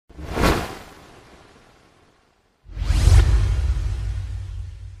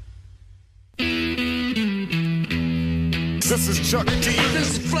This is Chuck D.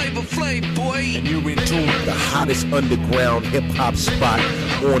 This is Flavor Flav, boy. And you're in tune with the hottest underground hip-hop spot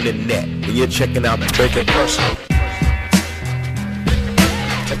on the net. And you're checking out Make It Personal.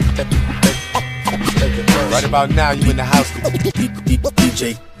 Right about now, you in the house with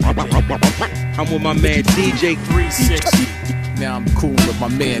DJ. I'm with my man DJ 360. Now I'm cool with my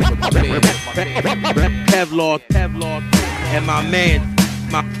man, Kevlar, and my man,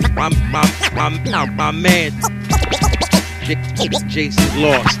 my man, Jason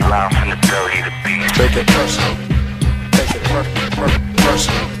Lost. Loud from the belly of the beast. Make it personal. Make it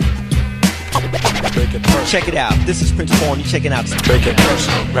personal. Make it personal. Check it out. This is Prince Paul. You checking out? Make it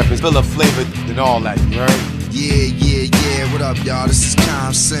personal. rapping Villa flavored and all that, you heard? Yeah, what up, y'all? This is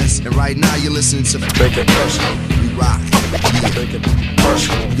Common Sense, and right now you're listening to Make It Personal. We Rock. Make it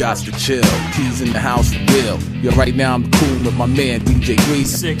personal. You got to chill. Keys in the house for real. Yeah, right now I'm cool with my man DJ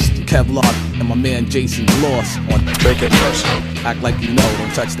 360, Kevlar, and my man Jason Lost on Make It Personal. Act like you know,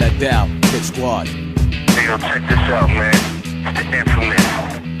 don't touch that dial. Hit squad. Hey, yo, check this out, man. It's the infamous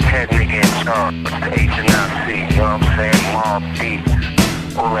head nigga in charge. It's the H and I C, you know what I'm saying? Mob deep.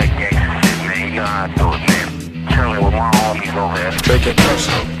 All that gangsta shit, man. You know how I do it, man. Chilling with my homies over there. Make it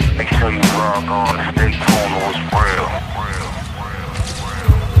personal. Make sure you log on and stay tuned to what's real.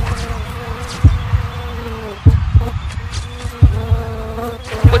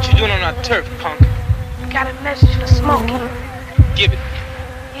 What you doing on our turf, punk? Got a message for Smokey. Give it.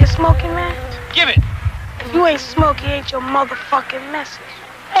 You smoking, man? Give it. If you ain't Smokey, ain't your motherfucking message.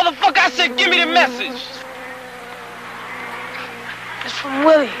 Motherfucker, I said give me the message. It's from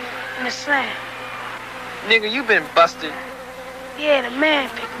Willie in the slam. Nigga, you been busted. Yeah, the man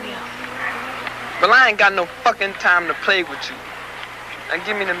picked me up. But I ain't got no fucking time to play with you. Now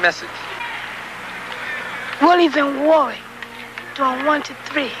give me the message. Willie's in Warwick, doing 1 to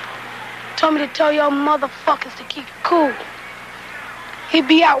 3. Told me to tell y'all motherfuckers to keep cool. He'd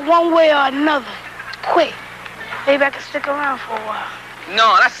be out one way or another, quick. Maybe I can stick around for a while.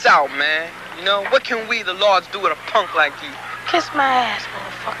 No, that's out, man. You know, what can we, the Lords, do with a punk like you? Kiss my ass,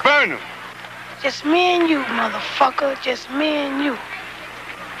 motherfucker. Burn him. Just me and you, motherfucker. Just me and you.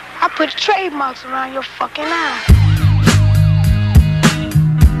 I put trademarks around your fucking eyes.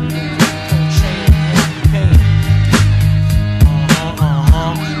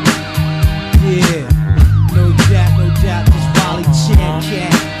 Yeah, no doubt, this Wally Chan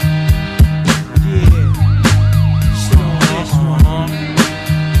Cat. Yeah, shit on this one.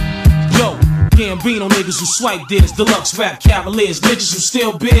 Yo, Gambino niggas who swipe this, deluxe rap cavaliers, niggas who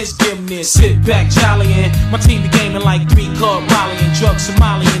steal biz, give them this. Sit back, jollying. My team be gaming like 3-card rallying, drugs,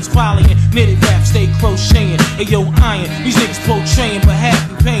 Somalians, polying, knitted rap, stay crocheting. Hey yo, iron, these niggas portraying, but half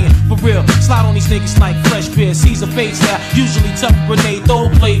be paying. For real, slide on these niggas like fresh beer. Caesar fade style, usually tough grenade, throw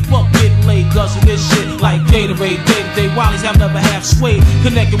play, fuck getting laid, guzzle this shit like Gatorade. Day-to-day Wallies have never half swayed,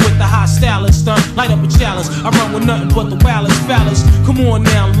 connected with the hot stylist, light up a challenge. I run with nothing but the wildest fellas. Come on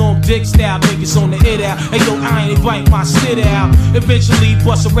now, long dick style niggas on the hit out. Hey yo, I ain't bite my shit out. Eventually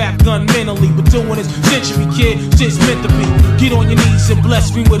bust a rap gun mentally, but doing this century, kid, shit's meant to be. Get on your knees and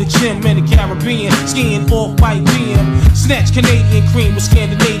bless me with a gym in the Caribbean, skiing off-white BM. Snatch Canadian cream with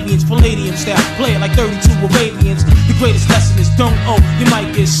Scandinavians, Palladium style, play it like 32 Arabians. The greatest lesson is don't owe, you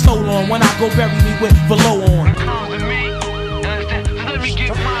might get stole on when I go bury me with below on. Let me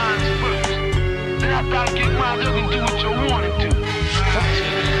get mine first. Then after I get mine, you can do what you want to do.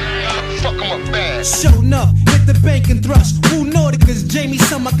 Fuck 'em up bad. Show enough, hit the bank and thrust. Who Nauticas, Jamie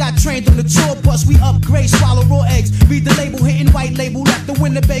Summer got trained on the tour bus. We upgrade, swallow raw eggs. Read the label, hitting white label. Left the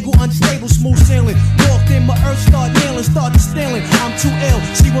winter bagel, unstable, smooth sailing. Walked in, my earth start nailing, started stealing. I'm too ill,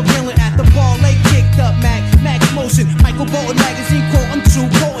 she revealing at the ball. Late kicked up, Max Motion. Michael Bolton magazine quote, I'm too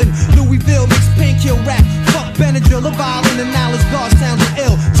potent. Louisville mixed painkiller rap. Fuck Benadryl, a violin and knowledge guard sounding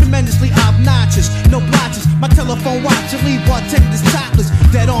ill. Tremendously obnoxious, no blotches. My telephone watch and leave bartenders topless.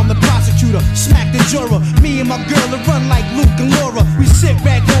 Dead on the prosecutor, smack the juror. Me and my girl to run like Luke and Laura. We sit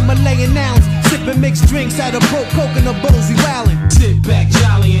back on Malayan Islands, sipping mixed drinks out of broke coconut bowls. We wildin'. Sit back,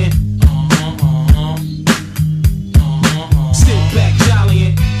 jollyin'. Sit back,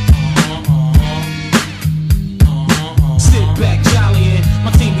 jollyin'. Sit back, jollyin'.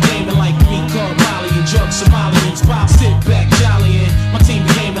 My team be gaming like 3-card Molly and drugs, Somalians, pop. Sit back, jollyin'. My team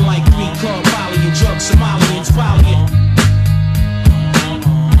be gaming like 3-card Molly and drugs, Somalians, polying.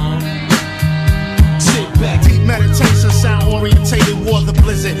 Sit back. Deep meditation, sound orientated, war the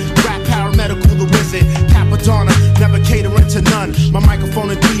blizzard. Rap paramedical, the wizard. Capadonna, never catering to none. My microphone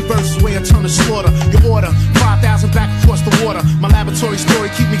in 3 verses, weigh a ton of slaughter. Your order, 5,000 back across the water. My laboratory story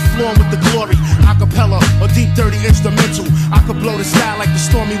keep me flowing with the glory. Acapella or deep dirty instrumental. I could blow the style like the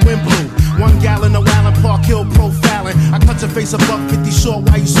stormy wind blew. 1 gallon of Allen Park Hill profiling. I cut your face above 50 short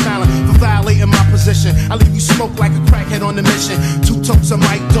while you smiling for violating my position. I leave you smoke like a crackhead on a mission. 2 totes of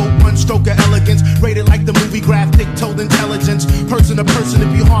mic dope, 1 stroke of elegance. Rated like the movie graphic, told intelligence. Person to person,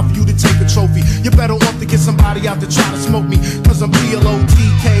 it'd be hard for you to take a trophy. You're better off to get somebody out to try to smoke me. Cause I'm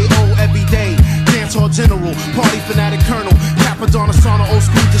PLOTKO every day. Dancehall general, party fanatic colonel. Capadonna, sauna, old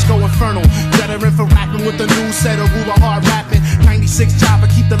school, just go infernal. Veteran for rapping with the new set of ruler hard rapping. 96 chopper,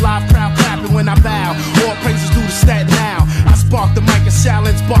 keep the live crowd clapping when I bow. All praises due to Staten Island. I spark the mic and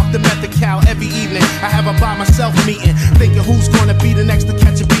Shaolin, spark the method cow every evening. I have a by myself meeting, thinking who's gonna be the next to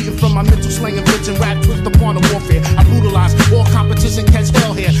catch a beating from my mental slinging bitch and rap twist upon the warfare. I brutalize all competition, catch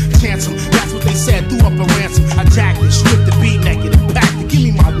hell here. Chance 'em, that's what they said, threw up a ransom. I jacked it, stripped the beat naked, and packed it. Give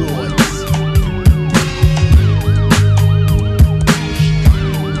me my words.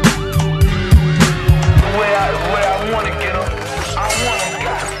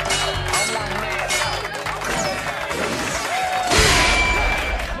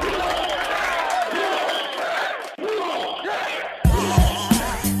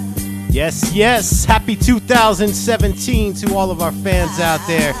 Yes, yes. Happy 2017 to all of our fans out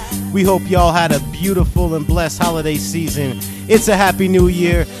there. We hope y'all had a beautiful and blessed holiday season. It's a happy new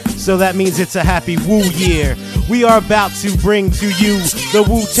year, so that means it's a happy Wu year. We are about to bring to you the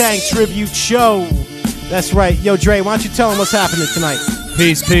Wu-Tang Tribute Show. That's right. Yo, Dre, why don't you tell them what's happening tonight?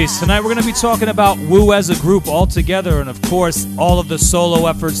 Peace, peace. Tonight we're going to be talking about Wu as a group all together, and of course, all of the solo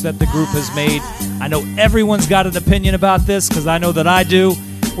efforts that the group has made. I know everyone's got an opinion about this, because I know that I do.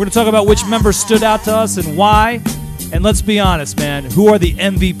 We're going to talk about which members stood out to us and why. And let's be honest, man. Who are the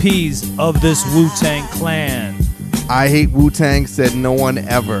MVPs of this Wu-Tang Clan? I hate Wu-Tang, said no one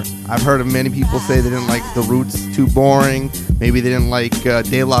ever. I've heard of many people say they didn't like The Roots too boring. Maybe they didn't like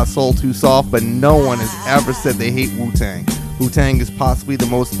De La Soul too soft. But no one has ever said they hate Wu-Tang. Wu-Tang is possibly the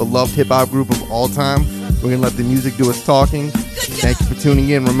most beloved hip-hop group of all time. We're going to let the music do its talking. Thank you for tuning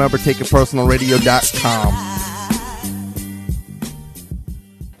in. Remember, takeitpersonalradio.com.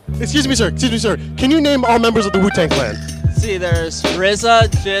 Excuse me, sir. Can you name all members of the Wu-Tang Clan? See, there's RZA,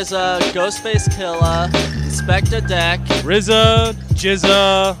 Jizza, Ghostface Killah, Inspector Deck. RZA,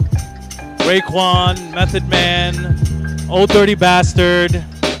 Jizza, Raekwon, Method Man, Old Dirty Bastard.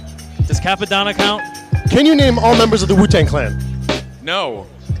 Does Capadonna count? Can you name all members of the Wu-Tang Clan? No.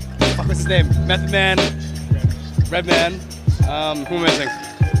 What's his name? Method Man, Redman. Who am I missing?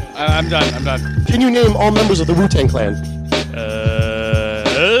 I'm done. Can you name all members of the Wu-Tang Clan?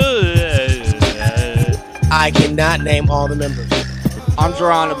 I cannot name all the members. I'm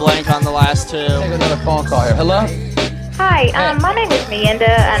drawing a blank on the last two. Take another phone call here. Hello? Hi, my name is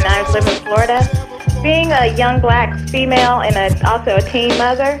Melinda, and I live in Florida. Being a young black female and also a teen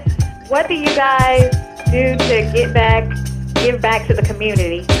mother, what do you guys do to give back to the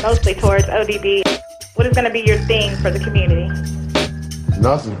community, mostly towards ODB? What is going to be your theme for the community?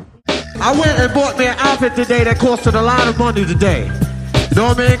 Nothing. I went and bought me an outfit today that costed a lot of money today. You know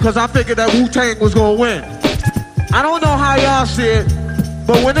what I mean? Because I figured that Wu-Tang was going to win. I don't know how y'all see it,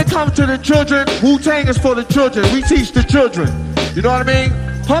 but when it comes to the children, Wu-Tang is for the children. We teach the children. You know what I mean?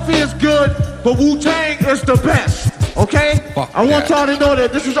 Puffy is good, but Wu-Tang is the best. Okay? I want y'all to know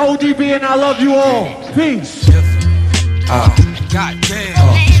that this is ODB and I love you all. Peace.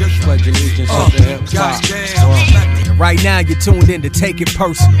 Right now you're tuned in to Take It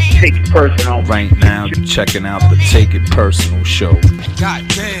Personal. Take it personal. Right now you're checking out the Take It Personal show.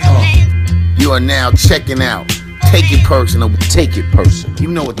 You are now checking out Take It Personal. Take It Personal. You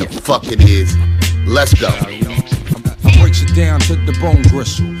know what the fuck it is. Let's go. Breaks it down to the bone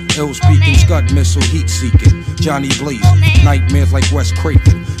gristle. Ill speaking, scud missile, heat seeking. Johnny blazing, nightmares like Wes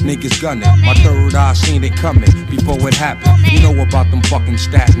Craven. Niggas gunning, my third eye seen it coming before it happened. You know about them fucking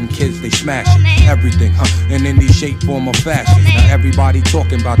Staten kids, they smashing everything, in any shape, form, or fashion. Now everybody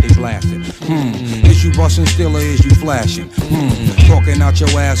talking about they blasting. Is you busting still or is you flashing? Talking out your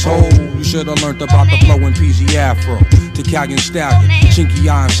asshole. You should've learned about the flowing PZ Afro. Italian stallion, chinky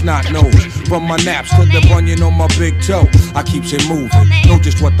eye and snot nose. From my naps to the bunion on my big toe, I keeps it moving. Know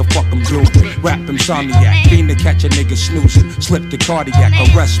just what the fuck I'm doing. Rap insomniac, fiend to catch a nigga snoozing. Slip the cardiac,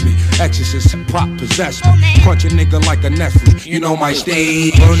 arrest me. Exorcist, prop possess me. Crunch a nigga like a Nestle. You know my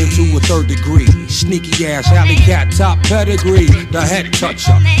stage, burning to a third degree. Sneaky ass alley cat, top pedigree. The head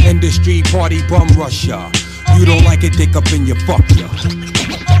toucher, industry party bum rusher. You don't like it, dick up in your fuck ya.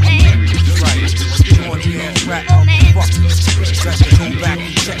 Rap, best to go back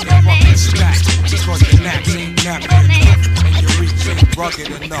and check your fucking stack. Because your naps ain't napping enough. And your reach ain't rugged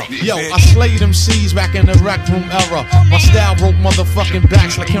Yo, I slayed them C's back in the rec room era. My style broke motherfucking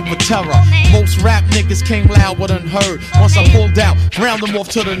backs like him for terror. Most rap niggas came loud but unheard. Once I pulled out, round them off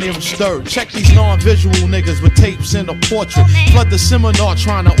to the nearest third. Check these non-visual niggas with tapes and a portrait. Flood the seminar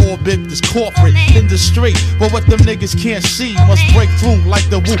trying to orbit this corporate industry. But what them niggas can't see must break through like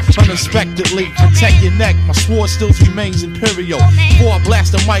the Wu unexpectedly. Protect your neck, my sword still remains imperial. Before I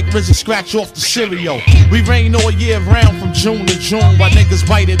blast the mic, RZA scratch off the cereal. We rain all year round from June to June. While niggas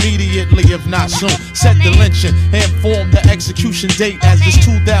bite immediately, if not soon. Set the lynching and inform the execution date as this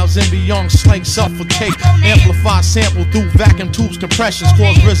 2000 beyond slang suffocate. Amplify sample through vacuum tubes, compressions.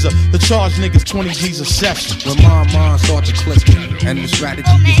 Cause RZA to charge niggas 20 G's a session. When my mind starts to clicking and the strategy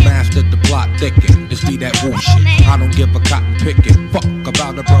is mastered, the plot thicken. This be that Wu shit. I don't give a cotton picking. Fuck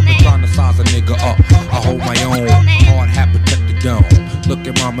about a brother trying to size a nigga up. I hold my own. Hard hat protect the dome. Look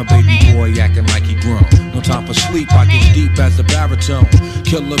at mama, baby boy acting like he grown. No time for sleep, I get deep as a baritone.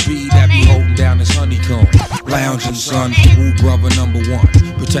 Killer bee that be holding down his honeycomb. Lounging son, Wu brother number one.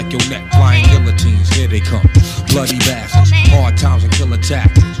 Protect your neck, flying guillotines, here they come. Bloody bastards, hard times and killer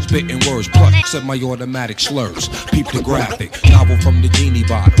tactics. Spitting words plus semi-automatic slurs. Peep the graphic, novel from the genie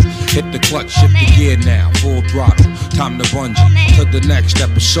bottle. Hit the clutch, shift the gear now, full throttle. Time to bungee to the next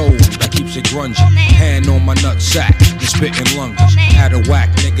episode that keeps it grungy. Hand on my nut sack, the spitting lunges. Had a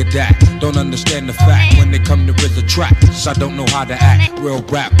whack nigga that don't understand the fact. When they come to RZA tracks, I don't know how to act. Real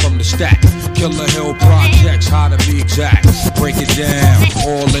rap from the stack. Killer Hill projects, how to be exact. Break it down,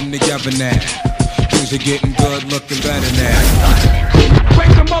 all in together now. Things are getting good, looking better now.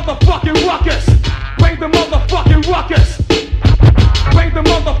 Bring the motherfucking ruckus. Bring the motherfucking ruckus. Bring the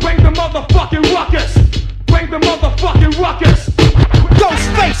motherfucking ruckus. Bring the motherfucking ruckus.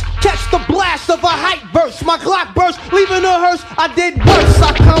 Ghostface, catch the blast of a hype verse. My Glock burst, leaving a hearse. I did worse.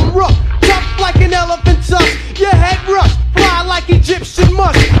 I come rough, tough like an elephant tusk. Your head rush, fly like Egyptian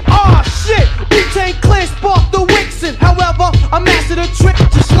musk. Aw shit, Wu-Tang Clan sparked the Wixen. However, I mastered a trick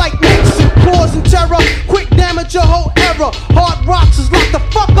just like Nixon. Cause and terror, quick damage your whole era. Hard rocks is locked the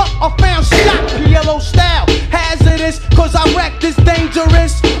fuck up. I found shot, yellow style. Hazardous, cause I wreck this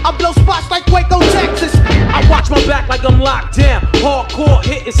dangerous. I blow spots like Waco, Texas. I watch my back like I'm locked down. Hardcore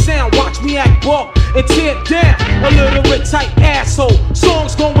hitting sound, watch me act bulk and tear down. A little bit tight asshole.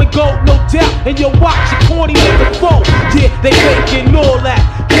 Songs going gold, no doubt. And you watch your corny nigga fold. Yeah, they faking all that.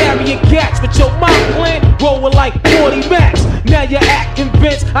 Carrying cats, but your mind plan rolling like 40 max. Now you're acting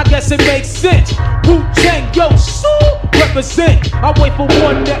convinced, I guess it makes sense. Wu-Tang, yo, so represent. I wait for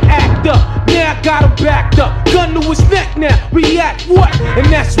one to act up. Now I got him backed up. Gun to his neck now. React what? And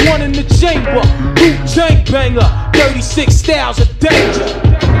that's one in the chamber. Wu-Tang banger. 36 styles of danger.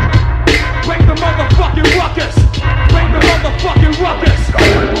 Bring the motherfucking ruckus. Bring the motherfucking ruckus.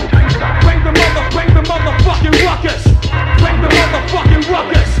 Bring the motherfucking ruckus. Bring the motherfucking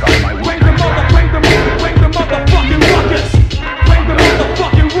ruckus. Bring the motherfucking ruckus. Bring the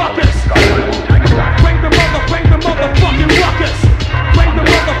motherfucking ruckus. Bring the motherfucking ruckus. Bring the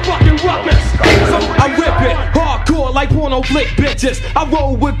motherfucking ruckus. So I whip it hardcore like porno flick bitches. I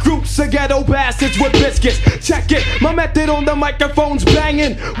roll with groups of ghetto bastards with biscuits. Check it, my method on the microphone's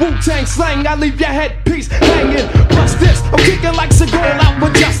banging. Wu-Tang slang, I leave your headpiece hanging. Plus this, I'm kicking like Seagal out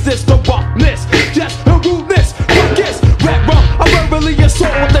with justice. The roughness, just the rudeness. Ruckus, rap rum, I verbally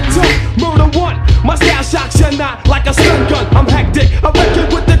assault with the tongue. Murder one, my style shocks you not like a stun gun. I'm hectic, I reckon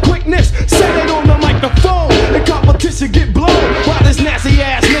with the quickness. Set it on the microphone, the competition get blown. Why this nasty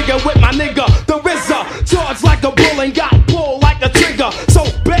ass nigga with my nigga, the RZA, charged like a bull and got pulled like a trigger. So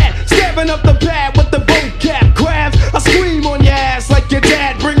bad, stabbing up the pad with the vocab grabs. I scream on your ass like your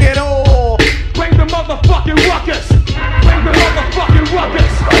dad, bring it all. Bring the motherfucking ruckus. Bring the motherfucking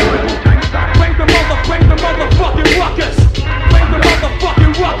ruckus. Bring the motherfucking ruckus. Bring the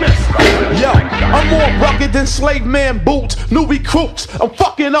motherfucking ruckus. Yo, I'm more rugged than slave man boots, new recruits. I'm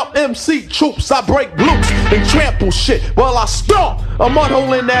fucking up MC troops. I break loose and trample shit while I stomp. I'm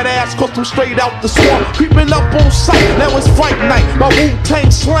unholing that ass cause I'm straight out the swamp. Creeping up on sight, now it's fight night. My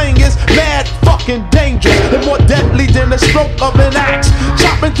Wu-Tang slang is mad fucking dangerous and more deadly than the stroke of an axe.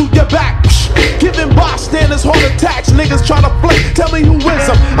 Chopping through your back, giving bystanders heart attacks. Niggas try to flick, tell me who is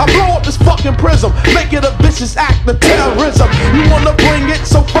them. I blow up this fucking prism, make it a vicious act of terrorism. You wanna bring it,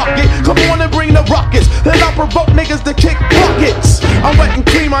 so fuck it. Come on and bring the ruckus. Then I'll provoke niggas to kick buckets. I'm wetting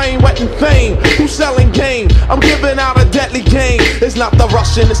cream, I ain't wetting fame. Who's selling game? I'm giving out a deadly game. It's not the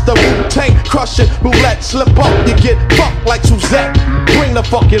Russian, it's the Wu-Tang crushing. Roulette, slip up, you get fucked like Suzette. Bring the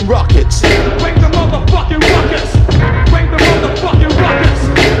fucking ruckus. Bring the motherfucking ruckus. Bring the motherfucking ruckus.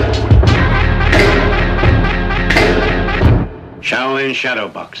 Shaolin shadow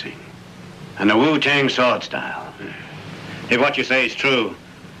boxing and the Wu-Tang sword style. If what you say is true,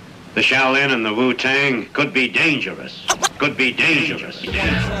 the Shaolin and the Wu-Tang could be dangerous. Could be dangerous. Could be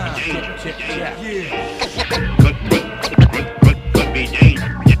dangerous.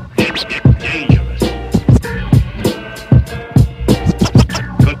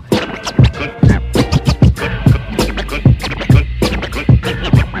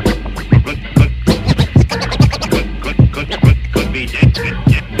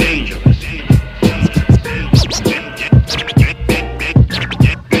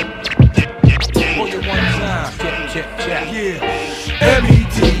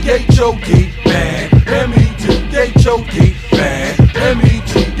 M-E-T-H-O-D, man. M-E-T-H-O-D, man.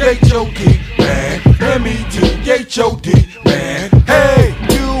 M-E-T-H-O-D, man. M-E-T-H-O-D, man. Hey,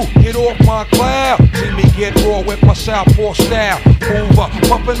 you, get off my cloud. See me get raw with my southpaw style. Over,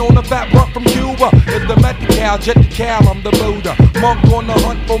 pumping on the fat rock from Cuba. It's the Medi-Cal, jet the cow, I'm the Buddha. Monk on the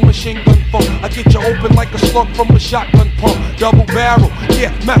hunt for machine gun funk. I get you open like a slug from a shotgun pump. Double barrel,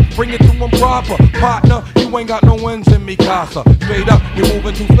 yeah, meth, bring it to them proper. Partner, you ain't got no wins in me, casa. Straight up, you're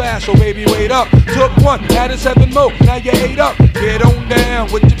moving too fast, so baby, wait up. Took one, added 7 more, now you 8 up. Get on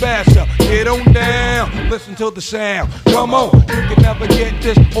down with your bastard, get on down. Listen to the sound, come on, you can never get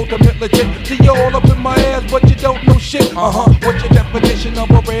this ultimate legit. See you all up in my ass, but you don't know shit. What's your definition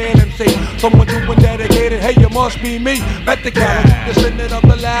of a red MC? Someone doing dedicated, hey, you must be me. Met the guy, descendant of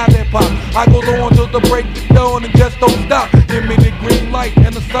the live hip hop. I go on till the break of dawn and just don't stop. Give me the green light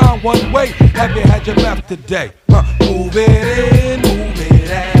and the sign one way. Have you had your map today? Move it in, move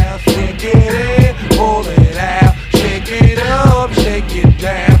it out, stick it in, pull it out, shake it up, shake it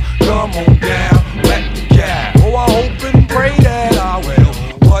down, come on down, let the cat. Oh, I hope and pray that I will,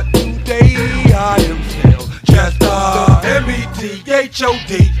 but today I am still just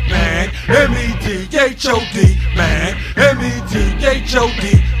M-E-T-H-O-D, man, M-E-T-H-O-D, man,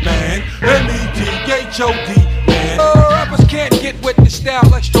 M-E-T-H-O-D, man, M-E-T-H-O-D, man. Rappers can't get with this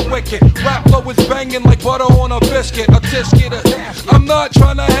style extra wicked. Rap flow is banging like butter on a biscuit, a tisket. I'm not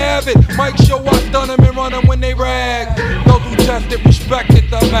trying to have it. Mike show I stun them and run them when they rag. Those who test it, respected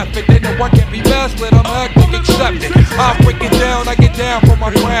the method. They know I can't be messed with. I'm hectic, accepted. I break it down, I get down from my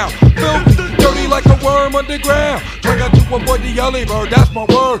ground. Filthy, dirty like a worm underground. Trying to avoid the early bird, that's my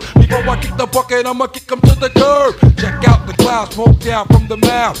word. Before I kick the bucket, I'ma kick them to the curb. Check out the clouds, smoke down from the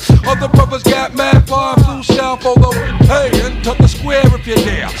mouth. Other brothers got mad fire, blue sound for the hey, into the square if you're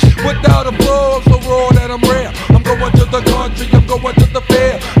there. Without a flow, I'm so raw that I'm rare. I'm going to the country, I'm going to the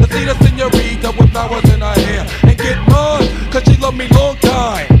fair. To see the senorita with flowers in her hair. And get mine, cause she loved me long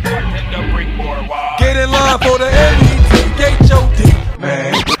time. Get in line for the M-E-T-H-O-D,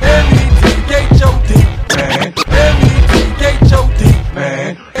 man. M-E-T-H-O-D, man. M-E-T-H-O-D,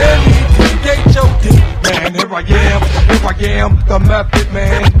 man. M-E-T-H-O-D, man. Here I am, the method,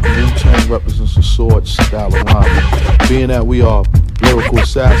 man. Wu-Tang represents a sword style of rhyming. Being that we are lyrical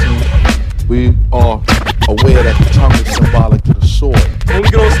assassins, we are aware that the tongue is symbolic to the sword. When we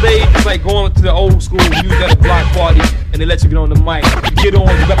get on stage, it's like going to the old school, you got a block party, and they let you get on the mic. You get on,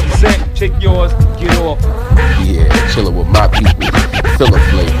 you represent, check yours, get off. Yeah, chillin' with my people, Filler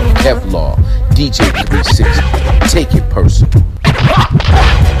Flavor, Kevlar, DJ 360, take it personal.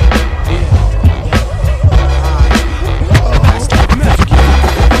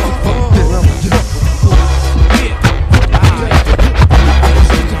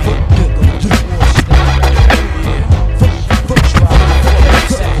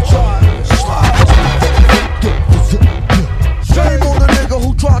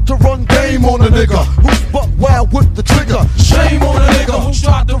 Shame on a nigga who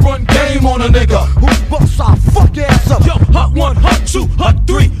tried to run game on a nigga who busts our fuck ass up. Yo, hut 1, hut 2, hut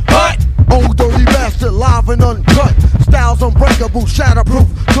 3, hut. Old dirty bastard, live and uncut. Styles unbreakable, shatterproof.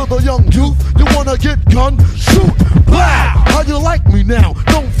 To the young youth, you wanna get gun? Shoot, blow. How you like me now?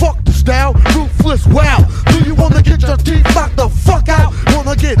 Don't fuck the style, ruthless, wow. Do you wanna get your teeth knocked the fuck out?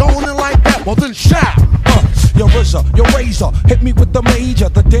 Wanna get on it like that? Well then shout. Your RZA, your razor, hit me with the major.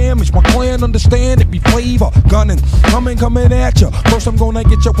 The damage, my clan understand it be flavor. Gunning, coming at ya. First I'm gonna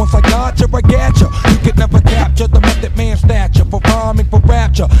get ya, once I got ya, I got ya. You could never capture the method man stature. For rhyming, for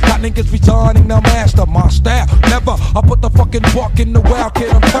rapture. Got niggas resigning, now master my style. Never, I put the fucking buck in the wild kid,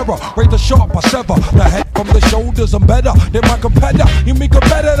 I'm terror. Razor sharp, I sever the head from the shoulders. I'm better than my competitor. You mean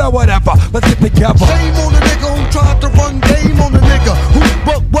competitor, whatever. Let's get together. Shame on the nigga who tried to run game on the nigga who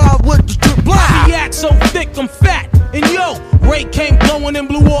buck wild with the trip blind. He act so thick, I'm fat. And yo, Ray came blowing and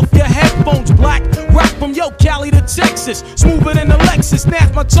blew off your headphones black. Rock from yo, Cali to Texas. Smoother than a Lexus.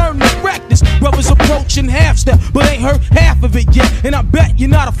 Now's my turn to practice. Brothers approaching half step, but ain't heard half of it yet. And I bet you're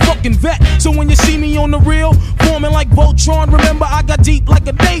not a fucking vet. So when you see me on the reel, forming like Voltron, remember I got deep like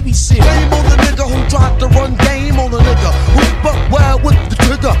a Navy SEAL. Shame on the nigga who tried to run game on the nigga who wild with the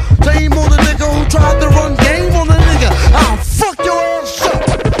trigger. Same on the nigga who tried to run game on the nigga. I'll fuck your ass up.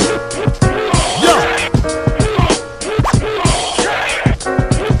 Yo.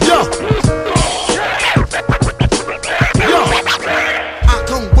 Yo. Yo. I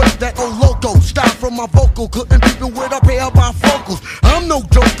come with that old loco style from my vocal. Couldn't keep it with a pair of bifocals. I'm no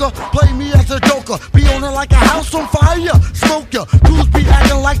joker, play me as a joker. Be on it like a house on fire, smoke ya. Dudes be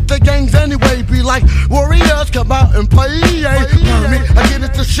acting like the gangs anyway. Be like warriors, come out and play. Me, I get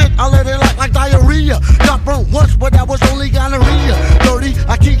into shit, I let it like diarrhea. Got burnt once, but that was only gonorrhea. Dirty,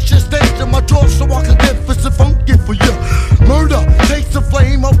 I keep shit staged in my drawer so I can get fist and funky for you. Murder takes the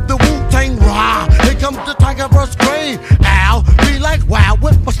flame of the Wu-Tang Rah. Here comes the tiger verse grave. Ow, be like wow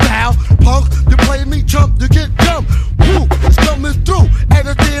with my style. Punk, you play me chump, you get jumped. Woo, it's coming through at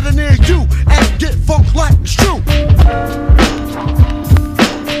a theater near you. And get funk like it's true.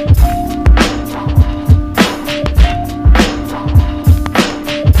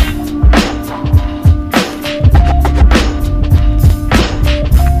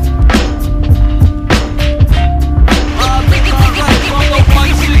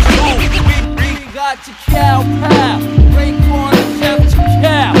 Cow, pow, break on the chef to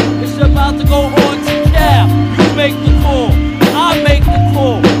cow. It's about to go on to cow. You make the call, I make the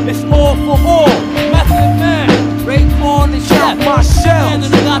call. It's all for all. Method man, break on the chef. My shells. And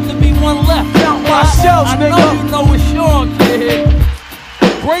there's got to be one left. Count my shells, nigga. I know you know it's your kid.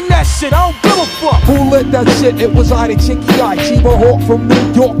 Bring that shit, I don't give a fuck. Who lit that shit? It was I, the Chinky Eye, Chiba Hawk from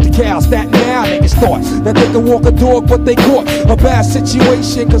New York to Cal. Staten Island niggas thought that they can walk a dog, but they caught a bad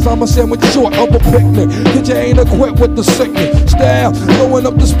situation, cause I'm a sandwich short of a picnic. Kid, you ain't equipped with the sickness. Style, blowing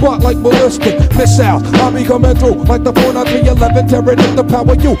up the spot like ballistic. Miss out, I'll be coming through like the 49311, tearing up the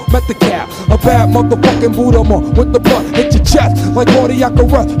power you met the cap. A bad motherfucking Buddha with the butt, hit your chest like cardiac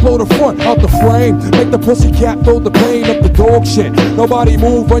arrest. Blow the front out the frame, make the pussy cat feel the pain of the dog shit. Nobody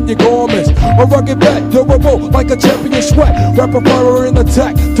move on your garments. A rugged vet, durable like a champion sweat. Rapper fire in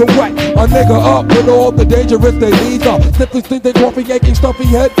attack to wet a nigga up with all the dangerous they lead up. Sniffly think they coffee, yanking stuffy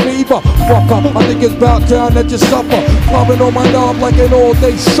head fever. Fuck up, I think it's about time that you suffer. Clubbing on my knob like an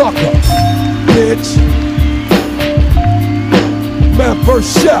all-day sucker. Bitch. Man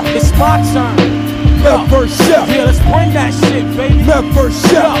first chef. It's my turn. Man first chef. Yeah, let's bring that shit, baby. Man first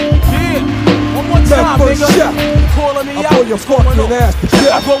chef. Yeah. One more time, first nigga. chef. Calling me I'll out. pull your fucking ass to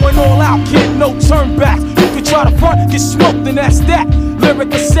death. I'm going all out, kid, no turn back. You can try to front, get smoked, and that's that.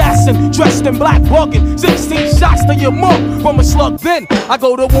 Lyric assassin, dressed in black bugging. 16 shots to your mug from a slug. Then I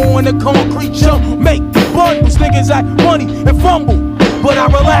go to war in the concrete jump. Make the bundles, niggas act money and fumble. But I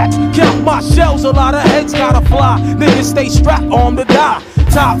relax, count my shells, a lot of heads gotta fly. Niggas stay strapped, armed to die.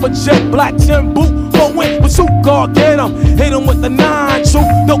 Top of jet, black tin boot. Go in with suit guard, get him. Hit him with the 9 shoot,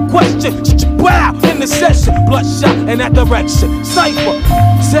 no question. Wow, in the session, bloodshot in that direction. Cypher,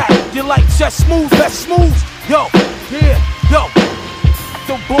 zap, you like just smooth, best smooth. Yo, yeah, yo.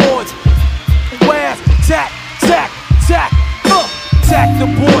 The boards, where's tack, tack, tack. Tack the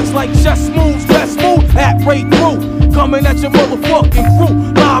boards like just smooth, best move. At rate through, coming at your motherfucking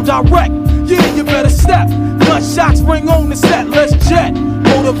crew. Live direct, yeah, you better step. Gunshots ring on the set, let's jet.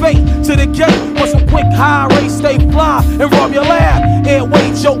 Motivate to the gate, want some quick high race, stay fly and rub your lab.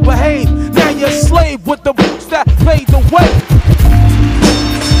 Airway joke behave, now you're a slave with the boots that paved the way.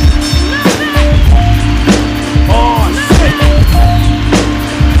 Oh shit.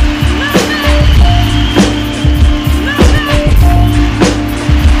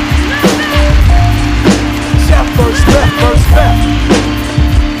 Chef first step, first step.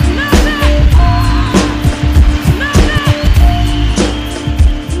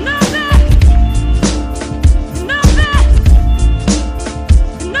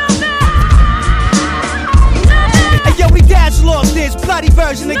 There's bloody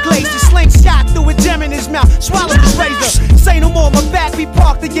version of glaze, the slingshot through a gem in his mouth, swallow his razor. Say no more, my back be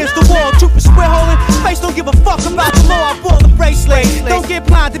parked against the wall. Trooper square holding, face don't give a fuck about the law. I bought the bracelet, don't get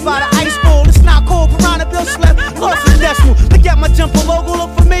blinded by the ice ball. It's not cold, piranha bill slip, lost his decimal. Look at my jumper logo,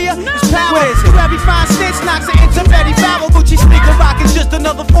 look familiar. It's power. To every fine stitch knocks it into Betty Barrel. Gucci sneaker rockin', just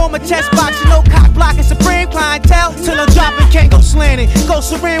another form of chest boxing. No cock blocking, supreme clientele. Till I'm dropping, can't go slanting. Go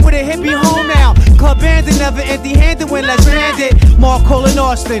serene with a hippie home now. Club bandit, never empty handed when let's land it. Mark Colin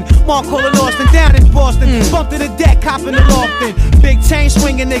Austin down in Boston. Bumped to the deck, copping the loftin'. Big chain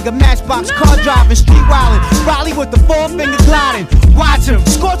swinging nigga, matchbox, car driving, street wildin'. Raleigh with the 4-finger gliding. Watch him,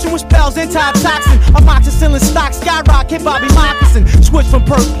 scorching with spells, anti-toxin. Amoxicillin stock, skyrocket, Bobby Moccasin. Switch from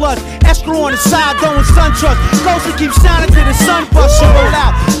Perk Plus, escrow on the side, going SunTrust. Ghost will keep shining till the sun busts and roll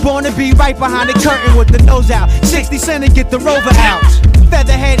out. Born to be right behind the curtain with the nose out. 60 cent to get the rover out.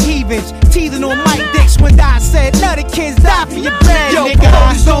 featherhead heavings, teething on Mike Dicks when I said, let the kids die for your bread. Yo,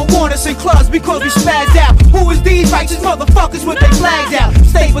 police don't want us in clubs because we spazzed out. Who is these righteous motherfuckers with their flags out?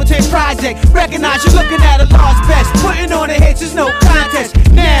 Stapleton Project, recognize you're looking at a large best. Putting on the hits is no contest.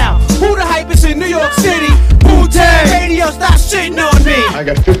 Now, who the hypest in New York City? Wu-Tang! Radio, stop shitting on me! I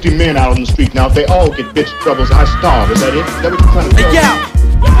got 50 men out on the street now. If they all get bitch troubles, I starve. Is that it? Is that what you're trying to tell me?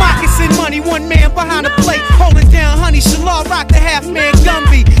 Yo, moccasin money, one man behind the plate, holding down honey. Shalal rock the half-man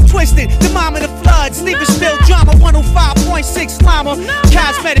Gumby. Twisted, the mom of the flood, sleeping spill drama, 105.6 llama.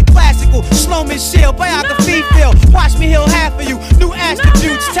 Cosmetic classical, Sloman shield, biography fill. Watch me heal half of you. New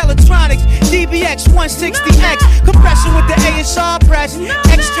attributes, Teletronics, DBX 160X. Compression with the ASR press.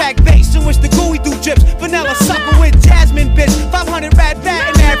 Extract bass in which the gooey do drips. Vanilla supper with jasmine bits. 500 rat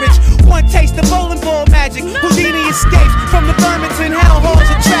batting average. One taste of bowling ball magic. Houdini escapes from the Birmingham hellholes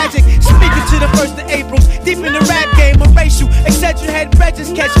of tragic. Speaking to the 1st of April. Deep in the rap game, a racial. Eccentric head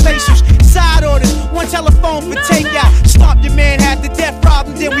bridges catch facials. Side orders, one telephone for takeout. Stomp your man, have the death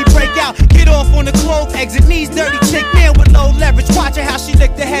problem, then we break out. Get off on the clothes, exit. Knees dirty chick, man with low leverage. Watch her how she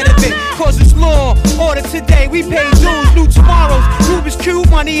licked the head of it. Cause it's law. Order today, we pay dues. New tomorrows. Rubik's Cube,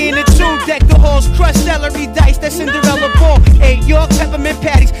 money in the tube. Deck the halls, crushed celery dice. That Cinderella ball. 8 York peppermint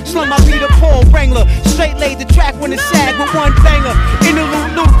patties. Slum I beat a pole. Wrangler. Straight laid the track when it sag with one banger.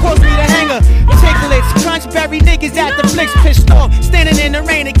 Interlude loop, cost me the hanger. Ticklets, crunchberry niggas at the flicks. Pissed off. Standing in the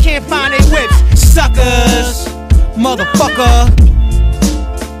rain and can't find their whips. Suckers. Motherfucker.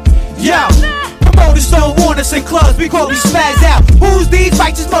 Yo. Promoters don't want us in clubs because we spaz out. Who's these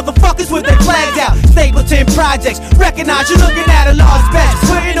righteous motherfuckers with their flags out? Stapleton Projects, recognize you're looking at a large best.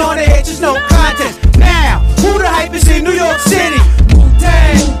 Putting on the hits is no contest. Now, who the hypest in New York City?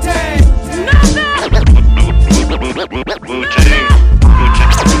 Wu-Tang, Wu-Tang, Wu-Tang,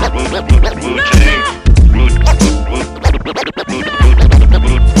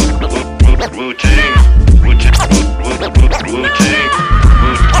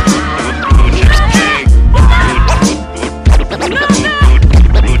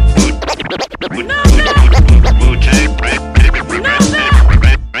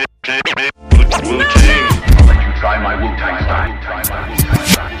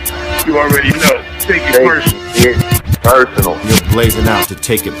 You already know. Take it personal. It's personal. You're blazing out to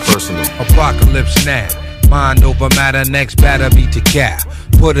take it personal. Apocalypse now. Mind over matter, next batter be to cap.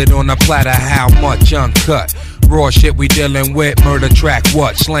 Put it on a platter, how much uncut? Raw shit we dealing with, murder track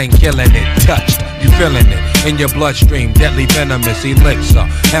what? Slang killing it, touched, you feeling it in your bloodstream, deadly venomous elixir.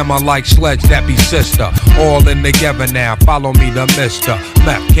 Hammer like sledge, that be sister. All in together now, follow me the mister.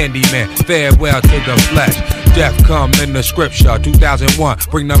 Map Candyman, farewell to the flesh. Death come in the scripture, 2001,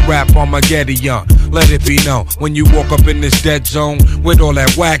 bring the rap Armageddon. Let it be known, when you walk up in this dead zone, with all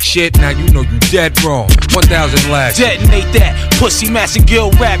that whack shit, now you know you dead wrong. 1,000 lads. Detonate that, pussy mass and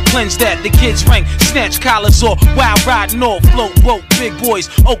gill rap, cleanse that. The kids rank, snatch collars off, wild riding off, float broke, big boys,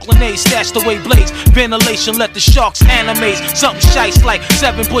 Oakland A's, stashed away blades. Ventilation, let the sharks animate. Something shice like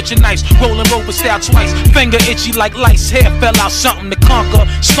 7 butcher knives, rolling rover style twice. Finger itchy like lice, hair fell out, something to conquer.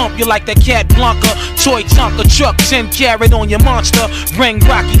 Stomp you like that cat Blanca, toy Tonka truck, 10 carat on your monster. Ring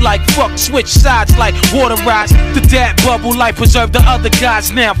rocky like fuck, switch sides like water rides. The dad bubble like preserve the other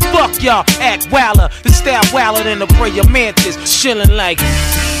guys. Now fuck y'all, act wilder. The style wilder than the prayer mantis, chilling like.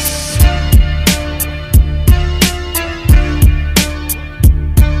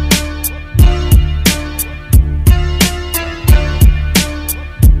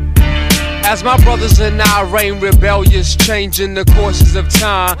 As my brothers and I reign rebellious, changing the courses of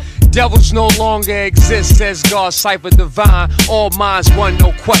time. Devils no longer exist, says God, cipher divine. All minds one,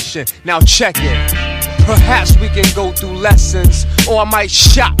 no question. Now check it. Perhaps we can go through lessons, or I might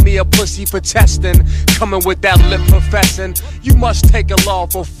shot me a pussy for testing. Coming with that lip professing. You must take a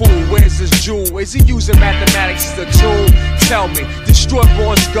lawful fool. Where's his jewel? Is he using mathematics as a tool? Tell me, destroy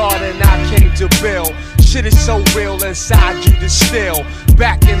Born's garden, I came to build. Shit is so real inside you distill.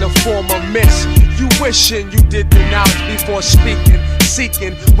 Back in the form of mist. You wishing you did the knowledge before speaking.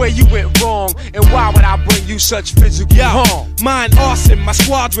 Seeking where you went wrong, and why would I bring you such physical harm? Mine arson, my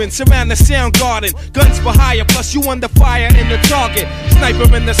squadron surround the sound garden. Guns for hire, plus you under fire in the target.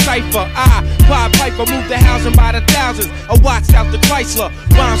 Sniper in the cipher, Pied Piper move the housing by the thousands. I watched out the Chrysler.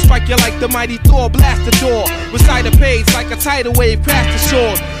 Bomb strike you like the mighty Thor, blast the door. Beside the page like a tidal wave, crash the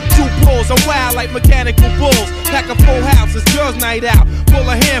shore. Two pulls, I'm wild like mechanical bulls. Pack a full house, it's girls' night out. Pull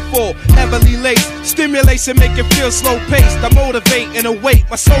a handful, heavily laced. Stimulation make it feel slow paced. I motivate and await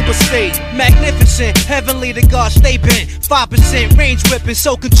my sober state. Magnificent, heavenly the God stay bent. 5% range whipping,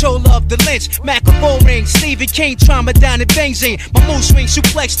 so control of the lynch. Mac a bull ring, Stephen King trauma down in Beijing. My mood swing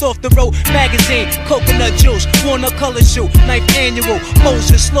suplexed off the road magazine. Coconut juice, walnut color shoe, knife annual.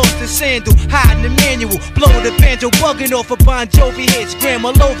 Moses lost the sandal, hiding the manual. Blow the banjo, bugging off a Bon Jovi hits.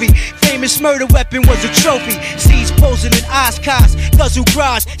 Grandma Lovey, famous murder weapon was a trophy. Seeds posing in Oshkosh, guzzle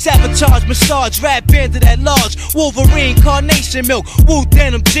garage, sabotage, massage, rap bandit at large. Wolverine, carnation milk, Wu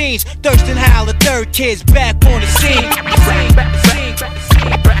denim jeans. Thurston Howler, third kids back on the scene.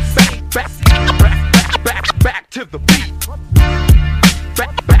 Back to the beat. Back to the beat.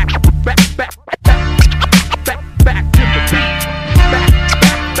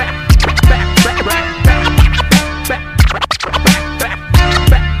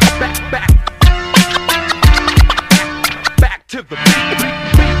 Back to the beat.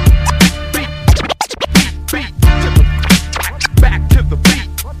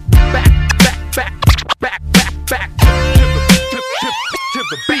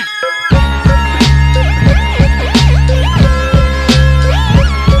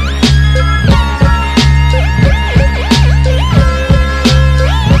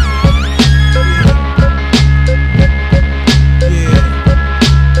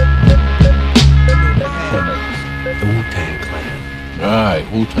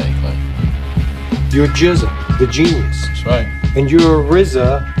 Wu-Tang Clan. You're Jizza, the genius. That's right. And you're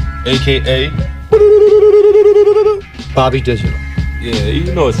RZA, AKA Bobby Digital. Yeah,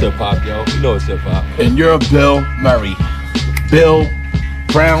 you know it's hip-hop, yo. You know it's hip-hop. And you're Bill Murray. Bill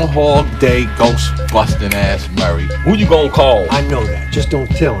Groundhog Day Ghost busting ass Murray. Who you gonna call? I know that. Just don't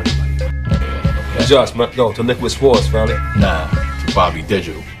tell anybody. Okay. Just, no, to Liquid Sports, family. Nah, to Bobby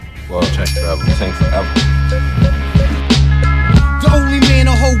Digital. Well, thanks forever. Thanks forever. The only man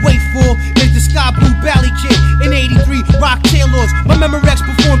a whole wait for is the Sky Blue Valley Kid. In 83, Rock Taylors. My Memorex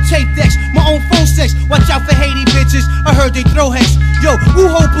perform tape decks. My own phone sex. Watch out for Haiti bitches. I heard they throw hex. Yo,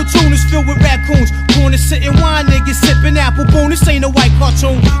 Wu-Ho platoon is filled with raccoons. Corner sitting wine niggas sipping apple boom. This ain't a white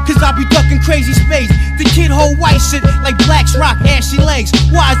cartoon, cause I be ducking crazy space. The kid hold white shit like blacks rock ashy legs.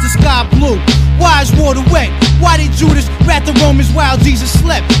 Why is the sky blue? Why is water wet? Why did Judas rat the Romans while Jesus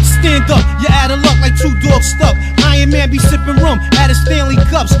slept? Stand up, you're out of luck like two dogs stuck. Iron Man be sipping rum out of Stanley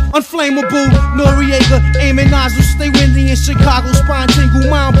cups. Unflammable, Noriega, aiming nozzles. Stay windy in Chicago, spine tingle,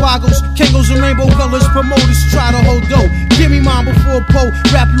 mind boggles. Kangos and rainbow colors, promoters try to hold dough. Give me mine before Poe,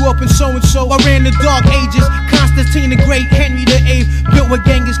 wrap you up in so and so. I ran the dark ages, Constantine the Great, Henry the VIII, built with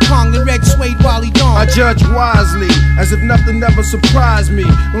Genghis Khan, the red suede Wally Dawn. I judge wisely, as if nothing ever surprised me.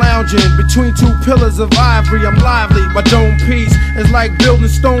 Lounging between two pillars of ivory, I'm lively. My dome piece is like building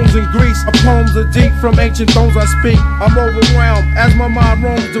stones in Greece. My poems are deep from ancient bones I speak. I'm overwhelmed as my mind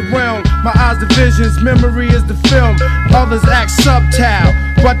roams the realm. My eyes the visions, memory is the film. Others act subtile,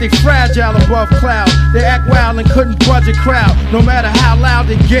 but they fragile above clouds. They act wild and couldn't budge a crowd. No matter how loud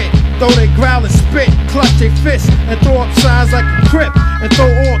they get, though they growl and spit, clutch their fists and throw up signs like a crip, and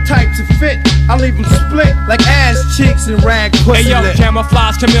throw all types of fit. I leave them split like ass cheeks and rag pussy. Hey yo, lip.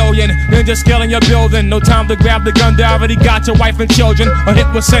 camouflage chameleon, ninja skill in your building. No time to grab the gun, they already got your wife and children. A hit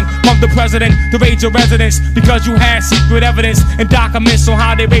was sent from the president to raid your residence because you had secret evidence and documents on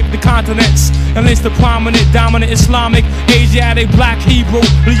how they raped the continents. And links the prominent, dominant Islamic, Asiatic, black Hebrew.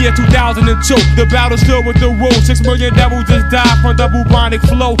 The year 2002, the battle still with the rule. 6 million devils just died from the bubonic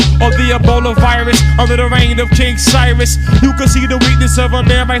flow of the Ebola virus under the reign of King Cyrus. You can see the weakness of a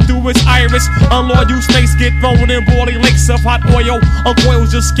man right through his iris. Unloyal snakes get thrown in boiling lakes of hot oil.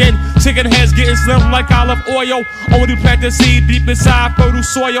 Uncoils your skin, chicken heads getting slim like olive oil. Only plant the seed deep inside fertile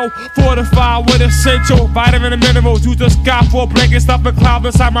soil. Fortified with essential vitamin and minerals. Use the sky for a blanket, stuff a cloud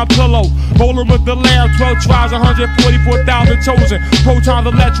inside my pillow. Rolling with the lamb, 12 tribes, 144,000 chosen. Protons,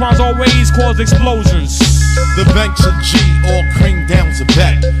 electrons always cause explosions. The banks of G, all cream down's a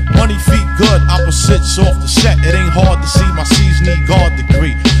bet. Money feet good, opposites off the set. It ain't hard to see, my C's need guard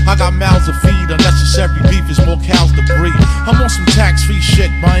degree. I got mouths to feed, unnecessary beef is more cows to breed. I'm on some tax-free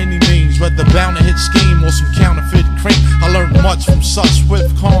shit by any means, whether bound to hit scheme or some counterfeit cream. I learned much from such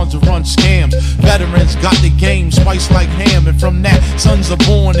swift cons who run scams. Veterans got the game spiced like ham, and from that, sons are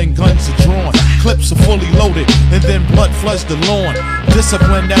born and guns are drawn. Clips are fully loaded, and then blood floods the lawn.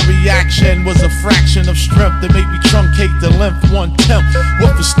 Disciplinary action was a fraction of strength that made me truncate the length 1/10.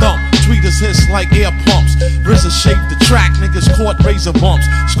 With a stump, tweeters hiss like air pumps. RZA shaped the track, niggas caught razor bumps.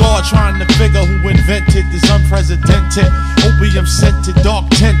 Scar trying to figure who invented this unprecedented opium scented, dark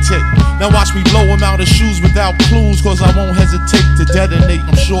tinted. Now watch me blow him out of shoes without clues, cause I won't hesitate to detonate,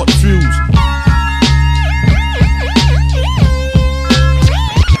 I'm short fuse.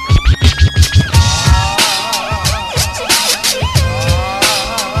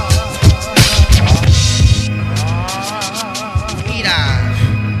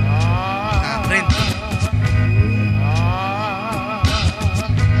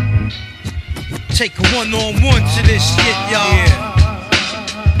 Take a one-on-one to this shit, y'all.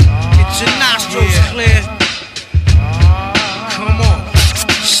 Get your nostrils clear. Come on.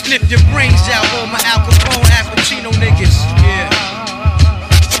 Snip your brains out, all my Al Capone, Al Pacino niggas.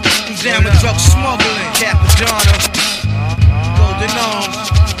 Who's down with drug smuggling? Capadonna, Golden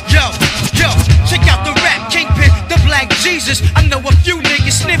Arms. Yo, check out the rap kingpin, the Black Jesus. I know a few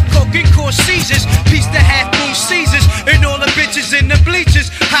niggas sniff coke and cause seizures. Piece the half-moon Caesars and all the bitches in the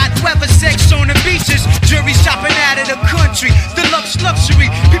bleachers. Hot weather, sex on the beaches. Jury shopping out of the country. Deluxe luxury.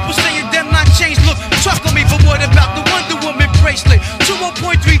 People saying them not changed. Look, truck on me, but what about the Wonder Woman bracelet?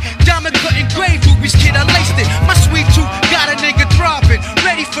 2.3 diamond cut engraved rubies, kid, I laced it. My sweet tooth got a nigga throbbing,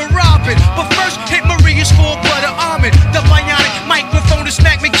 ready for robbing. But first, hit Maria's for butter almond. The bionic microphone, the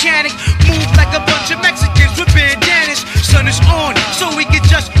smack mechanic. Move like a bunch of Mexicans with bandanas. Sun is on, so we can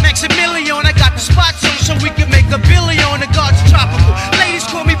just Maximilian. I got the spots on, so we can make a billion. The God's tropical. Ladies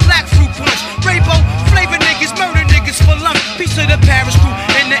call me Black Fruit Punch. Rainbow flavor niggas, murder niggas for lunch. Piece of the Paris crew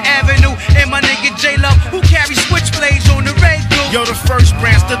in the avenue. And my nigga J-Love, who carry switchblades on the red goo. Yo, the first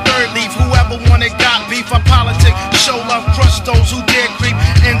branch, the third leaf. Whoever wanted got beef. I politic, show love, crush those who dare creep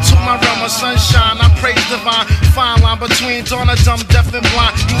into my realm of sunshine. I praise divine. Fine line between dawn of dumb, deaf and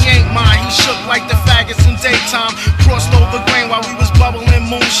blind. He ain't mine, he shook like the faggots in daytime. Crossed over grain while we was bubbling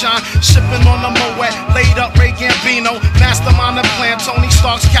moonshine. Shipping on the Moet, laid up Ray Gambino. Mastermind the plan, Tony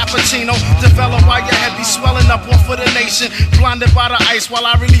Stark's cappuccino. Develop while your heavy swelling up one for the nation. Blinded by the ice while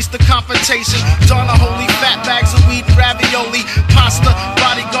I release the confrontation. Don a holy fat bags of weed, ravioli, pasta.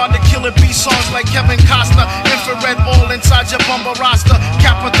 Bodyguard the killer bee songs like Kevin Costner. Infrared all inside your bumper roster.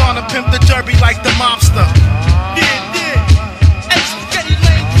 Capadonna pimp the derby like the mobster. Yeah. Hey, spaghetti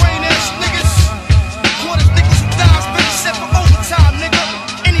lane, brain ass niggas. Quarters, niggas who dies, bitch, set for overtime, nigga.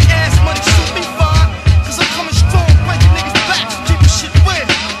 Any ass money shoot me fine. Cause I'm coming strong, breaking niggas back. Keep your shit weird.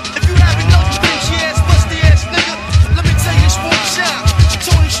 If you haven't known, you dingy ass, musty ass nigga. Let me tell you this one time.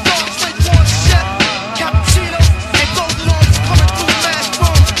 Tony Stark, straight one chef. Cappuccino and Golden Arms coming through last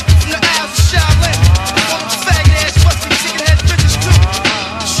room. From the Isles of Shaolin. All them faggot ass, musty chicken head bitches too.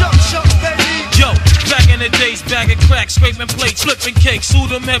 Shut, baby. Yo, back in the days, bag of crack, scraping plates, flipping cakes. Who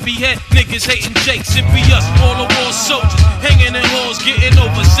them heavy head niggas hating Jakes? It be us, all the war soldiers, hanging in halls, getting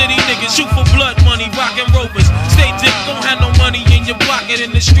over. City niggas shoot for blood money, rockin' rovers. Stay dick, don't have no money in your pocket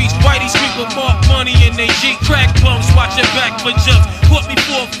in the streets. Whitey street with mark money in they Jeep. Crack bums, watch your back for jumps. Caught me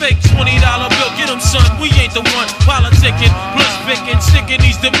for a fake $20 bill. Get 'em, son, we ain't the one politicking, blunt picking, sticking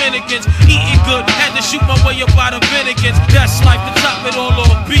these Dominicans. Eating good, had to shoot my way up by the Dominicans. That's life, to top it all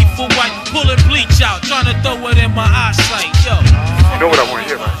off. Beef for white, pulling bleach out, trying to throw it in my eyesight. Yo, you know what I want to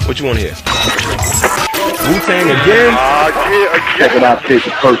hear, man? What you want to hear? Wu-Tang again? Yeah. Checking out Take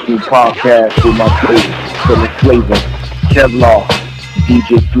It Personal podcast with my favorite flavor, Kevlar,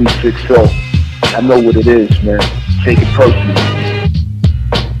 DJ 360. I know what it is, man. Take it personal.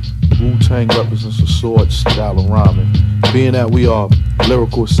 Wu-Tang represents a sword style of rhyming. Being that we are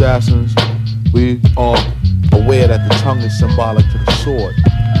lyrical assassins, we are aware that the tongue is symbolic to the sword.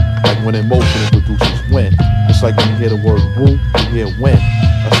 Like when in motion it produces wind. It's like when you hear the word Wu, you hear wind.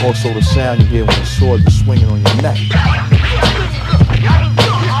 That's also the sound you hear when the sword is swinging on your neck.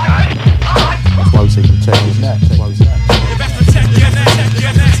 That's why we say protect his neck. That's why we say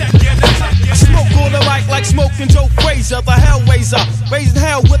Smoke on the mic like smoking Joe Frazier, the Hellraiser, raising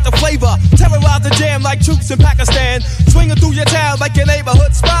hell with the flavor. Terrorize the jam like troops in Pakistan. Swinging through your town like your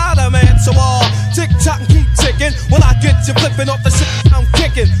neighborhood Spider-Man. So tick-tock and keep ticking. When I get you flipping off the shit I'm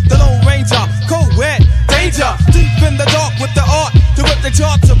kicking. The Lone Ranger, cold wet, danger. Deep in the dark with the art to rip the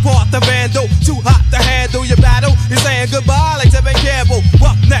charts apart. The vandal, too hot to handle your battle. He's saying goodbye like Tevin Campbell.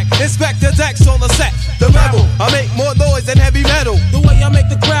 Roughneck, Inspector Dex on the set. The rebel, I make more noise than heavy metal. The way I make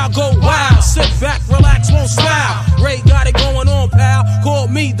the crowd go wild. Sit back, relax, won't smile. Ray got it going on, pal. Call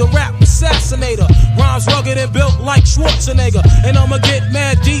me the rap assassinator. Rhymes rugged and built like Schwarzenegger. And I'ma get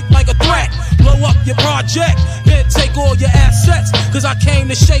mad deep like a threat. blow up your project, then take all your assets. Cause I came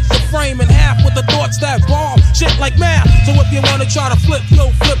to shake the frame in half with the thoughts that bomb shit like math. So if you wanna try to flip,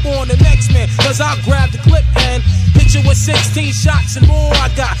 yo, flip on the next man. Cause I'll grab the clip and hit you with 16 shots and more. I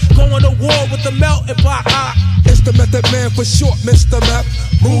got going to war with the melting pot. It's the Method Man for short, Mr. Map.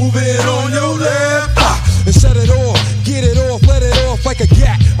 Move it on your left, and set it off, get it off, let it off like a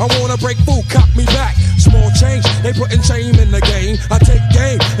gat. I wanna break food, cop me back. Small change, they putting shame in the game. I take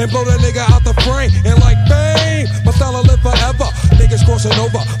game and blow the nigga out the frame. And like bang, my style will live forever. Niggas crossing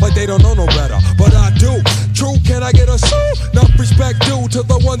over like they don't know no better, but I do. True, can I get a sue? Enough respect due to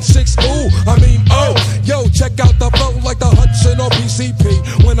the 1-6 ooh. I mean, oh, yo, check out the flow like the Hudson or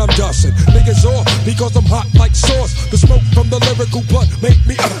PCP when I'm dusting. Niggas off because I'm hot like sauce. The smoke from the lyrical blood make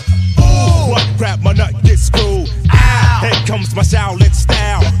me ooh. What grab my nut, get screwed. Ow. Here comes my Shaolin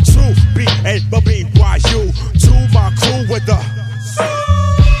style. True, B-A-B-Y-U. To my crew with the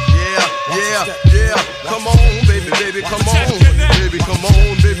yeah. Come on, baby, come on. Baby, come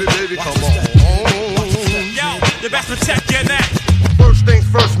on, baby, come on. Yo, you best protect your neck. First things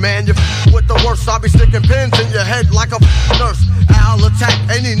first, man, you with the worst. I'll be sticking pins in your head like a nurse. I'll attack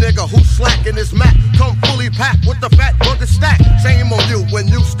any nigga who's slacking his mat. Come fully packed with the fat burger stack. Shame on you when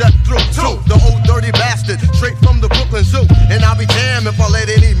you step through. Two, the old dirty bastard, straight from the Brooklyn Zoo. And I'll be damned if I let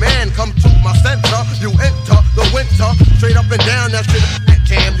any man come to my center. You enter the winter, straight up and down that shit.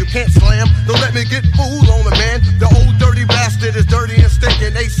 Jam, you can't slam. Don't let me get fooled on a man. The old dirty bastard is dirty and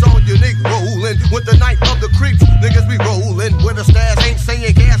stinking. They saw unique rolling with the night of the creeps. Niggas be rolling with a stash. Ain't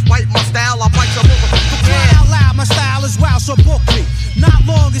saying gas, wipe my style. I bite your motherfucker. Cry out loud, my style is wild, so book me. Not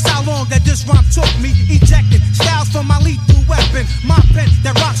long is how long that this rhyme took me. Ejected styles from my lethal weapon. My pen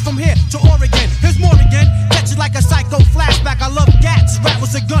that rocks from here to Oregon. Here's more again. Catch it like a psycho flashback. I love gats. Rap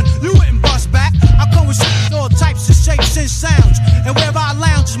was a gun. You wouldn't bust back. I come with all types of shapes and sounds. And wherever I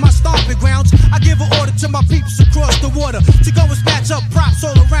lounge is my stomping grounds. I give an order to my peeps across the water to go and snatch up props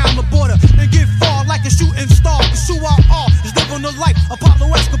all around the border and get far like a shooting star. Pursue all is living the life of Pablo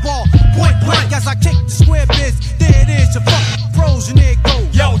Escobar. Point blank as I kick the square biz. There it is, your fucking pros and there it goes.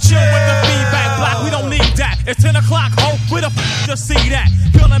 Yo, chill with the feedback block. We don't need that. It's 10 o'clock, ho. Where the to see that?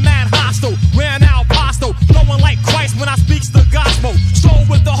 Feeling mad hostile, ran out postal, flowing like Christ when I speaks the gospel. Stroll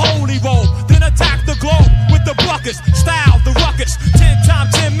with the holy roll, then attack the globe with the buckets. Style the ruckus. 10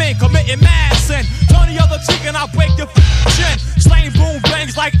 times 10 men committing mad sin. Turn the other cheek and I'll break your chin. Slaying boom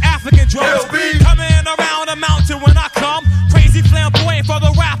bangs like African drums. Coming around the mountain when I come. Crazy flamboyant for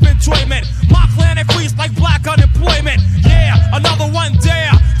the rap enjoyment. My clan increased like black unemployment. Yeah, another one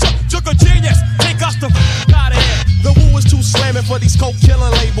dare. Took a genius. Take us the out of here. The Wu is too slamming for these coke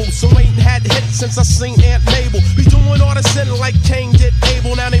killing labels. So ain't had hits since I seen Aunt Mabel. Be doing all the sinning like Cain did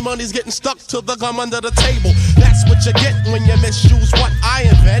Abel. Now they money's getting stuck to the gum under the table. That's what you get when you misuse what I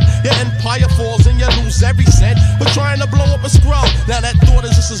invent. Your empire falls and you lose every cent. But trying to blow up a scrub. Now that thought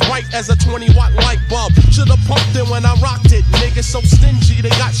is just as bright as a 20-watt light bulb. Should've pumped it when I rocked it. Niggas so stingy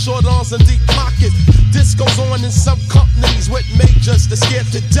they got short arms and deep pockets. This goes on in some companies with majors that scared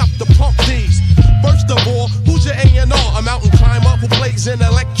to death to pump these. First of all, who's your A&R? A mountain climber who plays an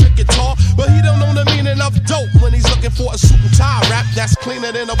electric guitar, but he don't know the meaning of dope when he's looking for a suit and tie rap that's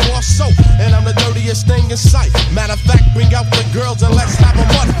cleaner than a bar soap. And I'm the dirtiest thing in sight. Matter of fact, bring out the girls and let's have a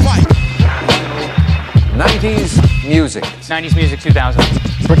mud fight. 90s music. 90s music 2000.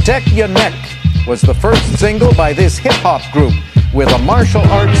 Protect Your Neck was the first single by this hip-hop group with a martial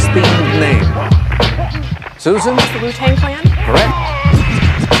arts themed name. Susan? The Wu-Tang Clan? Correct.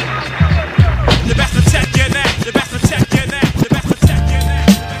 You best protect your neck. You best protect your neck. You best protect your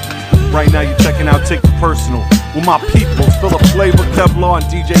neck. Right now you're checking out Take It Personal with my peoples, Philip Flavor, Kevlar, and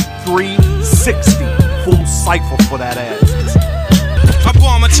DJ 360. Full cypher for that ass. I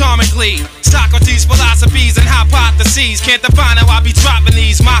bomb atomically. Socrates' philosophies and hypotheses can't define how I be dropping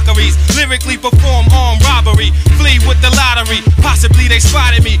these mockeries. Lyrically perform armed robbery, flee with the lottery. Possibly they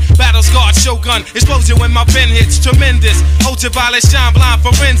spotted me. Battle scarred shogun, explosion when my pen hits tremendous. Ultraviolet shine blind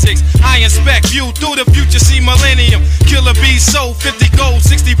forensics. I inspect view through the future, see millennium. Killer bees sold 50 gold,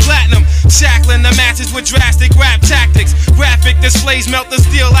 60 platinum. Shackling the masses with drastic rap tactics. Graphic displays melt the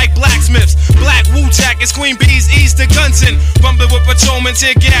steel like blacksmiths. Black Wu jackets, queen bees ease the Gunson. Rumbling with patrolmen,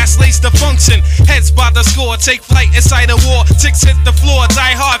 tear gas, lace the function. Heads by the score, take flight inside a war. Ticks hit the floor,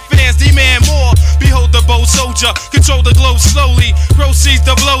 die hard fans demand more. Behold the bow soldier, control the globe slowly. Proceeds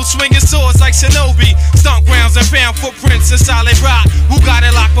to blow, swinging swords like Shinobi. Stomp grounds and found footprints in solid rock. Who got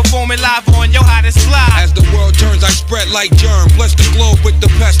it locked, performing live on your hottest fly? As the world turns, I spread like germ. Bless the globe with the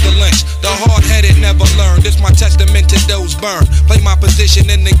pestilence. The hard-headed never learn. This my testament to those burned. Play my position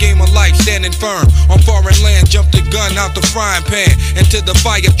in the game of life, standing firm. On foreign land, jump the gun out the frying pan. Into the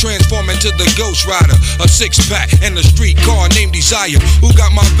fire, transform into the Ghost Rider. A six-pack and a street car named Desire. Who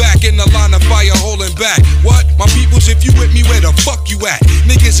got my back in the line of fire holding back? What? My peoples, if you with me, where the fuck you at?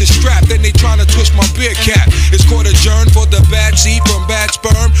 Niggas is strapped and they tryna twist my beer cap. It's court adjourned for the bad seed from bad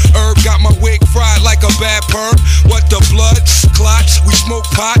sperm. Herb got my wig fried like a bad perm. What the blood? Clots. We smoke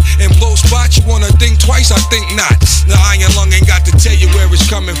pot and blow spots. You wanna think twice? I think not. The iron lung ain't got to tell you where it's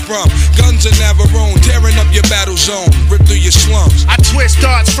coming from. Guns are never own, tearing up your battle zone. Rip through your slums. I twist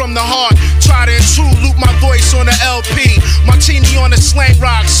darts from the heart. Try to intrude, loop my voice on the LP. Martini on the slang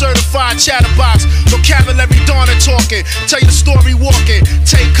rock. Certified chatterbox. Vocabulary Donna talking. Tell your story walking.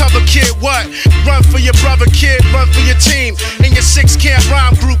 Take cover, kid, what? Run for your brother, kid. Run for your team. And your 6 can't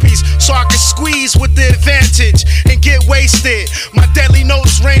rhyme groupies. So I can squeeze with the advantage and get wasted. My deadly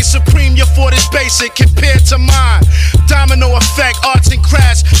notes reign supreme. Your fort is basic compared to mine. Domino effect, arts and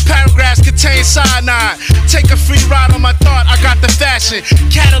crafts. Paragraphs contain cyanide. Take a free ride on my thought. I got the fashion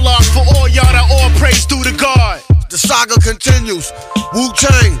catalog for all y'all that all praise due to God. The saga continues.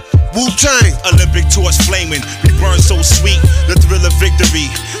 Wu-Tang, Wu-Tang. Olympic torch flaming, we burn so sweet. The thrill of victory,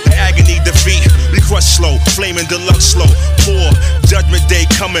 the agony defeat. We crush slow, flaming deluxe slow. Poor, judgment day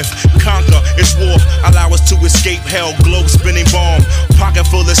cometh, conquer, it's war. Allow us to escape hell, globe spinning bomb. Pocket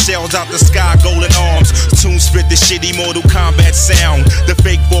full of shells out the sky, golden arms. Tune spit the shitty Mortal Kombat sound. The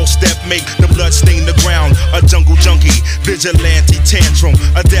fake false step make the blood stain the ground. A jungle junkie, vigilante tantrum.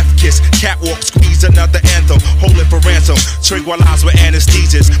 A death kiss, catwalk squeeze another anthem. Hold it for ransom, tranquilize with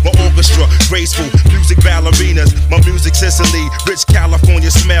anesthesias. My orchestra, graceful, music ballerinas. My music Sicily, rich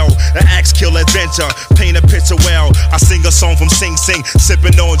California smell. An axe kill adventure, paint a picture well. I sing a song from Sing Sing,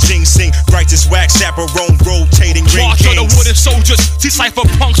 sipping on ginseng. Righteous wax chaperone, rotating ring March of the kings. wooden soldiers, see cypher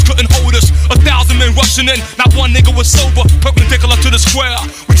punks couldn't hold us. 1,000 men rushing in, not one nigga was sober. Perpendicular to the square,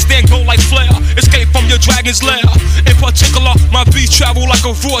 we stand go like flare. Escape from your dragon's lair. In particular, my beats travel like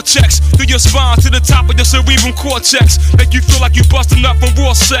a vortex through your spine to the top of your cerebral cortex. Make you feel like you busting up from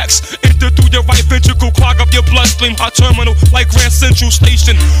raw sex. Enter through your right ventricle, clog up your bloodstream. Hot terminal like Grand Central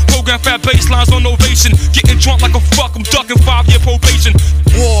Station. Program fat baselines on ovation. Getting drunk like a fuck, I'm ducking 5-year probation.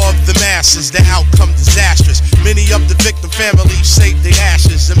 War of the masses, the outcome disastrous. Many of the victim families saved their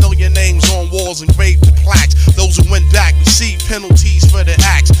ashes. A million names on walls engraved in plaques. Those who went back receive penalties for their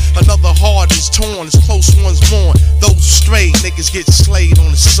acts. Another heart is torn, as close ones mourn. Those strayed niggas get slayed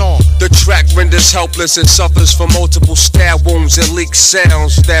on the song. The track renders helpless and suffers from multiple stab wounds and leaked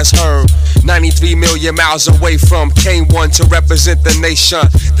sounds that's heard 93 million miles away from K1 to represent the nation.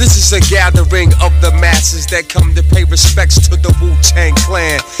 This is a gathering of the masses that come to pay respects to the Wu-Tang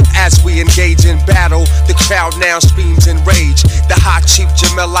Clan. As we engage in battle, the crowd now screams in rage. The hot chief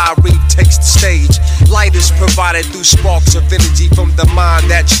Jamel Ari takes the stage. Light is provided through sparks of energy from the mind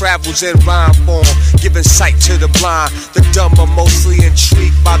that travels in rhyme form, giving sight to the blind. The dumb are mostly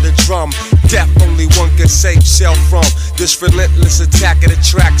intrigued by the drum. Death only one can save self from. This relentless attack of the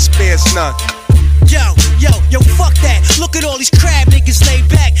track spares none. Yo, fuck that. Look at all these crab niggas laid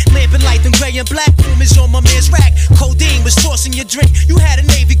back. Lamping light and gray and black rumors on my man's rack. Codeine was tossing your drink. You had a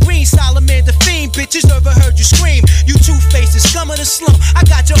navy green, salamander fiend. Bitches never heard you scream. You two-faced scum of the slum. I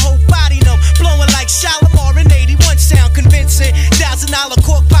got your whole body numb. Blowing like Shalimar in 81 sound convincing. $1,000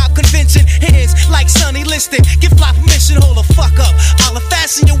 cork pop convincing. Hands like Sonny Liston. Give fly permission, hold the fuck up. I'll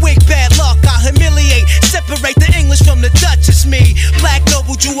fasten your wig, bad luck. I'll humiliate. Separate the English from the Dutch. It's me. Black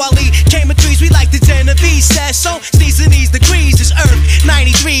Noble Juwali. Came in threes, we like the Genovese. Says so. Season these degrees is Earth.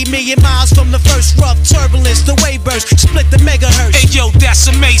 93 million miles from the first rough turbulence. The wave burst. Split the megahertz. Hey yo, that's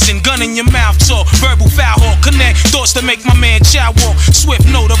amazing. Gun in your mouth talk. Verbal foul hawk. Connect thoughts to make my man chow walk. Swift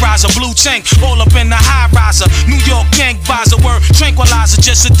notarizer. Blue tank. All up in the high riser. New York gang visor. Word tranquilizer.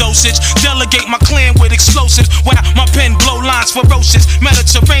 Just a dosage. Delegate my clan with explosives. While my pen blow lines ferocious.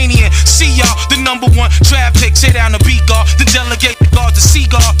 Mediterranean. See y'all. The #1 traffic. Sit down the beat guard. The delegate guard the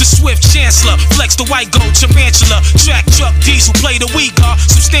seagull. The swift chancellor. Flex the white gold tarantula. Track truck diesel. Play the weak guard.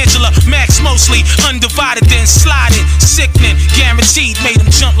 Substantial. Max mostly. Undivided then sliding. Sickening. Guaranteed. Made him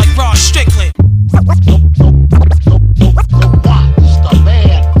jump like Rod Strickland.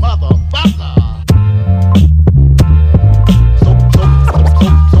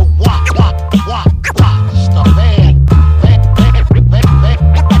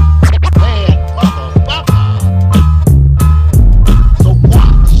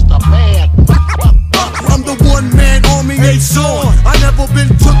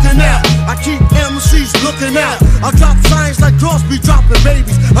 looking out. I drop signs like Crosby dropping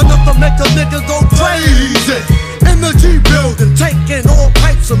babies, enough to make a nigga go crazy. In the G building, taking all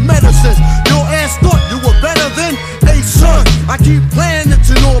types of medicines. Your ass thought you were better than a son. I keep planets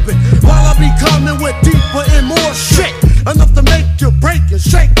in orbit while I be coming with deeper and more shit. Enough to make you break and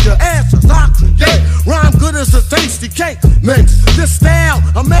shake your asses. I create rhyme good as a tasty cake mix. This style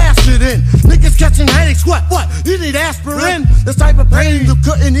I'm mastered in. Niggas catching headaches, what? You need aspirin? This type of pain you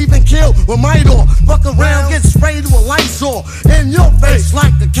couldn't even kill with Midor. Fuck around, get sprayed with Lysol in your face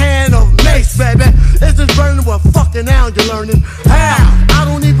like a can of mace, baby. It's just burning with fucking now you're learning how. I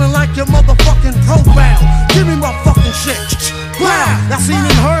don't even like your motherfucking profile. Give me my fucking shit. Wow, that's seen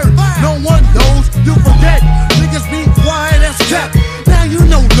and heard. No one knows, you forget. Niggas be quiet as kept. Now you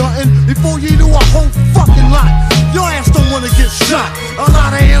know nothing before you do a whole fucking lot. Your ass don't wanna get shot. A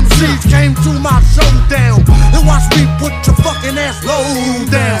lot of MCs came to my showdown and watch me put your fucking ass low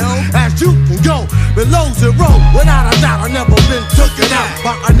down. As you can go below zero, without a doubt, I never been taken out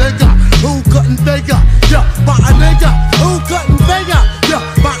by a nigga who couldn't figure. Yeah, by a nigga who couldn't figure. Yeah,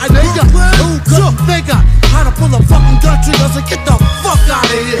 by a nigga who couldn't figure how to pull a fucking gun trigger. So get the fuck out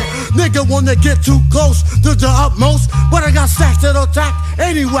of here. Nigga wanna get too close to the utmost, but I got stacks that'll attack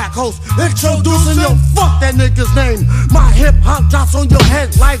any whack host. Introducing your fuck that nigga's name. My hip hop drops on your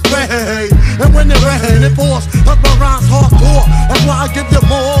head like rain, and when it rain, it pours. Cause my rhymes hardcore. That's why I give you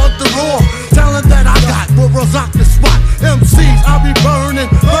more of the raw talent that I got. Will rock the spot. MCs, I'll be burning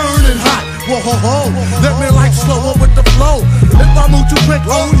hot. Whoa, ho, ho. Let me like slower with the flow. If I move too quick,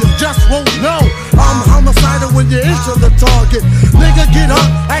 oh, you just won't know. I'm homicidal when you're into the target. Nigga, get up,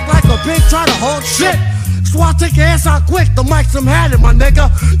 act like a pig, try to hold shit. So I take your ass out quick, the mic's I'm had it, my nigga.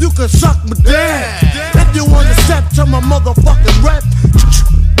 You can suck my dick. If you wanna step to my motherfucking rep,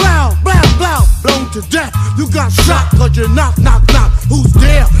 blow, blow, blow, blown to death. You got shot cause you knock. Who's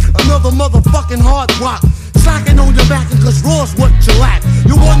there? Another motherfucking hard rock. Slacking on your back cause raw's what you lack.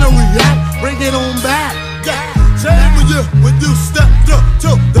 You wanna react? Bring it on back. Shame on you when you step to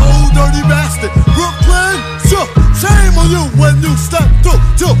the old dirty bastard. Brooklyn, shame on you when you step to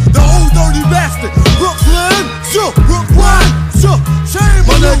the old dirty bastard. Brooklyn, shame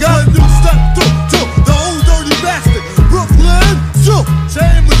on you when you step to the old dirty bastard. Brooklyn,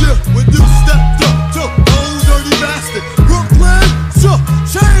 shame on you when you step to the old dirty bastard. Brooklyn,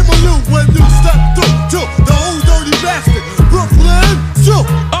 shame on you when you step to the old dirty bastard. Brooklyn,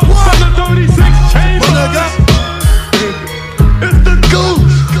 up from the 36 chambers. It's the goose.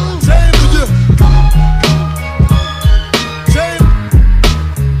 Shame on you.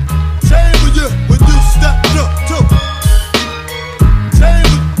 Shame on you when you step to. Shame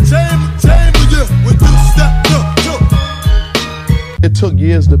on you when you step to. It took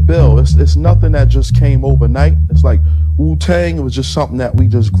years to build. It's nothing that just came overnight. It's like Wu-Tang, it was just something that we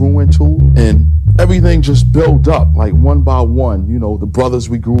just grew into, and everything just built up, like one by one. You know, the brothers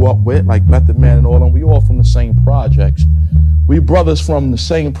we grew up with, like Method Man and all them, we all from the same projects. We brothers from the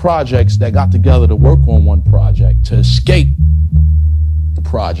same projects that got together to work on one project, to escape the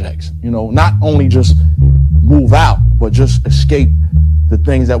projects. You know, not only just move out, but just escape the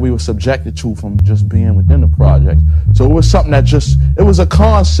things that we were subjected to from just being within the project. So it was something that it was a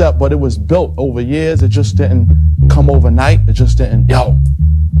concept, but it was built over years. It just didn't come overnight. It just didn't, yo,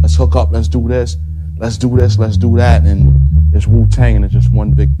 let's hook up, let's do this, let's do this, let's do that, and it's Wu-Tang, and it's just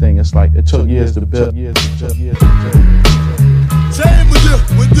one big thing. It's like, it took years to build. Shame on you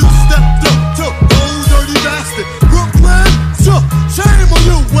when you step to old dirty bastard. Brooklyn, shame on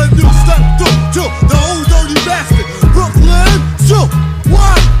you when you step to the old dirty bastard. Brooklyn,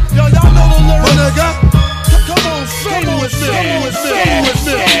 what? Y'all know the lyrics, nigga. Come on, sing with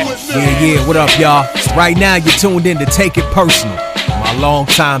me. Yeah, what up, y'all? Right now, you're tuned in to Take It Personal. My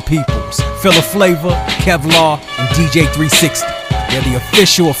longtime peoples, Filler Flavor, Kevlar, and DJ 360. They're the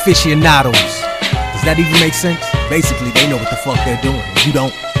official aficionados. Does that even make sense? Basically, they know what the fuck they're doing. You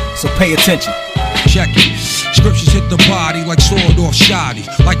don't. So pay attention. Check it. Scriptures hit the body like sword off shoddy.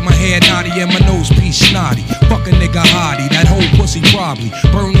 Like my hair naughty and my nose piece snotty. Fuck a nigga hottie, that whole pussy probably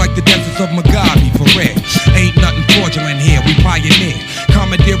burn like the deserts of Mugabe, for real. Ain't nothing fraudulent here, we pioneer.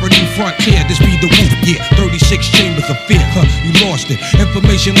 Commandeer a new frontier, this be the Wu, yeah. 36 chambers of fear, you lost it.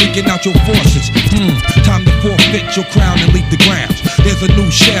 Information leaking out your forces. Time to forfeit your crown and leave the grounds. There's a new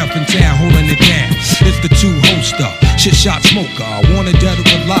sheriff in town holding it down. It's the two hoster, shit shot smoker, wanted dead or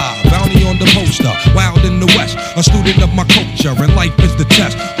alive, bounty on the poster. Wild in the West, a student of my culture, and life is the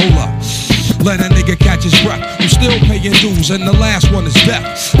test. Hold up, let a nigga catch his breath. I'm still paying dues, and the last one is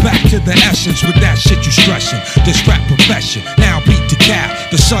death. Back to the essence with that shit you stressing. This rap profession, now beat the cow.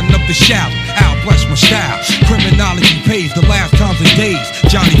 The son of the Shaolin, I'll bless my style. Criminology pays the last times and days.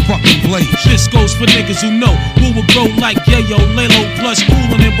 Johnny fucking Blaze. This goes for niggas who know who will grow like Yayo, Lalo, plus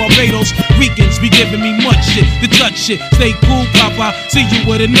coolin' in Barbados. Ricans be giving me much shit, the touch shit. Stay cool, Papa, see you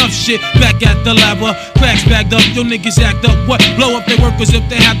with enough shit. Back at the lava, cracks bagged up, your niggas act up. What? Blow up their workers if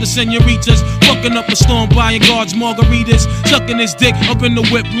they have the senoritas. Fucking up a storm, buying guards, margaritas. Sucking his dick up in the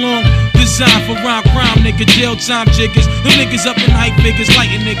whip long. Designed for rhyme crime, nigga, jail time jiggers. Them niggas up in hype figures,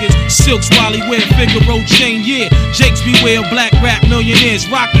 lighting niggas. Silks, Wally, wear Figaro chain, yeah. Jakes beware, black rap millionaires.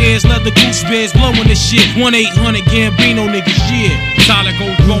 Rock ears, leather goose bears, blowing this shit. 1-800 Gambino niggas, yeah. Solid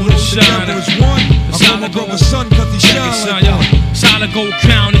gold throne and shine. Solid gold sun, cause he shine like solid gold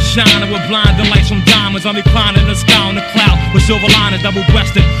crown and shining with blinding lights from diamonds. I'm reclining the sky on the cloud with silver liners,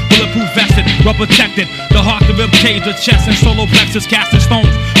 double-breasted, bulletproof vested, well protected. The heart, the rib cage, the chest, and solo plexus, casting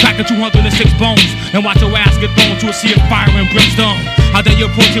stones, cracking 206 bones, and watch your ass get thrown to a sea of fire and brimstone. How they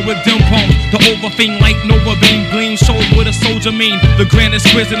approach it with dim poems, the overfame light, nova beam, gleam, shows with a soldier mean. The grand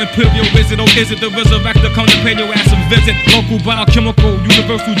exquisite, imperial visit, oh is it the resurrector, come to pay your ass a visit. Local biochemical,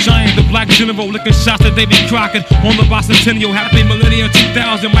 universal giant, the black general, licking shots at Davy Crockett on the bicentennial, happy millennium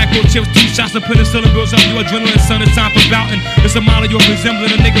 2000, microchips, 2 shots of penicillin builds up your adrenaline, son, it's time for bouting. It's a model you're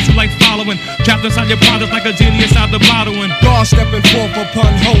resembling, the niggas who like following, trapped inside your products like a genie inside the bottle. And God stepping forth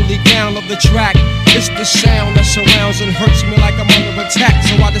upon holy ground of the track. It's the sound that surrounds and hurts me like I'm under attack.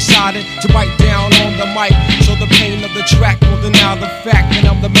 So I decided to write down on the mic, so the pain of the track will deny the fact that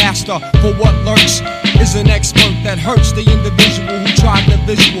I'm the master. For what lurks is an expert that hurts the individual who tried the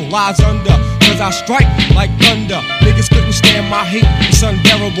visual. Lies under, cause I strike like thunder. Niggas couldn't stand my heat, it's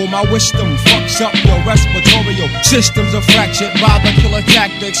unbearable. My wisdom fucks up your respiratory systems are fractured by the killer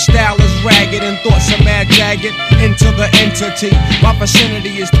tactics. Style is ragged and thoughts are mad jagged into the entity. My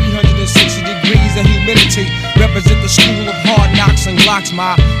vicinity is 360 degrees of humidity. Represent the school of hard knocks and glocks.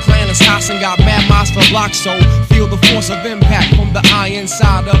 My clan is house and got mad monster blocks. So feel the force of impact from the iron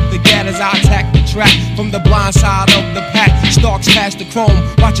side of the gat as I attack the track. From the blind side of the pack, stalks past the chrome.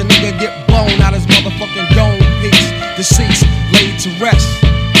 Watch a nigga get blown out his motherfucking dome piece. Deceased, laid to rest.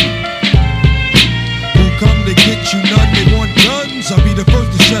 Who come to get you? None, they want guns. I'll be the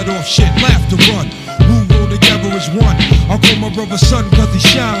first to set off shit, laugh to run. Who roll together as one? I'll call my brother son cause he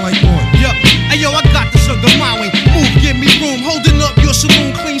shine like one. Yup, ayo, I got the sugar my way. Move, give me room. Holding up your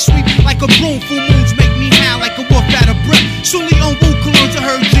saloon, clean sweep like a broom. Full moons make me howl like a wolf out of breath. Soonly on Wu colognes, I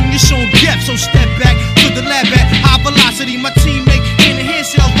heard genius on depth. So step back to the lab at high velocity. My teammate hand-to-hand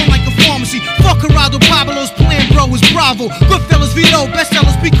sales run like a pharmacy. Fuck Geraldo Pablo's plan, bro, is Bravo. Goodfellas Vito,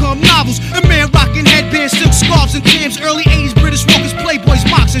 bestsellers become novels. A man rocking headbands, silk scarves and Timbs. Early 80s British rockers, playboys,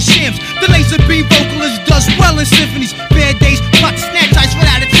 mocks and shams. The laser beam vocalist does well in symphonies. Bad days, plot to snatch ice right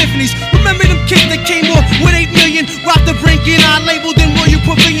out of Tiffany's. Remember them kids that came off with 8 million? Robbed the brink and I labeled in royal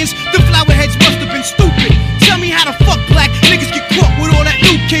pavilions. The flower heads must have been stupid. Tell me how the fuck black niggas get caught with all that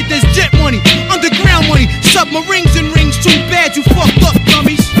new kid. There's jet money, underground money, submarines and rings. Too bad you fucked up,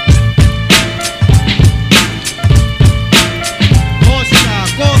 dummies.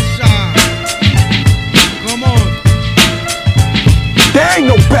 Come on. There ain't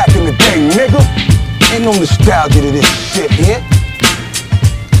no back in the day, nigga. Ain't no nostalgia to this shit here.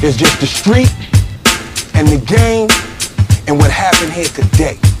 It's just the street and the game and what happened here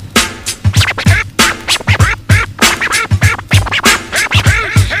today.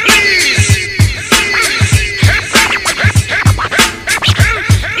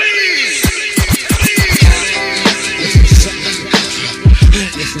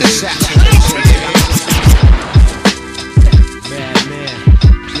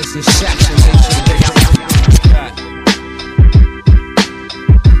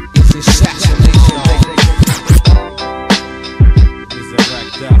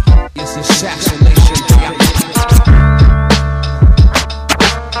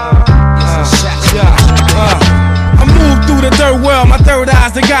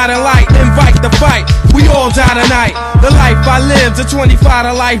 The God of light, invite the fight. We all die tonight. The life I live, the 25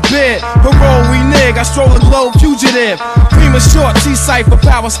 to life bid. Parole we nig, I stroll a globe fugitive. Premature, T-cipher,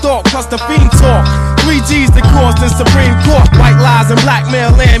 power stalk, plus the fiend talk. 3 G's the cause in Supreme Court. White lies and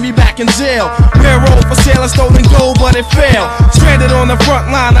blackmail land me back in jail. Railroad for sale, stolen gold, but it failed. Stranded on the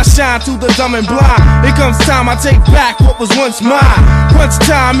front line, I shine to the dumb and blind. It comes time I take back what was once mine. Crunch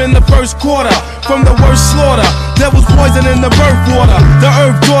time in the first quarter, from the worst slaughter. There was poison in the birth water. The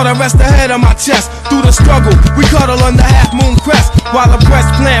earth daughter rests the head on my chest. Through the struggle, we cuddle under half moon crest. While the press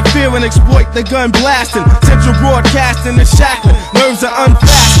plant fear and exploit the gun blasting. Central broadcasting and shackling, nerves are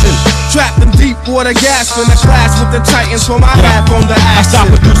unfastened. Trapped in deep water gas in the class with the Titans for my half on the I action.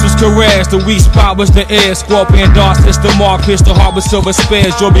 stopped producers' careers, the weak spot was the air. Scorpion darts, it's the mark, pierced the heart with silver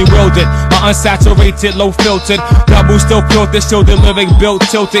spears. You're bewildered, my unsaturated, low filtered. Double still filtered, still delivering, built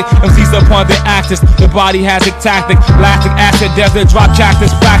tilted. MCs upon the axis, the body has a tactic. Lactic acid, desert, drop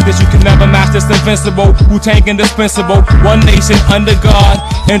cactus, practice. You can never match this invincible. Wu-Tang indispensable. One nation under God,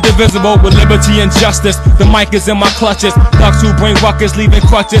 indivisible with liberty and justice. The mic is in my clutches. Thugs who bring ruckus, leaving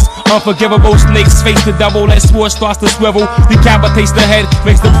crutches. Unforgivable snakes face the devil. That sword starts to swivel. Decapitates the head,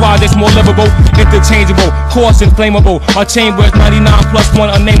 makes the projects more livable. Interchangeable, coarse and flammable. Our chamber is 99+1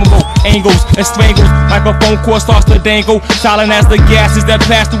 unnameable. Angles and strangles. Microphone cord starts to dangle. Silent as the gases that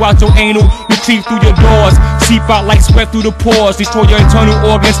pass throughout your anal. You creep through your doors. Seep out like sweat through the pores. Destroy your internal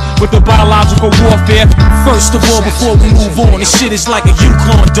organs with the biological warfare. First of all, before we move on, this shit is like a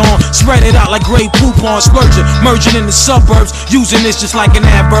Yukon dawn. Spread it out like gray poupon, splurging, merging in the suburbs. Using this just like an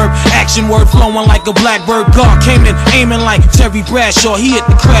adverb. Action word flowing like a blackbird. God came in aiming like Terry Bradshaw. He hit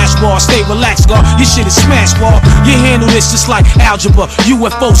the crash bar. Stay relaxed, God. Your shit is smash ball. You handle this just like algebra.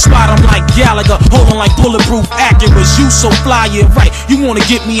 UFO spot 'em like Gallagher. Holding like bulletproof Acuras. You so fly, yeah, right. You wanna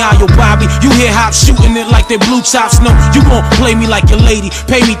get me out your Bobby. You hear hop shooting it like they blue tops. No, you won't play me like your lady.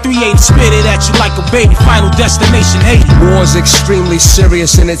 Pay me 380, spit it at you like a baby. Final destination 80. War's extremely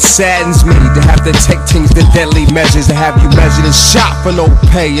serious and it saddens me to have to take things to deadly measures. To have you measured and shot for no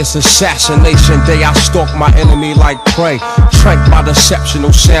pay. It's assassination day. I stalk my enemy like prey. Tranked by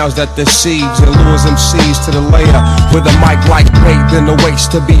deceptional sounds that deceives and lures MCs to the layer with a mic like bait. Then awaits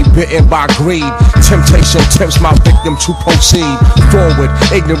to be bitten by greed. Temptation tempts my victim to proceed forward.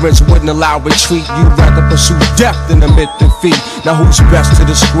 Ignorance wouldn't allow retreat. You'd rather pursue death than admit defeat. Now who's best to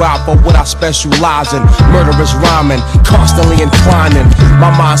describe for what I specialize in? Murderous rhyming, constantly inclining.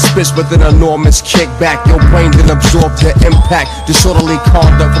 My mind spits with an enormous kickback. Your brain then absorbs the impact. Disorderly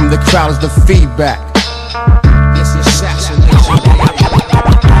conduct from the crowd is the feedback. It's assassination.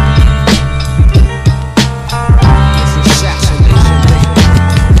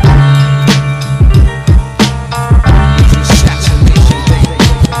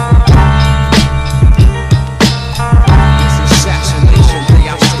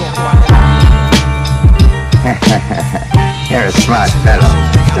 You're a smart fellow,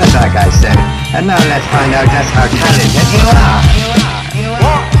 just like I said. And now let's find out just how talented you are.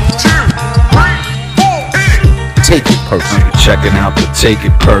 1, 2, 3, 4, hit it! Take It Personal. Checking out the Take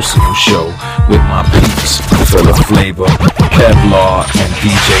It Personal show with my peeps, full of flavor, Kevlar and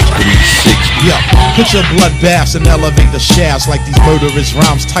DJ 360. Yo, put your bloodbaths and elevator shafts like these murderous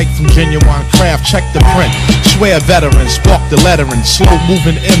rhymes tight from genuine craft. Check the print, swear veterans, spark the lettering. Slow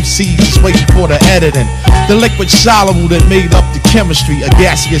moving MCs is waiting for the editing. The liquid soluble that made up the chemistry, a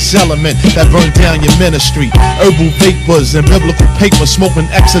gaseous element that burned down your ministry. Herbal vapors and biblical paper smoking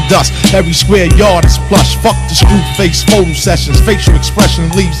exodus. Every square yard is plush. Fuck the screw face photo sessions. Facial expression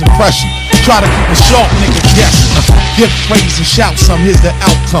leaves impression. Try to keep a sharp nigga guessing. Give praise and shout some, here's the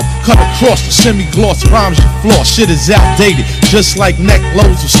outcome. Cut across the semi-gloss rhymes your floor. Shit is outdated, just like neck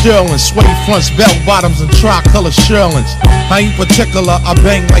loads of sterling. Suede fronts, bell bottoms, and tricolor Sherlins. I ain't particular, I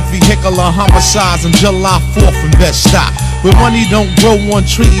bang like vehicular homicides on July 4th in Bed-Stuy. Where money don't grow on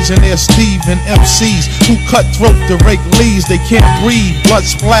trees, and there's Steve and MCs who cut throat to rake leaves. They can't breathe, blood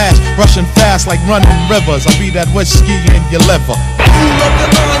splash, rushing fast like running rivers. I be that whiskey in your liver. You love the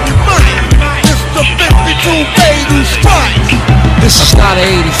line, you might. It's the 52 fatal strikes. This is not an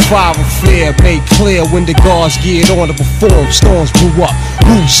 85 affair, made clear when the guards geared on to perform. Storms blew up,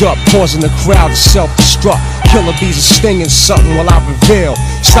 who's up, causing the crowd to self-destruct. Killer bees are stinging something while I reveal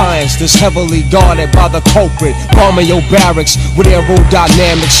science that's heavily guarded by the culprit. Bombing your barracks with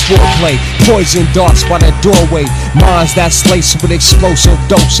aerodynamic foreplay. Poison darts by the doorway. Minds that's laced with explosive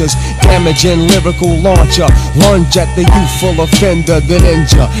doses. Damaging lyrical launcher. Lunge at the youthful offender, then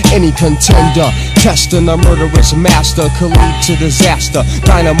injure any contender. Testing a murderous master could lead to disaster.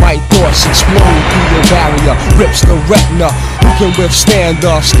 Dynamite thoughts explode through your barrier. Rips the retina. Who can withstand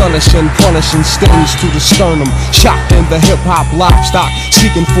the astonishing, punishing stings to the sternum? Shocked in the hip-hop livestock,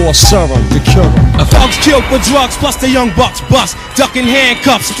 seeking for a serum to cure them. Thugs killed for drugs, plus the young bucks bust. Ducking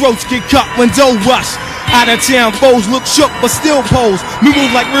handcuffs, throats get cut when dough rush. Out of town foes look shook but still pose. We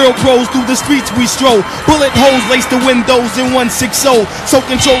move like real pros through the streets we stroll. Bullet holes lace the windows in 160. So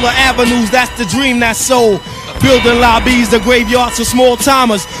control the avenues, that's the dream that's sold. Building lobbies, the graveyards for small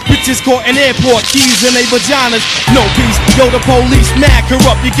timers. Bitches caught in airport, keys in they vaginas. No peace, yo the police mad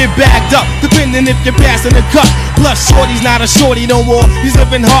corrupt. You get bagged up, depending if you're passing the cut. Plus shorty's not a shorty no more. He's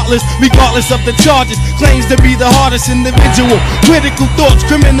living heartless, regardless of the charges. Claims to be the hardest individual. Critical thoughts,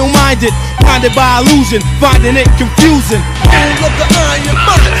 criminal minded. Blinded by illusion, finding it confusing. All of the iron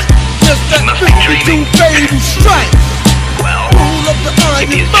minds. Mr. 52 fatal strike. Rule of the iron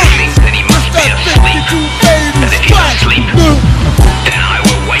fist. Mr. 52 fatal strike. Then I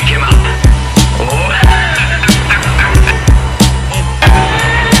will wake him up.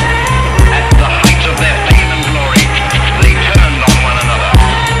 At the height of their fame and glory, they turned on one another,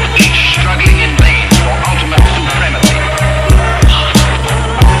 each struggling in vain for ultimate supremacy.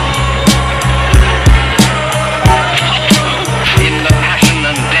 In the passion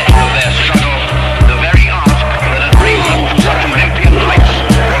and death of their struggle, the very art that had raised them to such Olympian heights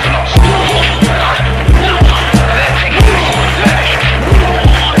was lost. Their technique vanished.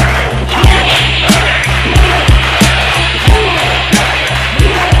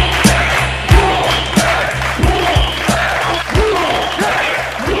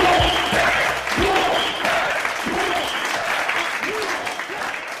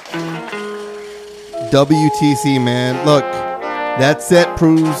 WTC, man. Look, that set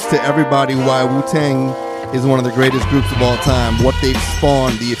proves to everybody why Wu-Tang is one of the greatest groups of all time. What they've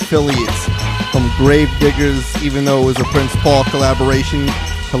spawned, the affiliates, from Grave Diggers, even though it was a Prince Paul collaboration,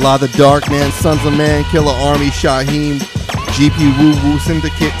 to La the Dark Man, Sons of Man, Killer Army, Shaheem, GP Wu, Wu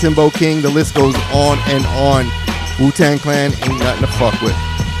Syndicate, Timbo King, the list goes on and on. Wu-Tang Clan ain't nothing to fuck with.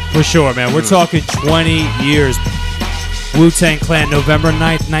 For sure, man. We're talking 20 years. Wu-Tang Clan, November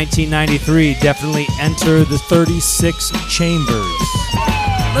 9th, 1993. Definitely enter the 36 chambers.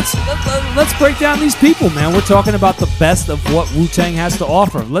 Let's break down these people, man. We're talking about the best of what Wu-Tang has to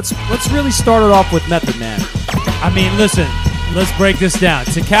offer. Let's really start it off with Method Man. I mean, listen, let's break this down.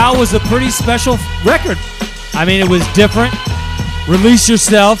 Tikal was a pretty special record. I mean, it was different. Release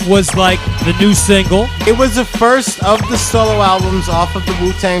Yourself was like the new single. It was the first of the solo albums off of the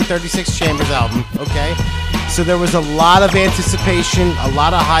Wu-Tang 36 Chambers album, okay? So there was a lot of anticipation, a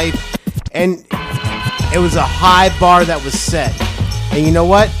lot of hype, and it was a high bar that was set. And you know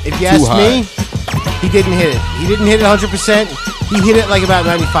what? If you ask me, he didn't hit it. He didn't hit it 100%. He hit it like about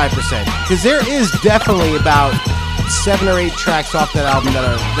 95%. Because there is definitely about 7 or 8 tracks off that album that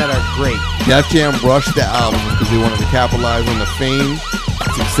are great. Def Jam rushed the album because they wanted to capitalize on the fame,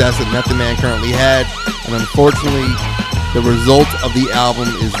 success that Method Man currently had, and unfortunately, the result of the album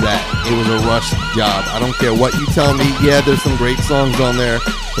is that it was a rushed job. I don't care what you tell me. Yeah, there's some great songs on there,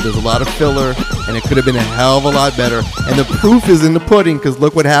 but there's a lot of filler, and it could have been a hell of a lot better. And the proof is in the pudding, because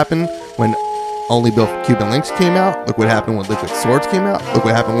look what happened when Only Built for Cuban Links came out. Look what happened when Liquid Swords came out. Look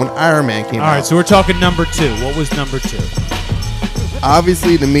what happened when Iron Man came out. All right, so we're talking number 2. What was number 2?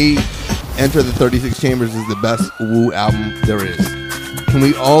 Obviously, to me, Enter the 36 Chambers is the best Wu album there is. Can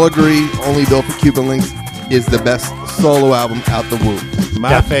we all agree Only Built for Cuban Links is the best solo album out the Wu?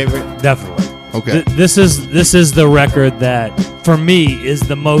 My favorite. Definitely. Okay. This is the record that, for me, is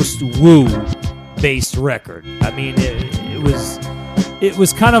the most Wu-based record. I mean, it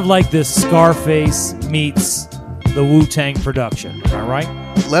was kind of like this Scarface meets the Wu-Tang production. Am I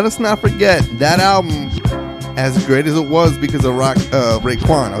right? Let us not forget that album, as great as it was because of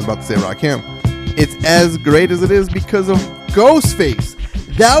Raekwon, I was about to say Rakim, it's as great as it is because of Ghostface.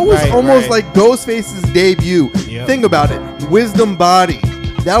 That was almost like Ghostface's debut. Yep. Think about it. Wisdom Body.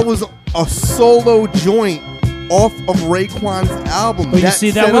 That was a solo joint off of Raekwon's album. But you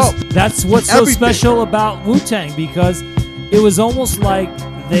see, that's what's so special about Wu-Tang, because it was almost like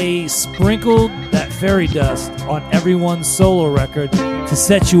they sprinkled that fairy dust on everyone's solo record to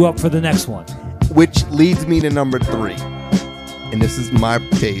set you up for the next one. Which leads me to number 3. And this is my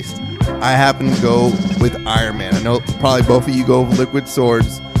taste. I happen to go with Iron Man. I know probably both of you go with Liquid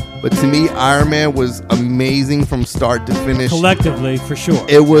Swords, but to me, Iron Man was amazing from start to finish. Collectively, for sure.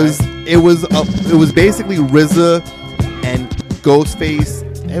 It was basically RZA and Ghostface.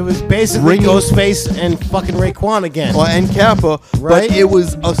 It was basically Ghostface and fucking Raekwon again. Well, and Kappa, right? But it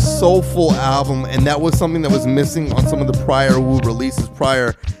was a soulful album, and that was something that was missing on some of the prior Wu releases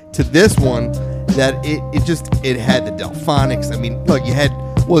prior to this one. That it had the Delphonics. I mean, look, you had,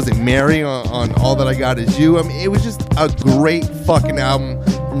 what was it, Mary on All That I Got Is You. I mean, it was just a great fucking album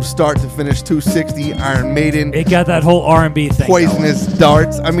from start to finish. 260, Iron Maiden. It got that whole R&B thing. Poisonous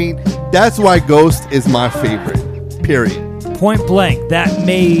Darts. I mean, that's why Ghost is my favorite. Period. Point blank, that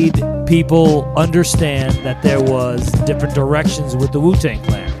made people understand that there was different directions with the Wu-Tang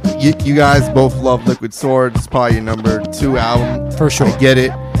Clan. You guys both love Liquid Swords. It's probably your number 2 album. For sure. I get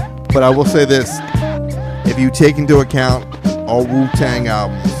it. But I will say this. If you take into account all Wu-Tang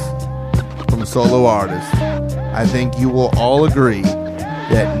albums from solo artists, I think you will all agree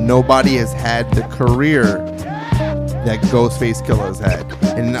that nobody has had the career that Ghostface Killah has had.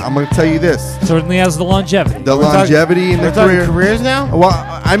 And I'm going to tell you this. Certainly has the longevity. The longevity in the career. Careers now? Well,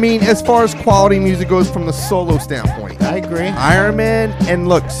 I mean, as far as quality music goes from the solo standpoint, I agree. Iron Man and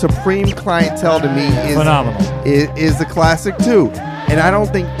look, Supreme Clientele to me is phenomenal. Is a classic too, and I don't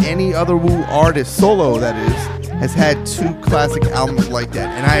think any other Wu artist solo that is has had two classic albums like that.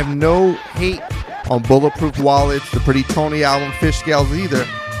 And I have no hate on Bulletproof Wallets, the Pretty Tony album, Fish Scales either.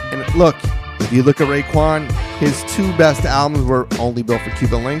 And look, if you look at Raekwon, his two best albums were Only Built for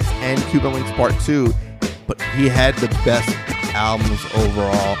Cuban Links and Cuban Links Part 2, but he had the best albums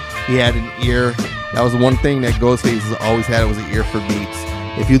overall. He had an ear. That was one thing that Ghostface has always had, was an ear for beats.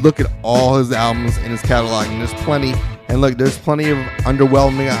 If you look at all his albums in his catalog, and there's plenty, and look, there's plenty of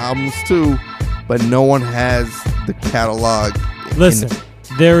underwhelming albums too, but no one has the catalog. Listen,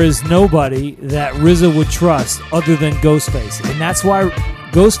 there is nobody that RZA would trust other than Ghostface, and that's why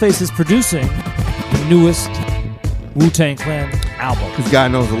Ghostface is producing the newest Wu-Tang Clan album. Because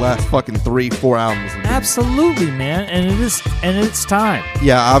God knows the last fucking 3-4 albums. Absolutely, man, and it's time.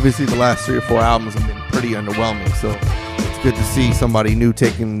 Yeah, obviously the last 3 or 4 albums have been pretty underwhelming, so it's good to see somebody new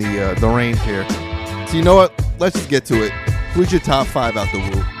taking the reins here. So you know what? Let's just get to it. Who's your top 5 out the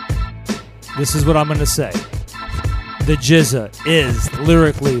Wu? This is what I'm going to say. The GZA is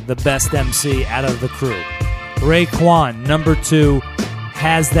lyrically the best MC out of the crew. Raekwon, number 2,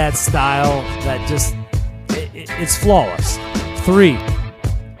 has that style that just, it's flawless. 3,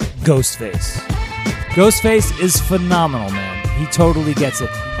 Ghostface. Ghostface is phenomenal, man. He totally gets it.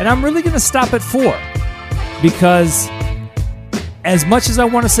 And I'm really going to stop at 4 because as much as I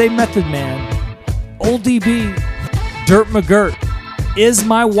want to say Method Man, Old DB, Dirt McGirt is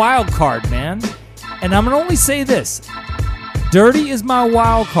my wild card, man. And I'm going to only say this. Dirty is my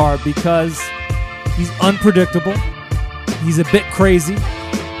wild card because he's unpredictable. He's a bit crazy.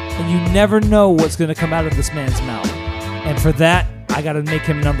 And you never know what's going to come out of this man's mouth. And for that, I got to make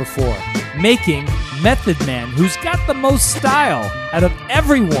him number 4. Making Method Man, who's got the most style out of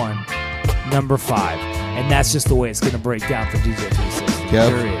everyone, number 5. And that's just the way it's going to break down for DJ 360.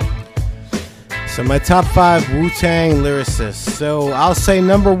 Period. So my top 5 Wu-Tang lyricists. So I'll say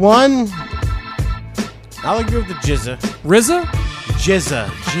number 1, I'll agree with the GZA. RZA? GZA.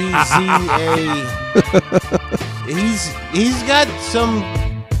 G-Z-A. He's got some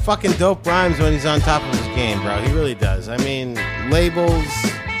fucking dope rhymes when he's on top of his game, bro. He really does. I mean, labels,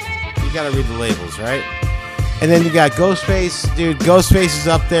 you gotta read the labels, right? And then you got Ghostface. Dude, Ghostface is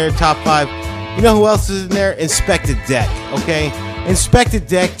up there, top 5. You know who else is in there? Inspected Deck, okay? Inspected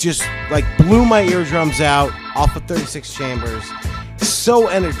Deck just like blew my eardrums out off of 36 Chambers. So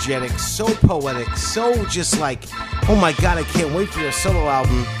energetic, so poetic, so just like, oh my god, I can't wait for your solo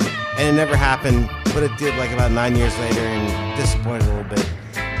album. And it never happened, but it did like about 9 years later and disappointed a little bit.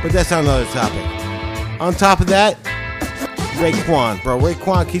 But that's on another topic. On top of that, Raekwon, bro.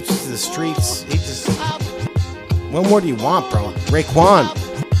 Raekwon keeps us to the streets. He just, what more do you want, bro? Raekwon.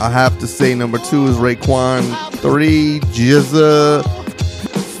 I have to say number 2 is Raekwon. 3, GZA.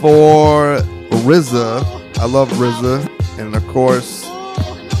 4, RZA. I love RZA. And of course,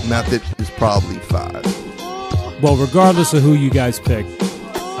 Method is probably 5. Well, regardless of who you guys pick,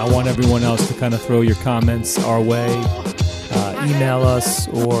 I want everyone else to kind of throw your comments our way. Email us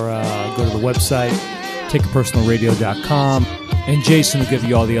or go to the website, takeapersonalradio.com. And Jason will give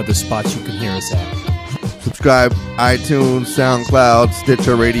you all the other spots you can hear us at. Subscribe, iTunes, SoundCloud,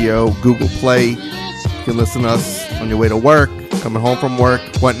 Stitcher Radio, Google Play. You can listen to us on your way to work, coming home from work,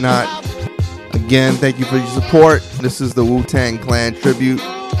 whatnot. Again, thank you for your support. This is the Wu-Tang Clan tribute.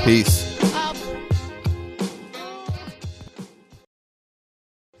 Peace.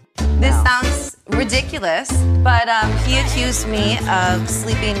 This sounds ridiculous, but he accused me of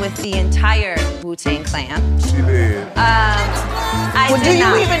sleeping with the entire Wu-Tang Clan. She did. Do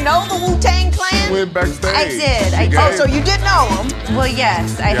you even know the Wu-Tang Clan? She went backstage. I did. Oh, so you did know them? Well,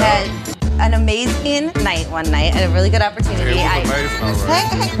 yes. I had an amazing night one night. I had a really good opportunity. It was amazing, all right.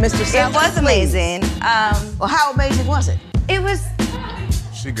 Hey, Mr. Sellers, it was amazing. Well, how amazing was it? It was...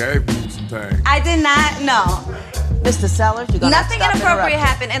 She gave you some things. I did not know. Mr. Sellers, you're gonna nothing inappropriate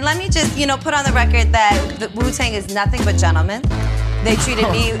happened. And let me just, put on the record that the Wu-Tang is nothing but gentlemen. They treated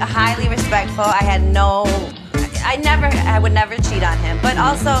me highly respectful. I would never cheat on him. But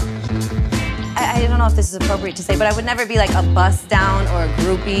also, I don't know if this is appropriate to say, but I would never be like a bust down or a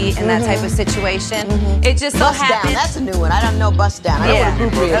groupie in that type of situation. It just so happened. Down. That's a new one. I don't know bust down. I don't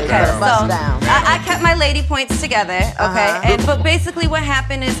want to groupie. Okay, so bust down. I kept my lady points together. Okay, but basically what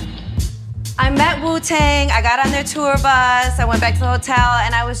happened is I met Wu-Tang. I got on their tour bus. I went back to the hotel,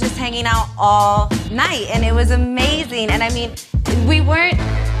 and I was just hanging out all night, and it was amazing. And I mean, we were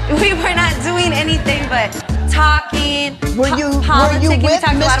not doing anything but talking. Were you politicking. with we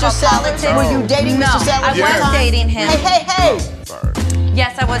talked a lot Mr. about Sellers? politics. Were you dating Mr. Sellers? I was dating him. Hey.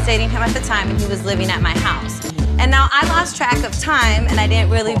 Yes, I was dating him at the time, and he was living at my house. And now I lost track of time, and I didn't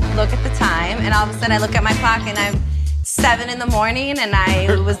really look at the time. And all of a sudden, I look at my clock, and I'm 7 in the morning, and I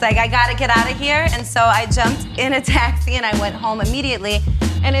was like, I gotta get out of here. And so I jumped in a taxi, and I went home immediately.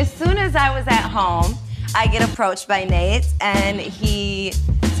 And as soon as I was at home, I get approached by Nate, and he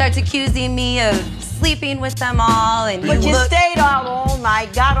starts accusing me of sleeping with them all. And But you stayed out all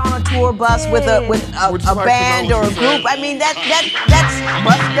night, got on a tour bus with a band or a group. I mean, that's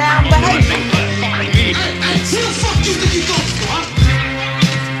bust down behavior. Who the fuck you think you go to, huh?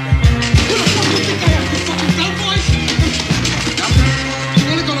 Who the fuck you think I am, you fucking cowboys? You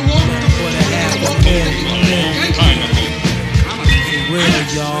wanna go to war? Real,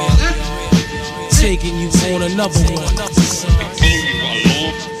 y'all. Taking you on another one.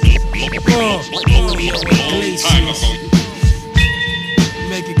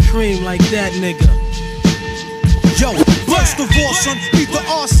 Make it cream like that, nigga. Yo, first of all, son, beat the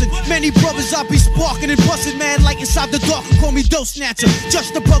arson. Many brothers I be sparking and busting mad like inside the dark and call me dough snatcher.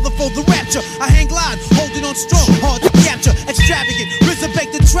 Just a brother for the rapture. I hang glide, holding on strong, hard to capture. Extravagant,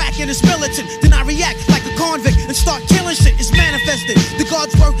 resurrect the track and it's militant. Then I react like a convict and start killing shit. It's manifested. The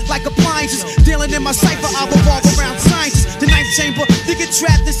guards work like appliances. Dealing in my cipher, I revolve around sciences. The ninth chamber, you get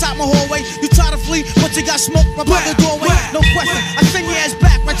trapped inside my hallway. You try to flee, but you got smoked right by the doorway. No question, I send your ass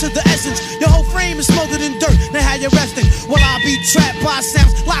back right to the essence. Your whole frame is smothered in dirt. Now how you resting? Well, I'll be trapped by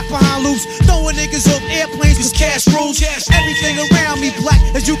sounds, locked behind loops, throwing niggas off airplanes cause cash rules. Everything around me black,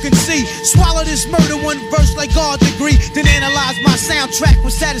 as you can see. Swallow this murder one verse like God degree. Then analyze my soundtrack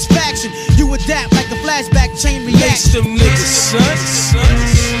with satisfaction. You adapt like a flashback chain reaction. Them niggas, son.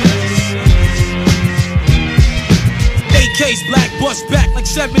 AK's black, bust back like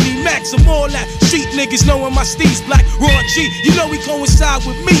 70 max. I'm all that. Street niggas knowing my steez black. Ron G, you know he coincide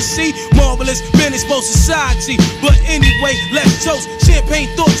with me, see? Marvelous, men exposed society. But anyway, let's toast. Champagne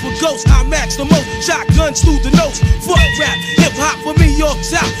thoughts with ghosts. I max the most. Shotguns through the nose. Fuck rap, hip hop for me,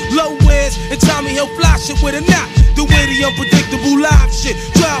 York's out. Low wears and Tommy Hill fly shit with a knot. The way the unpredictable live shit.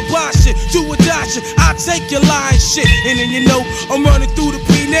 Drive by shit, do or die shit. I take your lying shit. And then you know, I'm running through the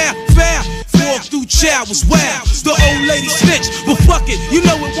P now. Foul. Walk through chow was wild. The old lady snitch, but fuck it, you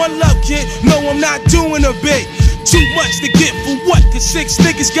know it, one love, kid. No, I'm not doing a bit. Too much to get for what? Cause 6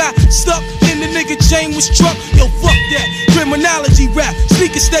 niggas got stuck in the nigga chain was struck. Yo, fuck that. Criminology rap.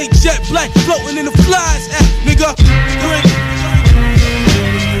 Sneaker stay jet black, floating in the flies. Nigga,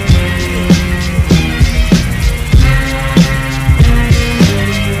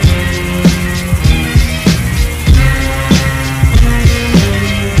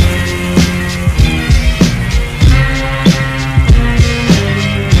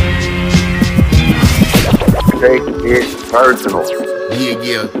 Take it personal.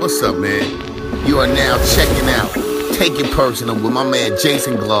 Yeah. What's up, man? You are now checking out Take It Personal with my man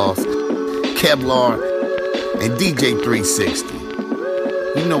Jason Gloss, Kevlar, and DJ 360.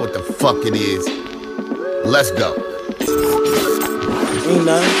 You know what the fuck it is. Let's go. Ain't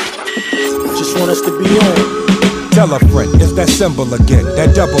nothing. Just want us to be on. Tell a friend, it's that symbol again,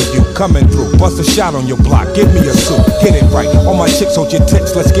 that W coming through. Bust a shot on your block, give me a suit, get it right. All my chicks hold your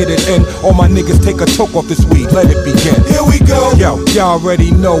tits, let's get it in. All my niggas take a toke off this weed, let it begin. Here we go. Yo, y'all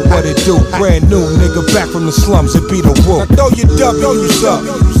already know what it do. Brand new nigga back from the slums, it be the Wu. Now throw your W's up.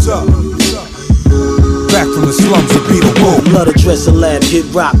 Back from the slums, it be the Wu. Blood dress a lab, get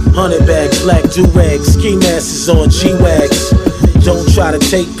rock, 100 bags, black do-rags, ski masks on G-Wags. Don't try to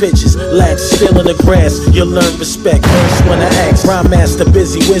take pictures, lax still in the grass. You'll learn respect, first when I ask. Rhyme master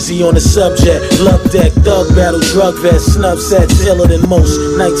busy, wizzy on the subject. Love deck, thug battle, drug vest. Snub sets, iller than most.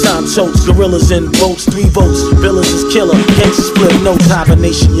 Nighttime totes, gorillas in boats. 3 votes, villas is killer. Gangsters flip notes,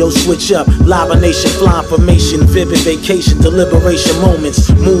 hibernation, yo switch up. Libernation, fly formation, vivid vacation, deliberation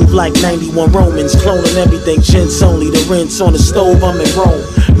moments. Move like 91 Romans, cloning everything. Gents only, the rinse on the stove, I'm in Rome.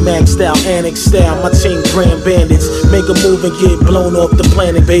 Mag style, annex style, my team grand bandits. Make a move and get blown off the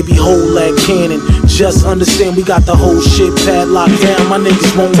planet, baby, hold that cannon. Just understand we got the whole shit padlocked down, my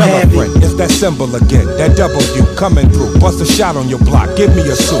niggas won't have it. It's that symbol again, that W coming through. Bust a shot on your block, give me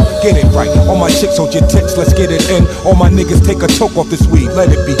a suit, get it right. All my chicks hold your tits, let's get it in. All my niggas take a toke off this weed, let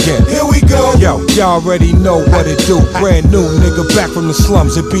it begin. Here we go. Yo, y'all already know what it do. Brand new nigga back from the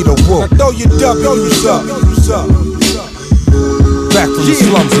slums, it be the Wu. Now throw your W's up. Back from the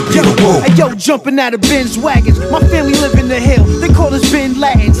slums and get a Wu. Hey yo, jumping out of Benz wagons. My family live in the hill. They call us Ben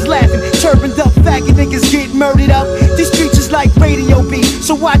Latins. Laughing, turbaned up, faggot niggas get murdered up. These streets is like radio B,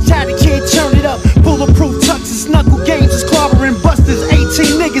 so watch how the kid turn it up. Bulletproof tuxes, knuckle games is clobbering busters.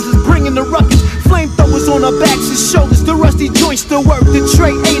 18 niggas is bringing the ruckus. Flamethrowers on our backs and shoulders. The rusty joints still work. The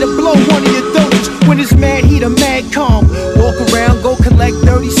tray ate a blow one of your donuts. When it's mad heat, a mad calm. Walk around, go collect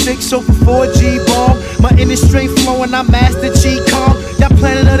so for 4G bomb. My inner straight flowing, I master G Kong. Y'all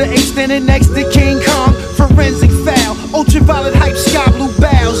Planet of the Apes standing next to King Kong. Forensic foul, ultraviolet hype, sky blue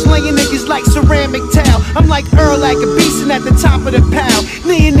bows. Laying niggas like ceramic towel. I'm like Earl like a beastin' at the top of the pound.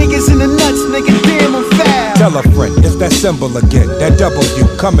 Kneeing niggas in the nuts, nigga, damn I'm foul. Tell a friend, it's that symbol again. That W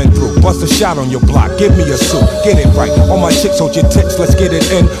coming through. Bust a shot on your block, give me a suit. Get it right. All my chicks hold your tits, let's get it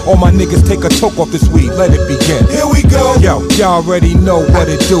in. All my niggas take a toke off this weed, let it begin. Here we go. Yo, y'all already know what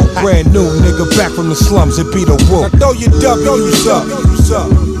it do. Brand new nigga back from the slums, it be the Wu. Now throw your W's up.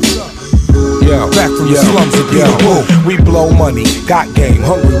 Yeah, back from the slums it be the Wu. We blow money, got game,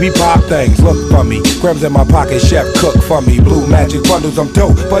 hungry, we pop things. Look for me, grams in my pocket, chef cook for me. Blue magic bundles, I'm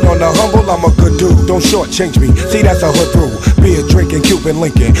dope, but on the humble, I'm a good dude. Don't shortchange me, see that's a hood rule. Beer drinking, Cuban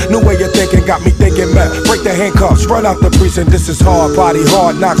linking, new way of thinking got me thinking, man. Break the handcuffs, run out the precinct. This is hard body,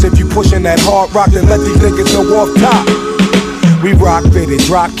 hard knocks. If you pushing that hard rock, then let these niggas know off top. We rock fitted,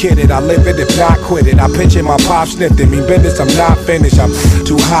 drop kidded, I live it if not quit it. I pitch it, my pop sniffed it, mean business, I'm not finished. I'm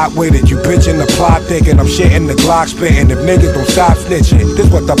too hot with it, you bitchin' the plot thinking I'm shitting the Glock spitting. If niggas don't stop snitching, this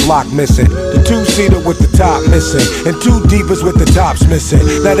what the block missing. The two-seater with the top missing, and two deepers with the tops missing.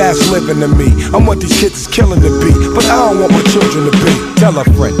 Now that's living to me, I'm what these kids is killing to be, but I don't want my children to be. Tell a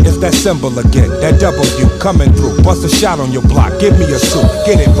friend, it's that symbol again, that W coming through. Bust a shot on your block, give me a suit,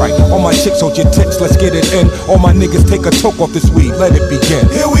 get it right. All my chicks hold your tits, let's get it in. All my niggas take a toke off this weed, let it begin.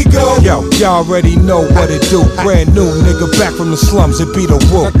 Here we go. Yo, y'all already know what it do. Brand new nigga back from the slums, it be the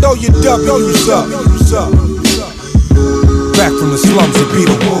Wu. Now throw your W's up. Back from the slums, it be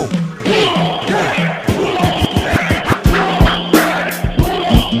the Wu.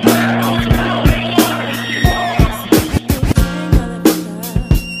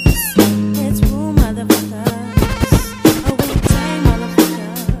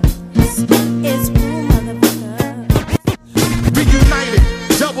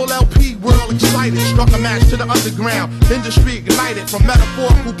 Struck a match to the underground, industry ignited from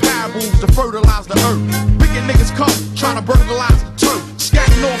metaphorical parables to fertilize the earth. Wicked niggas come, trying to burglarize the turf.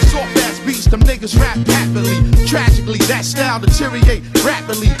 Scatting off soft ass beats, them niggas rap happily. Tragically, that style deteriorate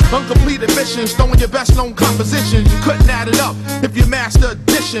rapidly. Uncompleted missions, throwing your best known compositions. You couldn't add it up if you master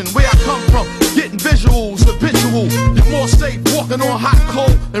addition. Where I come from, getting visuals, habitual. You're more safe walking on hot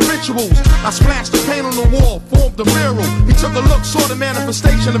coal and rituals. I splashed the paint on the wall, formed a mural. He took a look, saw the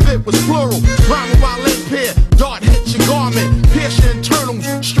manifestation of it was plural. Rhyming while in pair, dart hits your garment. Pierce your internals,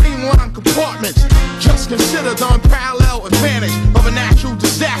 streamline compartments. Just consider the unparalleled advantage of a natural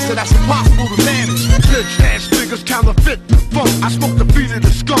disaster that's impossible to manage. Bitch ass niggas counterfeit the funk. I smoke the beat of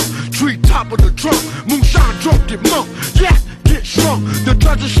the skunk, tree top of the trunk. Moonshine drunk, get monk, yeah, get shrunk. The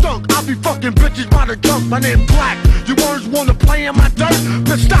judge is stunk, I be fucking bitches by the junk. My name Black, you words wanna play in my dirt?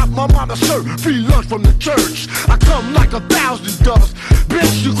 Bitch stop, my mama serve free lunch from the church. I come like 1,000 doves.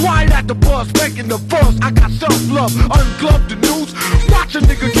 Bitch, you quiet at the bus, making the fuss. I got self-love, ungloved the news. Watch a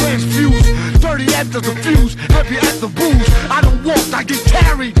nigga transfuse. Dirty as the fuse, heavy as the booze. I don't walk, I get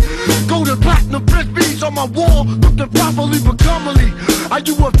carried. Golden platinum print beads on my wall, looking properly but commonly. I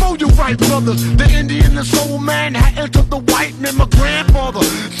UFO you right, brothers. The Indian and soul man had entered the white man, my grandfather.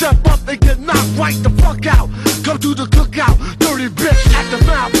 Step up and get knocked right the fuck out. Come to the cookout, dirty bitch at the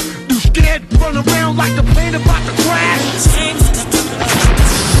mouth. You scared? Run around like the plane about to crash.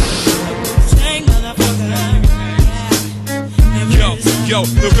 Yo,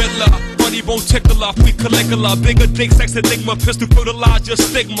 the Riddler, funny bone tickler, free Caligula, bigger dick, sex enigma, pistol fertilize your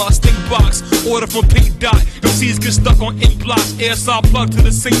stigma, sting box, order from Pink Dot, MCs get stuck on ink blocks, air saw plug to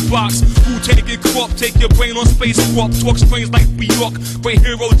the sink box, Wu-Tang get corrupt, take your brain on space warp, talk strange like New York, great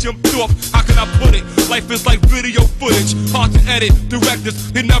hero Jim Thorpe, how can I put it, life is like video footage, hard to edit,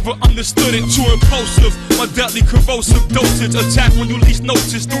 directors, they never understood it, too impulsive, my deadly corrosive dosage, attack when you least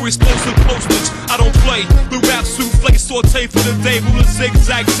notice, through explosive postage, I don't play, the rap souffle, saute for the day, rule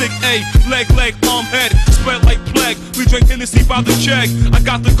zigzag, zig A, leg, arm, head, spread like plague. We drink Hennessy by the keg. I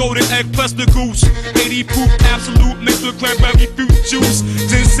got the golden egg plus the goose. 80 proof, absolute, mixed with cranberry fruit juice.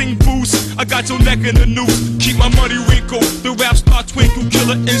 Ginseng boost, I got your neck in the noose. Keep my money wrinkled, the rap star twinkle.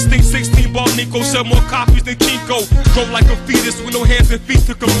 Killer instinct, 16 ball Nico. Sell more copies than Kinko. Grow like a fetus with no hands and feet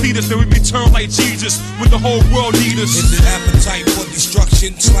to complete us. Then we return like Jesus when the whole world need us. Is it appetite for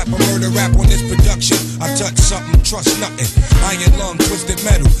destruction? Slap a murder rap on this production. I touch something, trust nothing. Iron lung, twisted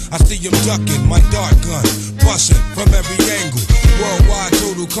metal. I see him ducking, my dart gun, busting from every angle. Worldwide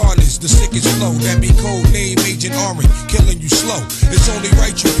total carnage, the sickest flow. That be code name Agent Orange, killing you slow. It's only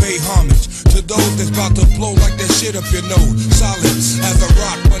right you pay homage to those that's about to blow like that shit up your nose. Solid as a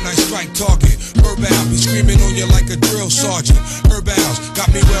rock when I strike target. target. Herbal be screaming on you like a drill sergeant. Herbals got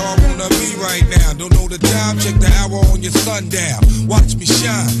me where I wanna be right now. Don't know the time, check the hour on your sundown. Watch me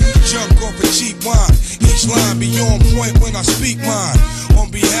shine, junk off a cheap wine. Each line be on point when I speak mine. On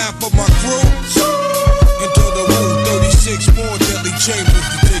behalf of my crew, into the Wu 36 more deadly chambers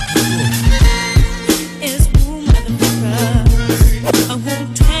to take you through. It's Wu motherfuckers, a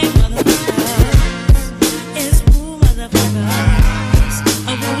Wu-Tang motherfuckers. It's Wu motherfuckers,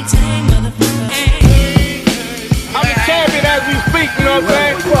 a Wu-Tang motherfuckers. I'm the champion as we speak, you know what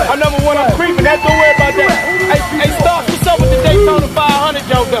I'm saying? I'm number one, I'm creeping, don't worry about that. Hey, Starks, what's up with the Daytona 500,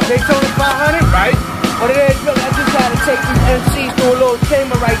 Joker? Daytona 500? Right. What it is, look, I just had to take these MCs through a little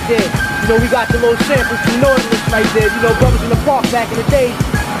chamber right there. You know, we got the little samples from Nautilus right there. You know, brothers in the park back in the day,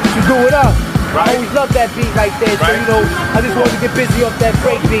 you do it up. I always loved that beat right there. So, you know, I just wanted to get busy off that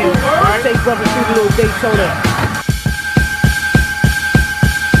break beat. Take brothers through the little Daytona.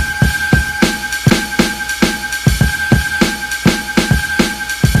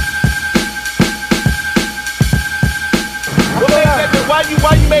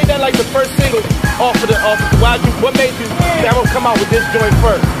 Why you made that like the first single off of what made you come out with this joint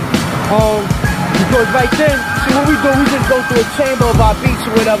first? Because right then, see what we do, we just go through a chamber of our beats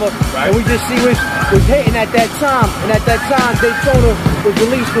or whatever, and we just see what was hitting at that time. And at that time, Daytona was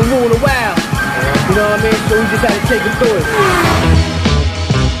released from Wu and the Wild. You know what I mean? So we just had to take it through it.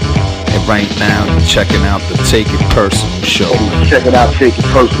 And right now, you're checking out the Take It Personal show. Checking out Take It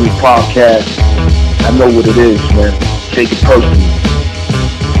Personal podcast. I know what it is, man. Take it personal.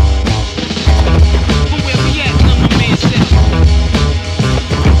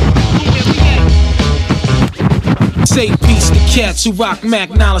 Say peace to cats who rock Mac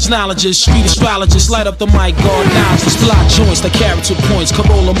knowledges, street astrologists, light up the mic, guard knowledge, block joints, the character points,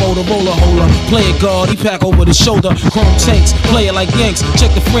 Corolla, Motorola, holder, play it guard, he pack over the shoulder, chrome tanks, play it like Yanks,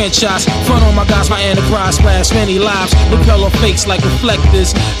 check the franchise, front on my guys, my enterprise, splash many lives, repel off fakes like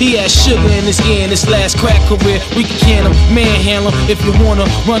reflectors, he has sugar in his ear in his last crack career, we can can him, manhandle him, if you wanna,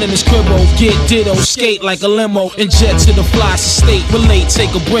 run in his cribbo, get ditto, skate like a limo, and jet to the fly state, relate,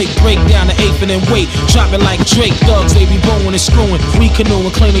 take a break down the eighth and then wait, drop it like Drake, thugs, they be bowing and screwing, we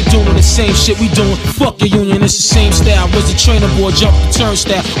canoeing, claim they doing the same shit we doing, fuck your union, it's the same style, as a trainer boy, jump the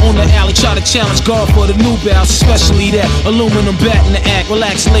turnstile, on the alley, try to challenge God for the new bounce, especially that aluminum bat in the act,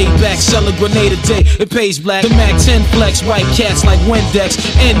 relax, laid back, sell a grenade a day, it pays black, the Mac 10 flex, white cats like Windex,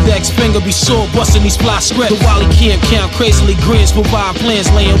 index, finger be sore, busting these fly script, the Wally can't count, crazily grins, provide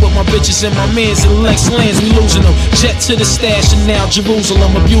plans, laying with my bitches and my mans, and Lex lands, we losing them, jet to the stash, and now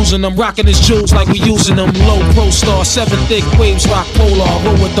Jerusalem, abusing them, rocking his jewels like we using them, low pro star, 7 thick waves, rock polar,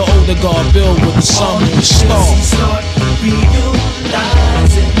 roll with the older guard, build with the sun and the star. Start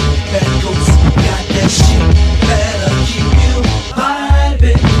realizing that ghost got that shit, better keep you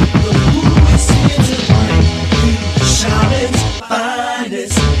vibing. The Wu is here to bring you Shaolin's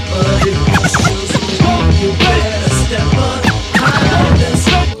finest, but if you choose you better step behind us.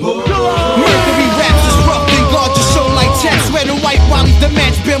 Mercury raps is rough, then guard your soul like taps. Red and white, Wally the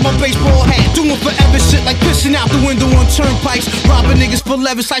match, bear my baseball hat. Doing forever shit like pissing out the window on turnpikes. Robbing niggas for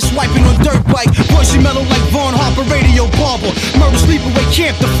levis like swiping on dirt bike. Voice mellow like Vaughn Harper, radio barber. Murder sleepaway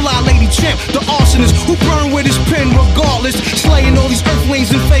camp, the fly lady champ. The arsonist who burn with his pen regardless. Slaying all these earthlings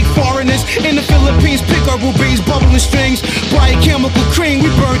and fake foreigners. In the Philippines, pick herbal bees, bubbling strings. Bright chemical cream,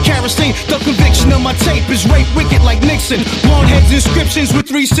 we burn kerosene. The conviction of my tape is rape wicked like Nixon. Blonde heads inscriptions with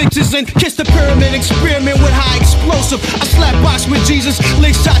 3 6s and kiss the pyramid, experiment with high explosive. I slap box with Jesus,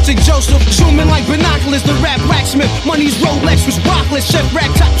 lick shots at Joseph. Zooming like binoculars, the rap blacksmith. Money's Rolex was rockless, chef rack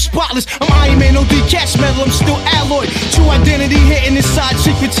top spotless. I'm Iron Man, no decatch metal, I'm still alloy. True identity hitting inside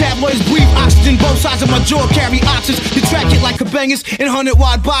secret tabloids. Breathe oxygen, both sides of my jaw carry options. The track hit like cabangas in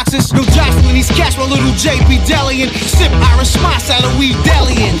 100-wide boxes. No jostling these cats while little J be delian. Sip Irish spots out of weed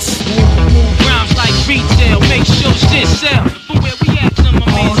delians. Rhymes like retail, make sure shit sell. But where we at, some of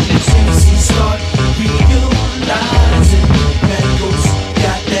my MCs start realizing that ghost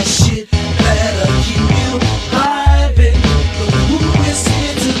got that shit, better keep you vibing. The Wu is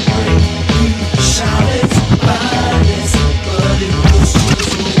here to bring you Shaolin's finest, but if you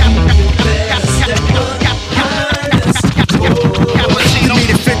choose you better step behind us. You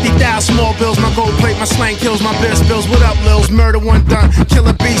needed 50,000 small bills, my gold plate, my slang kills, my best bills. What up, Lils? Murder one done,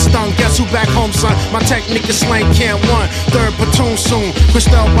 killer bee stung. Guess Guess who back home, son? My technique is slang, can't run. Third platoon soon.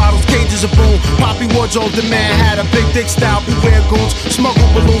 Crystal bottles, cages of boom. Poppy wardrobe, the man had a big dick style. Beware goons, smuggle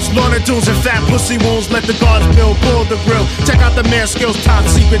balloons, Lorna dunes, and fat pussy wounds. Let the guards build, pull the grill. Check out the man's skills, top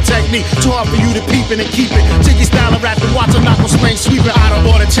secret technique. Too hard for you to peep it and keep it. Jiggy style of rap, and watch a knock on slang, sweep it out of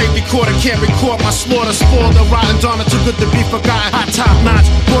order. Tape recorder, can't record my slaughter. Spoil the rotten donor, too good to be forgotten. Hot top notch,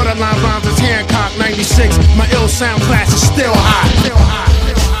 borderline rhymes is Hancock 96. My ill sound class is still hot. Still hot.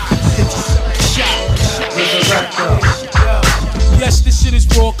 Yes, this shit is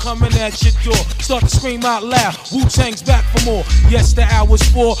raw, coming at your door. Start to scream out loud, Wu-Tang's back for more. Yes, the hour's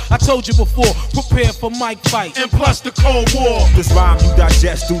 4, I told you before. Prepare for mic fight, and plus the Cold War. This rhyme you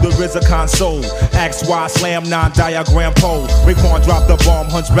digest through the RZA console. Axe Y, slam 9 diagram pole. Raekwon drop the bomb,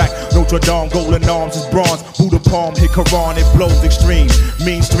 hunchback. Notre Dame, golden arms is bronze. Buddha palm, hit Quran, it blows extreme.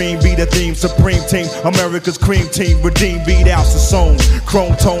 Mainstream be the theme, supreme team. America's cream team, redeem beat out Sassoon.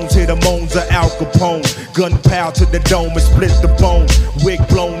 Chrome tones, hit the moans of Al Capone. Gunpowder to the dome and split the bone. Wig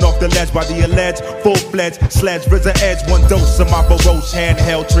blown off the ledge by the alleged full-fledged sledge. RZA edge, one dose of my baroche.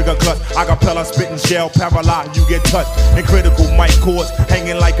 Handheld trigger clutch. Acapella spitting shell, paralyzed, you get touched. And critical mic cords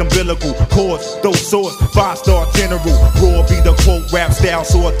hanging like umbilical cords. Those swords, 5-star general. Raw be the quote, rap style,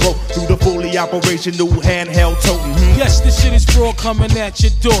 sore throat. Through the fully operational handheld totem. Yes, this shit is raw, coming at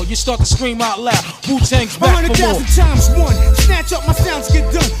your door. You start to scream out loud, Wu-Tang's back for more. 100,000 times one, snatch up my sounds, get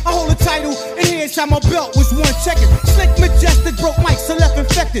done. I hold a title, and here's how my belt was one. Check it, slick, majestic, broke mics are left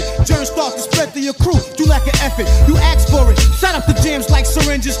infected. Germs start to spread through your crew, do like an effort. You ask for it, shut up the jams like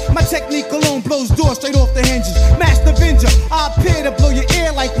syringes. My technique alone blows doors straight off the hinges. Master Avenger, I appear to blow your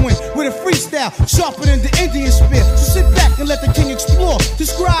ear like wind. With a freestyle, sharper than the Indian spear. So sit back and let the king explore.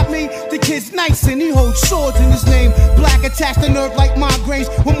 Describe me, the kid's nice and he holds swords in his name. Black attached to nerve like migraines.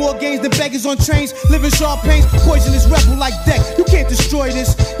 With more gains than beggars on trains. Living sharp pains, poisonous rebel like deck. You can't destroy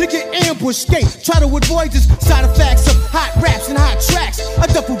this, you get ambushed, skate. Try to avoid this, side effects of hot raps and hot tracks. A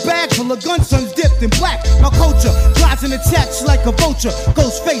duffel bag full of gun sons dipped in black. My culture glides and attacks like a vulture.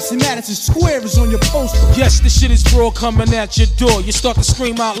 Ghost face and Madison Square is on your poster. Yes, this shit is raw, coming at your door. You start to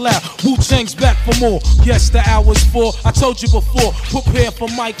scream out loud, Wu-Tang's back for more. Yes, the hour's 4, I told you before. Prepare for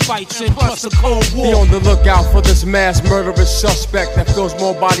mic fights and plus a Cold War. Be on the lookout for this mass murderous suspect that fills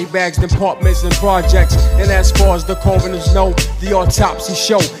more body bags than apartments and projects. And as far as the coroners know, the autopsy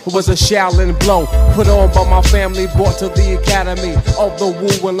show, it was a Shaolin blow put on by my family, brought to the academy of the Wu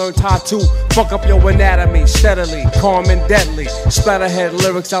and learned how to fuck up your anatomy steadily, calm and deadly. Splatterhead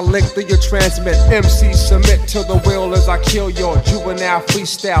lyrics I lick through your transmit. MC submit to the will as I kill your juvenile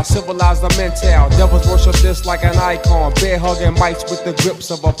freestyle. Civilize the mental. Devils worship this like an icon. Bear hugging mics with the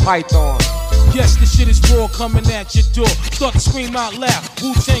grips of a python. Yes, this shit is raw, coming at your door. Start to scream out loud,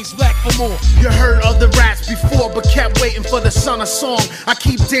 Wu-Tang's back for more. You heard of the rats before, but kept waiting for the son of song. I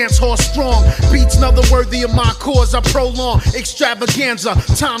keep dance hall strong. Beats another worthy of my cause. I prolong extravaganza.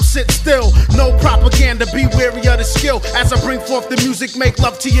 Time sit still, no propaganda. Be wary of the skill as I bring forth the music. Make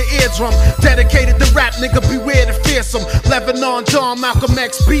love to your eardrum. Dedicated to rap, nigga. Beware the fearsome. Lebanon, Dawn, Malcolm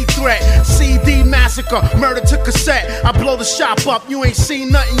X, beat threat. CD massacre, murder to cassette. I blow the shop up. You ain't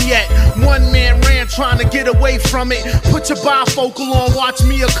seen nothing yet. One man ran trying to get away from it. Put your bifocal on, watch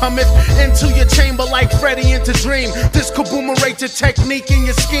me cometh into your chamber like Freddy into Dream. This kaboom-erate your technique in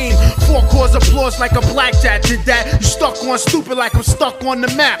your scheme. 4 chords applause like a blackjack did that. You stuck on stupid like I'm stuck on the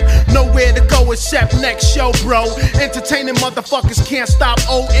map. Nowhere to go except next show, bro. Entertaining motherfuckers can't stop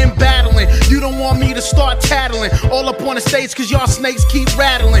in battling. You don't want me to start tattling all up on the stage cause y'all snakes keep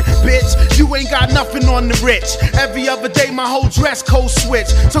rattling. Bitch, you ain't got nothing on the rich. Every other day my whole dress code switch.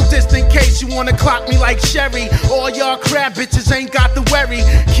 So just in case you wanna clock me like Sherry, all y'all crab bitches ain't got the worry.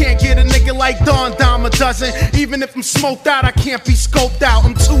 Can't get a nigga like Don Dime a dozen. Even if I'm smoked out, I can't be scoped out.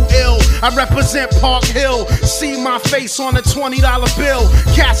 I'm too ill. I represent Park Hill. See my face on a $20 bill.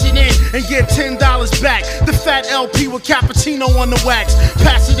 Cash it in and get $10 back. The fat LP with cappuccino on the wax.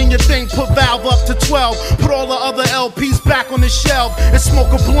 Pass it in your thing, put valve up to 12. Put all the other LPs back on the shelf and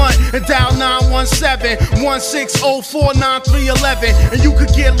smoke a blunt and dial 917-1604-9311. And you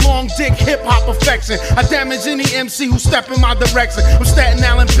could get long dick hip hop affection. I damage any MC who step in my direction. I'm Staten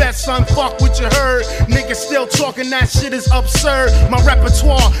Island best, son. Fuck what you heard. Niggas still talking, that shit is absurd. My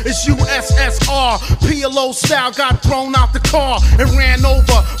repertoire is USSR. PLO style got thrown out the car and ran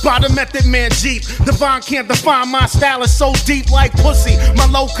over by the Method Man Jeep. Divine can't define my style, is so deep like pussy. My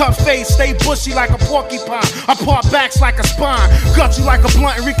low cut face stay bushy like a porcupine. I part backs like a spine. Gut you like a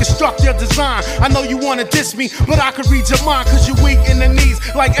blunt and reconstruct your design. I know you wanna diss me, but I could read your mind cause you weak in the knees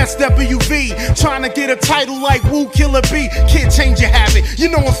like SWV. Trying to get a title like Wu Killer B. Can't change your habit. You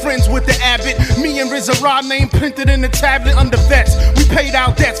know I'm friends with the Abbott. Me and RZA Raw name printed in the tablet under vets. We paid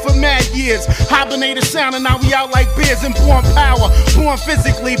our debts for mad years. Hibernated sound and now we out like bears and born power. Born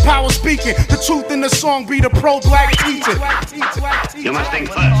physically, power speaking. The truth in the song be the pro-black teacher. You must think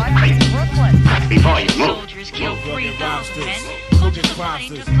first, before you move. Soldiers killed 3,000 men. Culture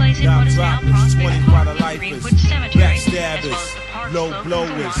fighting took place in what is now Prospect, Greenwood Cemetery, backstabbers, low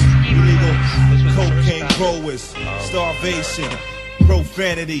blowers, illegal cocaine growers, starvation,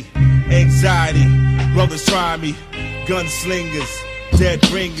 profanity, anxiety, brothers try me, gunslingers, dead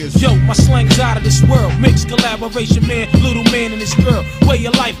bringers. Yo, my slang is out of this world. Mixed collaboration, man, little man and his girl. Way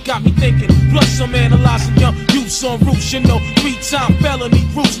of life got me thinking. Plus some analyzing young youths on roofs. You know, 3-time felony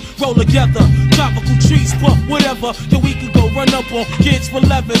roofs roll together. Tropical trees, but whatever. Then we could go run up on kids for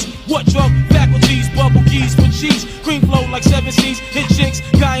levers. What drug faculties, bubble keys for cheese. Cream flow like 7 C's. Hit chicks,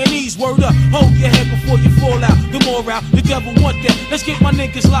 Guyanese, word up. Hold your head before you fall out. The morale, the devil want that. Let's get my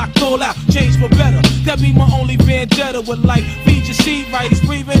niggas locked all out. Change for better. That be my only vendetta with life. Feed your seed right, it's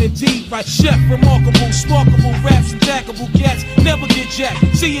breathing and deep right. Chef, remarkable, sparkable, raps, attackable cats. Never get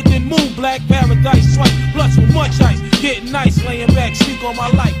jacked. See it then move, black paradise swipe. Plus with much ice. Getting nice, laying back, speak on my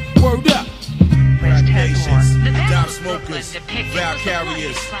life. Word up. Nations, dime smokers, vow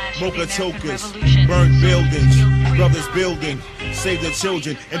carriers, mocha tokers, burned buildings, brothers building, save the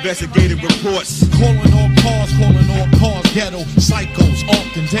children, investigative reports. Calling all cars, ghetto psychos,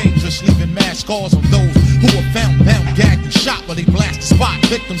 often dangerous, leaving mass scars on those who were found, bound, gagged, and shot while they blast the spot.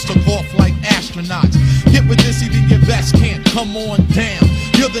 Victims took off like astronauts. Get with this, even your best can't. Come on down,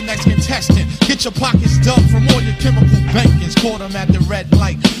 you're the next contestant. Get your pockets dug from all your chemical bankings. Caught them at the red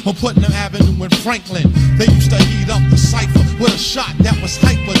light on Putnam Avenue in Franklin. They used to heat up the cipher with a shot that was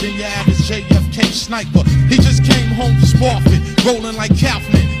hyper than your average JFK sniper. He just came home to Sparford, rolling like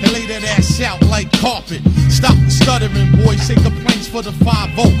Kaufman, and lay that ass out like carpet. Stop the stuttering, boys, say complaints for the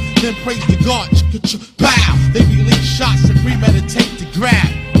 5-0, then praise the God. Bow! They release shots and premeditate to grab,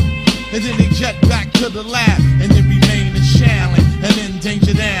 and then they jet back to the lab, and then remain in Shaolin, and then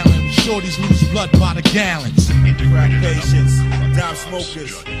Danger Island. Shorties lose blood by the gallons. Crack patients, dime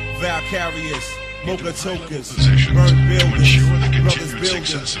smokers, vow carriers, mocha tokers, burned buildings, brothers building,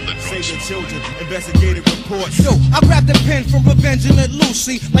 save the children, investigative reports. Yo, I grabbed a pen for revenge and let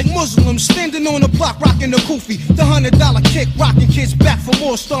Lucy, like Muslims standing on the block rocking the kufi. The $100 kick, rocking kids back for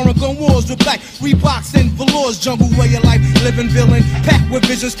more, starring gun wars with black Reeboks and velours. Jungle way of life, living villain, packed with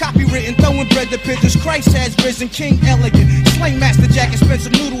visions, copywritten, throwing bread to pigeons. Christ has risen, King elegant, slang master jacket, Spencer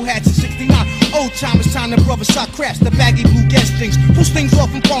noodle hats in '69. Old time, it's time the brothers shot craps, the baggy blue guest things. Who stings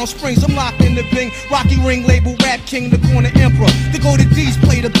off in Palm Springs? I'm locked in the Bing. Rocky ring label, rap king, the corner emperor. The go to D's,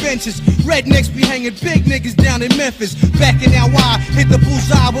 play the benches. Rednecks be hanging big niggas down in Memphis. Back in NY, hit the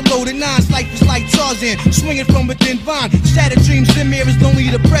bullseye with loaded nines. Life is like Tarzan, swinging from a thin vine. Shattered dreams and mirrors, don't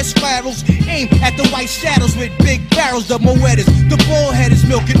need the press spirals. Aim at the white shadows with big barrels of Moedas. The ball headers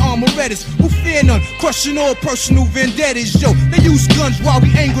milking armorettas. Who fear none, crushing all personal vendettas. Yo, they use guns while we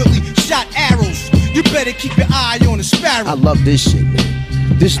angrily shot arrows. You better keep your eye on the sparrow. I love this shit,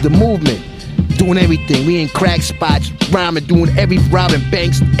 man. This is the movement. Doing everything. We in crack spots, rhyming, doing robbing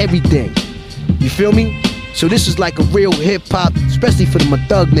banks, everything. You feel me? So this is like a real hip hop, especially for the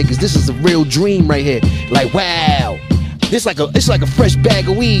thug niggas. This is a real dream right here. Like wow, it's like a fresh bag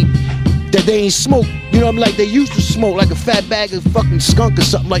of weed that they ain't smoked. You know what I mean? Like they used to smoke, like a fat bag of fucking skunk or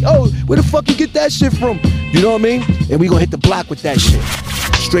something. Like oh, where the fuck you get that shit from? You know what I mean? And we gonna hit the block with that shit,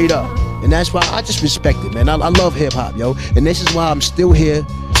 straight up. And that's why I just respect it, man. I love hip hop, yo. And this is why I'm still here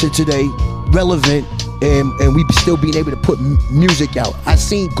to today. Relevant and we still being able to put music out. I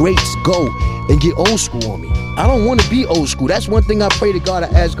seen greats go and get old school on me. I don't want to be old school. That's one thing I pray to God. I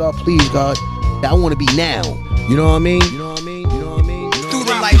ask God, please God, that I want to be now. You know what I mean? You know what I mean? You know what I mean? Through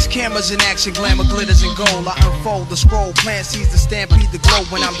the lights, cameras in action, glamour glitters and gold. I unfold the scroll, plan sees the stampede, the glow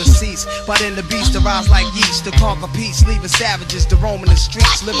when I'm deceased. But then the beast arise like yeast to conquer peace, leaving savages to roam in the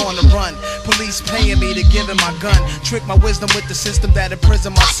streets, live on the run. Police paying me to give him my gun, trick my wisdom with the system that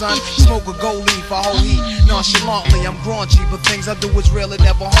imprisoned my son. Smoke a gold leaf, I hold heat nonchalantly. I'm graunchy, but things I do is real, it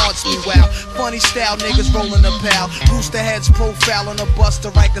never haunts me. Wow, funny style niggas rolling a pal, rooster heads profile on a bus to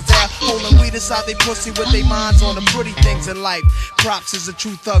Rikers out, holding weed inside they pussy with their minds on the pretty things in life. Props is a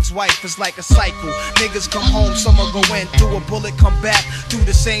true thug thug's wife is like a cycle. Niggas come home, summer go in, do a bullet, come back, do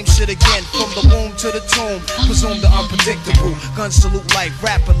the same shit again. From the womb to the tomb, presume the unpredictable. Guns salute life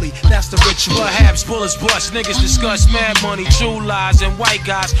rapidly, that's the ritual. Perhaps bullets bust, niggas discuss mad money, true lies, and white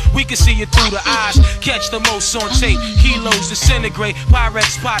guys. We can see it through the eyes, catch the most on tape. Kilos disintegrate,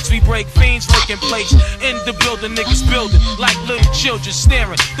 Pyrex spots, we break fiends, licking plates. In the building, niggas building like little children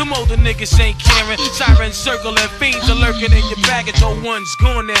staring. The older niggas ain't caring. Sirens circling, fiends are lurking in your baggage. Oh, one's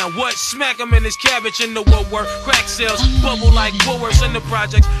gone now. What? Smack him in his cabbage in the woodwork. Crack sales, bubble like Woolworths in the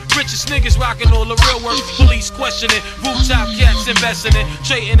projects. Richest niggas rocking all the real work. Police questioning, rooftop cats investing in,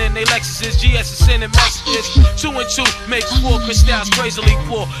 trading in they Lexuses. GS is sending messages. 2 and 2 makes 4. Crystals crazily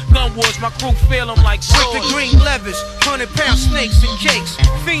poor. Gun wars, my crew feel them like swords. With the green levers, 100-pound snakes and cakes.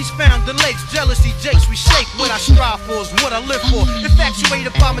 Fiends found the lakes, jealousy jakes. We shake what I strive for is what I live for.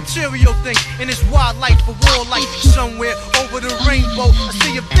 Infatuated by material things in this wild life for war life. Somewhere over the rainbow, I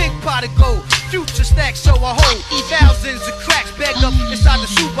see a big pot of gold. Future stack, so I hold thousands of cracks bagged up inside the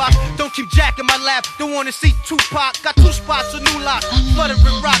shoebox. Don't keep jacking my lap, don't wanna see Tupac. Got 2 spots, a new lock, flooded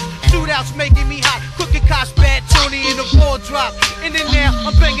with rocks. Shootouts making me hot, crooked cops, bad Tony in the ball drop. In and now,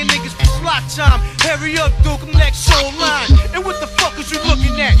 I'm banging niggas for slot time. Hurry up, Duke, I'm next Shaolin. And what the fuck is you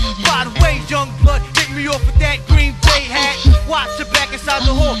looking at? By the way, young blood, hit me off with that Green Bay hat. Watch your back inside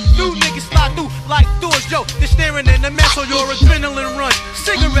the hall. New niggas slide through like doors, yo. They're staring in the mess, so your adrenaline runs.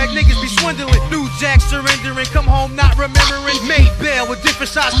 Cigarette niggas be swindling. New Jack surrendering, come home not remembering. Made bail with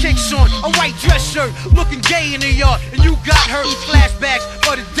different size kicks on. A white dress shirt, looking gay in the yard. And you got hurt. Flashbacks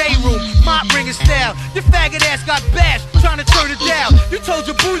for the day room. Mop ringing style. Your faggot ass got bashed, trying to turn it down. You told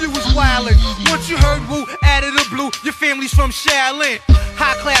your boo you was wildin'. Once you heard Wu, added a blue. Your family's from Shaolin.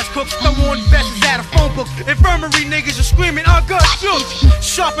 High class cooks, throw on vests out of phone books. Infirmary niggas are screaming, I got shook.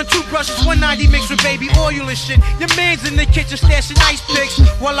 Sharpen toothbrushes, 190 mixed with baby oil and shit. Your man's in the kitchen stashing ice picks.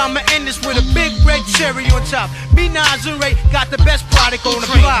 While I'ma end this with a big red cherry on top. Me, Nas, and Ray got the best product on the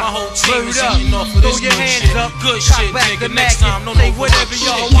block. My whole team is up, eating off of throw this your new hands shit. up, Good cock shit, back nigga. the Next Mac time, no and say no whatever shit.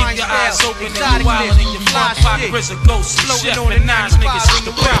 your Keep Hawaiian your eyes style. open and you Exotic wildin' dish, in your fly front pocket. shit. Chris a ghost, Floating chef, on the and Nas niggas is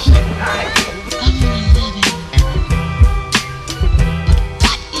the problem.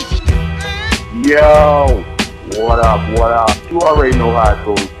 Yo, what up, what up? You already know how it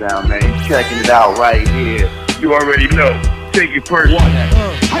goes down, man. You checking it out right here. You already know. Take it personal.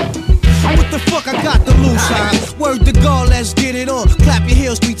 What the fuck I got to lose, huh? Word to God, let's get it on. Clap your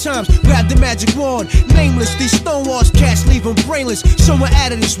heels 3 times, grab the magic wand. Nameless, these Stonewalls cats leave them brainless. Somewhere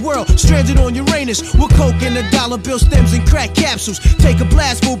out of this world, stranded on Uranus. With coke and the dollar bill stems and crack capsules. Take a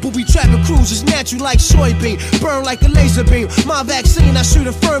blast, full booby trapping cruises. Natural like soybean, burn like a laser beam. My vaccine, I shoot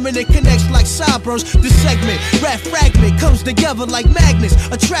a firm and it connects like sideburns. This segment, rap fragment, comes together like magnets.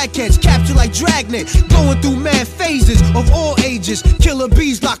 Attract heads, capture like dragnet. Going through mad phases of all ages. Killer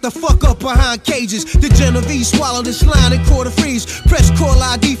bees lock the fuck up behind cages. The Genovese swallow this line and quarter freeze. Press call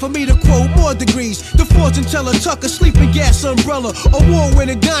ID for me to quote more degrees. The fortune teller tuck a sleeping gas umbrella.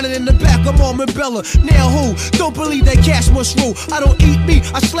 Award-winning dining in the back of Almond Bella. Now who? Don't believe that cash must rule. I don't eat meat,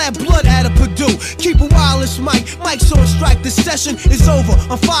 I slap blood out of Purdue. Keep a wireless mic, mic's on strike. The session is over.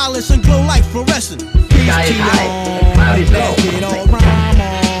 I'm fireless and glow like fluorescent. Sky is high, cloud is low.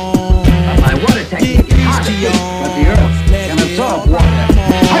 My water technique is hotter, but the earth can absorb water.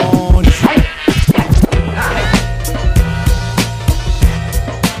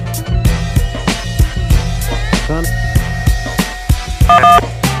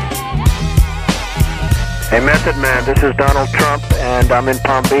 Hey Method Man, this is Donald Trump and I'm in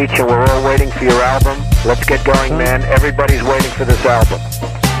Palm Beach and we're all waiting for your album. Let's get going, man. Everybody's waiting for this album.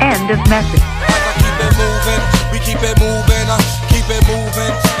 End of message. Keep it moving, we keep it moving, keep it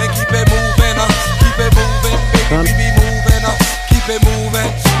moving, and keep it moving, keep it moving, baby, we be moving, keep it moving,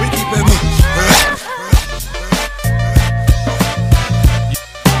 we keep it moving.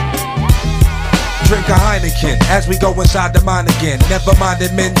 Drink a Heineken as we go inside the mine again. Never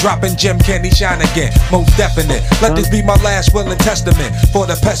minded men dropping gem candy shine again. Most definite. Let this be my last will and testament for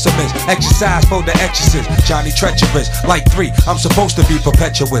the pessimist. Exercise for the exorcist. Johnny treacherous. Like 3, I'm supposed to be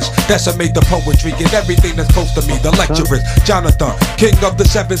perpetuous. Decimate the poetry. Get everything that's close to me. The lecturers. Jonathan, king of the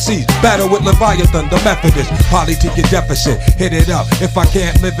 7 seas. Battle with Leviathan, the Methodist. Poly to your deficit. Hit it up. If I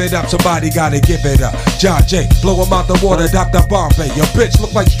can't live it up, somebody gotta give it up. John J. Blow him out the water. Dr. Bombay. Your bitch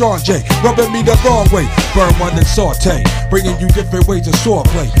look like Strong J. Rubbing me the wrong way. Burn one and saute, bringing you different ways of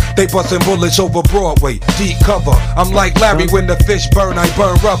swordplay. They busting bullets over Broadway, deep cover. I'm like Larry when the fish burn, I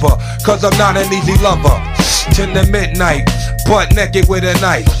burn rubber. Cause I'm not an easy lover. 10 to midnight, butt naked with a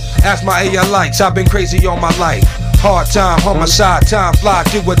knife. Ask my AR lights, I've been crazy all my life. Hard time, homicide, time fly,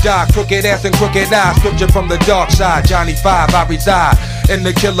 do or die. Crooked ass and crooked eyes, scripture from the dark side. Johnny 5, I reside. in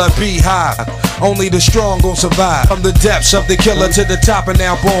the killer beehive. Only the strong gon' survive. From the depths of the killer to the top and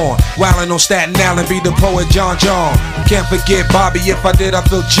now born. Wildin' on Staten Island, be the poet John. Can't forget Bobby, if I did I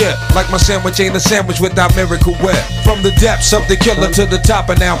feel chip. Like my sandwich ain't a sandwich without Miracle Whip. From the depths of the killer to the top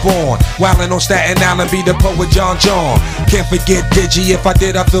and now born. Wildin' on Staten Island, be the poet John. Can't forget Digi, if I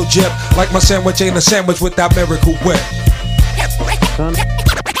did I feel chip. Like my sandwich ain't a sandwich without Miracle Whip.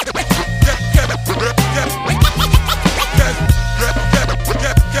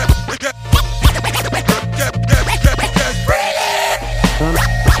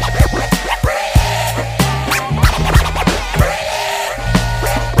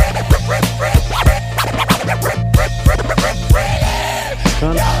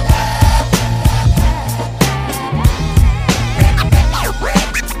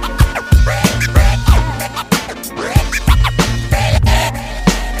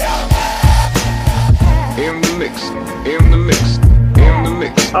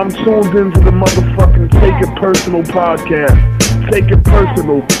 I'm tuned into the motherfucking Take It Personal podcast. Take It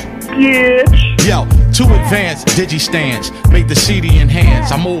Personal, bitch. Yo, too advanced digi-stands, made the CD in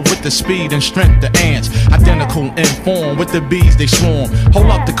hands. I move with the speed and strength the ants. Identical in form with the bees they swarm. Hold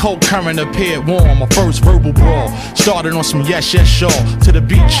up, the cold current appeared warm. My first verbal brawl started on some yes, sure. To the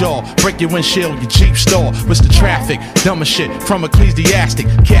beat, y'all. Break your windshield, your Jeep store. What's the traffic? Dumber shit from ecclesiastic.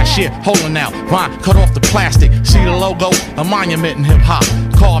 Cashier holding out, vine cut off the plastic. See the logo? A monument in hip-hop.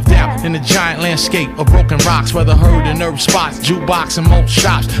 Carved out in the giant landscape of broken rocks. Whether heard in nerve spots, jukebox and most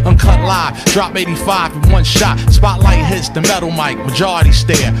shops. Uncut live, drop 85 in one shot. Spotlight hits the metal mic, majority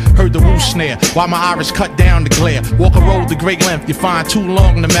stare. Heard the Wu snare, while my iris cut down the glare. Walk a road to great length, you find too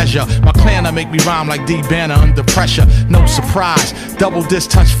long to measure. My clanner make me rhyme like D Banner under pressure. No surprise, double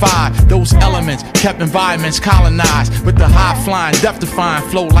disc touch 5. Those elements kept environments colonized. With the high flying, death defying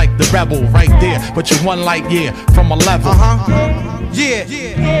flow like the rebel. Right there, but you're one light year from a level. Yeah.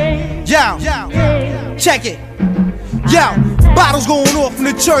 Yo. Check it. Yo, bottles going off in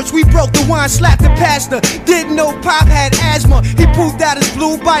the church. We broke the wine, slapped the pastor. Didn't know Pop had asthma. He pulled out his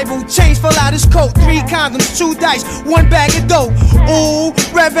blue Bible. Chains fell out his coat. 3 condoms, 2 dice, 1 bag of dope. Ooh,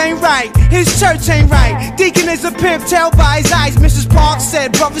 Rev ain't right. His church ain't right. Deacon is a pimp, tell by his eyes. Mrs. Parks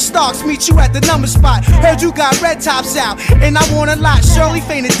said, Brother Starks, meet you at the number spot. Heard you got red tops out, and I want a lot. Shirley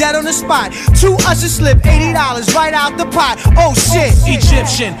fainted dead on the spot. 2 ushers slipped $80 right out the pot. Oh shit.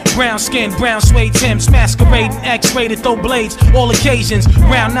 Egyptian, brown skin, brown suede Timbs, masquerading, X-rated, throw blades, all occasions.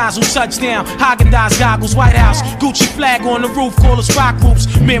 Round nozzle, touchdown, Haagen-Dazs goggles, White House, Gucci flag on the roof, call us rock groups.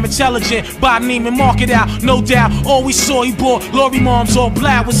 Mere intelligent, buy Neiman, mark it out, no doubt. All we saw, he bought Lori Moms, all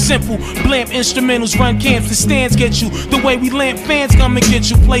black was simple. Blamp instrumentals, run camps, the stands get you. The way we lamp fans come and get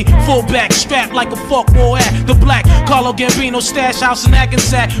you. Play fullback, strapped like a fuckball at the black. Carlo Gambino, stash house in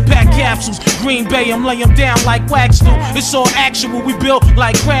Hackensack. Pack capsules, Green Bay, I'm lay them down like wax do. It's all actual, we built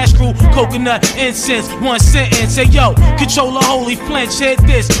like Crash Crew. Coconut, incense, 1 sentence. Say yo, controller, holy flinch, hit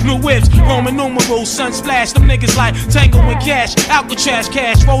this. New whips, Roman numerals, sun splash. Them niggas like Tango and Cash. Alcatraz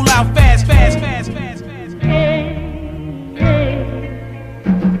cash, roll out fast.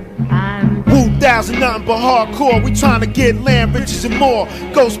 1000 nothing but hardcore. We tryna get land, riches and more.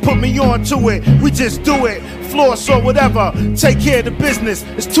 Ghost put me on to it. We just do it. Floss or whatever. Take care of the business.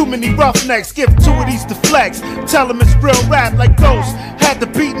 There's too many roughnecks. Give 2 of these to flex. Tell them it's real rap like Ghost. Had to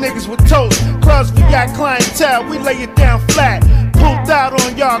beat niggas with toast. Clubs we got clientele. We lay it down flat. Pulled out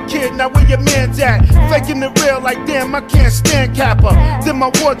on y'all, kid. Now where your man's at? Faking it real like damn, I can't stand Kappa. Then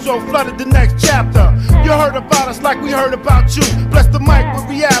my wardrobe flooded the next chapter. You heard about us like we heard about you. Bless the mic with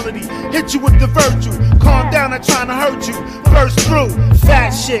reality. Hit you with the virtue. Calm down, I'm trying to hurt you. Burst through. Fat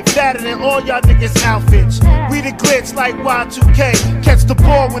shit, fatter than all y'all niggas' outfits. We the glitch like Y2K. Catch the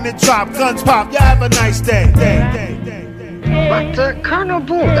ball when it drop. Guns pop. Y'all have a nice day. But Colonel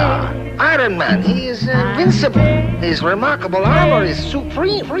Buddha, Iron Man, he is invincible. His remarkable armor is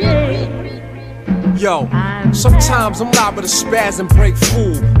supreme. Yo, sometimes I'm liable to spaz and break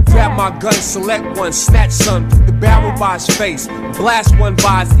fool. Grab my gun, select one, snatch son, put the barrel by his face. Blast one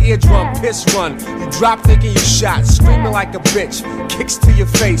by his eardrum, piss run. You drop thinking you shot, screaming like a bitch. Kicks to your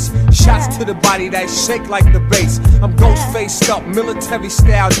face, shots to the body that shake like the bass. I'm ghost faced up, military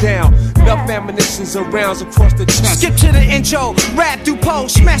style down. Enough ammunitions and rounds across the chest. Skip to the intro, rap through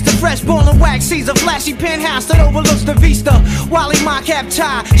post, smash the fresh ball and wax. Sees a flashy penthouse that overlooks the vista. Wally my cap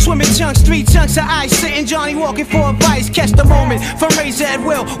tie, swimming chunks, 3 chunks of ice. Sitting Johnny walking for advice. Catch the moment from Razor at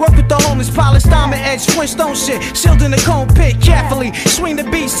will. Work with the homeless, polished diamond edge, Flintstone shit. Sealed in the cone pit, carefully. Swing the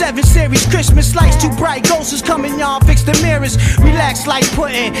B7 series, Christmas lights, too bright. Ghosts is coming, y'all. Fix the mirrors. Relax like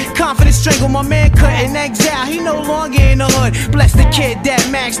pudding. Confidence strangle, my man cutting. Exile, he no longer in the hood. Bless the kid that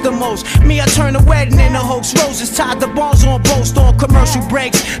max the most. Me, I turn the wedding into hoax. Roses tied the balls on post on commercial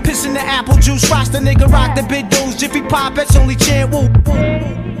breaks. Pissing the apple juice. Watch the nigga rock the big dudes. Jiffy Pop, that's only chant woo.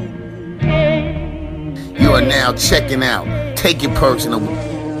 You are now checking out. Take it personal.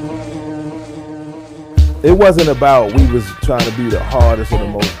 It wasn't about we was trying to be the hardest or the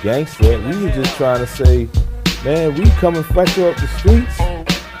most gangster. We were just trying to say, man, we coming fresh up the streets,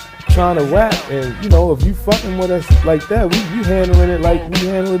 trying to rap, and you know, if you fucking with us like that, we handling it like we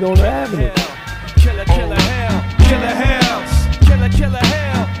handle it on the avenue. Killer, killer hell, killer hells, killer, killer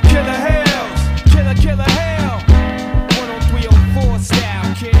hell, killer hells, killer, killer hell. 10304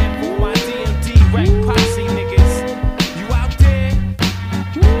 style, kid, for my DMD rap posse niggas. You out there?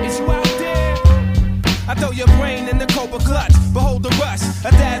 Is you out there? I throw your brain in the Cobra clutch. Behold the rush,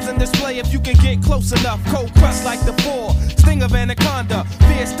 a dazzling display if you can get close enough. Cold crush like the 4, sting of anaconda.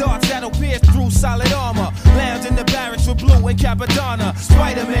 Fierce darts that'll pierce through solid armor. Lounge in the barracks with Blue and Capadonna.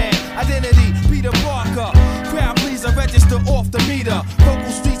 Spider-Man, identity, Peter Parker. Crowd pleaser, register off the meter.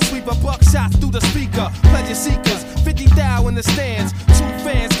 Vocal street sweeper, buckshots through the speaker. Pleasure seekers, 50 thou in the stands. True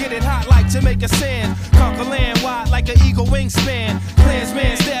fans get it hot like Jamaica sand. Conquer land wide like an eagle wingspan.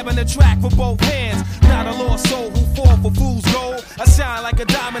 Clansman stabbing the track with both hands. Not a lost soul who fall for fool's gold. I shine like a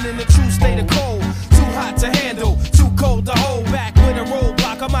diamond in the true state of cold. Too hot to handle, too cold to hold back. With a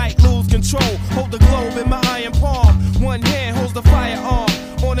roadblock I might lose control. Hold the globe in my iron palm. One hand holds the firearm.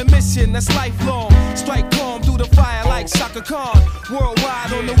 On a mission that's lifelong. Strike calm through the fire like Shaka Khan.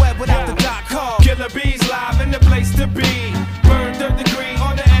 Worldwide on the web without the .com. Killer bees live in the place to be. Burn 3rd degree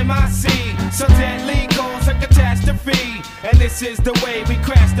on the MIC. So deadly goes a catastrophe. And this is the way we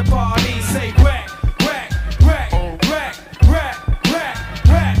crash the party. Say whack, whack, whack, whack, whack, whack,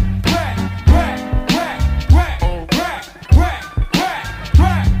 whack, whack, whack, whack, whack, whack, whack,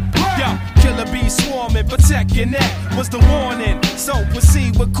 whack, whack. Yo, killer bees swarming, protect your neck was the warning. So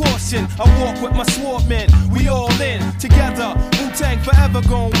proceed with caution. I walk with my swordmen. We all in together. Wu-Tang forever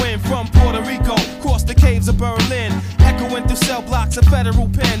gon' win. From Puerto Rico, cross the caves of Berlin. Echoing through cell blocks of federal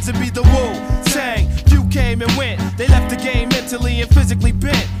pens. And be the Wu-Tang. Few came and went. They left the game mentally and physically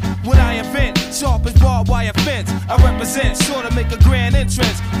bent. What I invent, sharp as barbed wire fence. I represent, sure to make a grand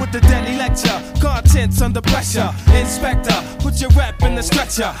entrance. With the deadly lecture, contents under pressure. Inspector, put your rep in the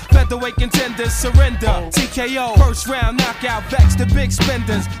stretcher. Featherweight contenders surrender. TKO, first round knockout, vex the big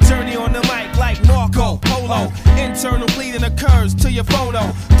spenders. Journey on the mic like Marco Polo. Internal bleeding occurs to your photo.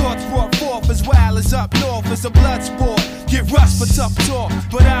 Thoughts brought forth as wild as up north. It's a blood sport. Get rushed for tough talk,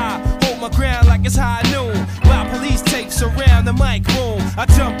 but I hold my ground like it's high noon. While police tapes surround the mic room, I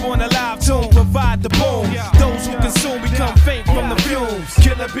jump on a live tune, provide the boom. Those who consume become faint from the fumes.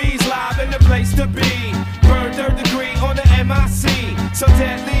 Killer bees live in the place to be. Burn 3rd degree on the MIC. So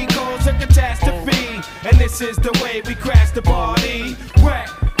deadly goes a catastrophe. And this is the way we crash the party. Whack,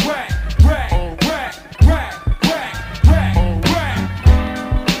 whack, whack, whack, whack, whack, whack, whack.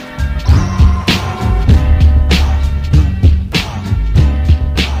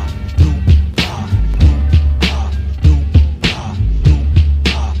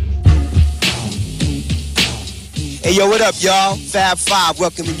 Hey, yo, what up, y'all? Fab 5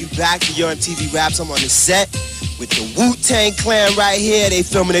 welcoming you back to Your MTV Raps. I'm on the set with the Wu-Tang Clan right here. They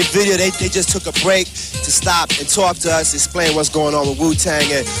filming their video. They just took a break to stop and talk to us, explain what's going on with Wu-Tang.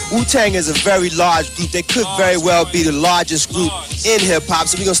 And Wu-Tang is a very large group. They could very well be the largest group in hip-hop.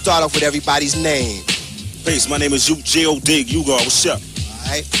 So we're going to start off with everybody's name. Peace, my name is J.O. Dig. Ugar, what's up?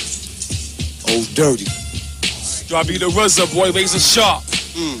 All right. Old Dirty. I be the RZA, boy, razor sharp.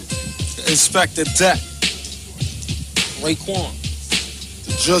 Inspector Deck. Raekwon.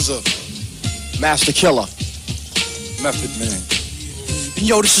 The Juzza. Master Killer. Method Man. And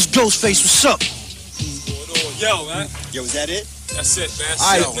yo, this is Ghostface, what's up? Yo, man. Yo, is that it? That's it, man.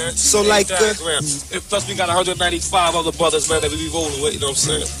 All right, man. so like... plus we got 195 other brothers, man, that we be rolling with, you know what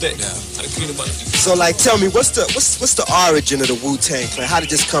I'm saying? So like, tell me, what's the origin of the Wu-Tang Clan? How did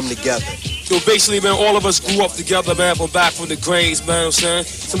this come together? So basically, man, all of us grew up together, man, from the grades, man, you know what I'm saying?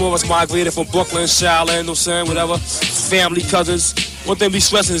 Some of us migrated from Brooklyn, Shaolin, you know what I'm saying, whatever. Family, cousins. One thing we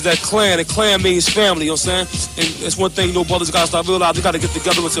stressing is that clan. And clan means family, you know what I'm saying? And it's one thing, you know, brothers gotta start realizing they gotta get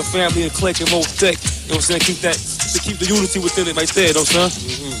together with your family and click and roll thick. You know what I'm saying? Keep the unity within it right there, you know what I'm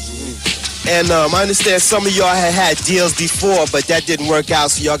saying? And I understand some of y'all had deals before, but that didn't work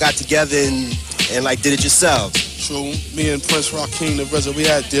out, so y'all got together and like did it yourselves. True. Me and Prince Rakeem, the RZA, we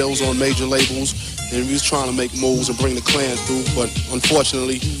had deals on major labels. and we was trying to make moves and bring the clan through, but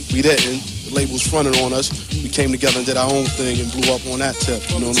unfortunately, we didn't. The label was fronted on us. We came together and did our own thing and blew up on that tip.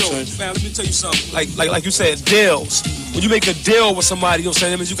 You know what I'm saying? Man, let me tell you something. Like you said, deals. When you make a deal with somebody, you know what I'm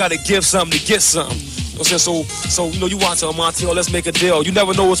saying, that means you got to give something to get something. You know what I'm saying? So you know, you want to tell Monty, oh, let's make a deal. You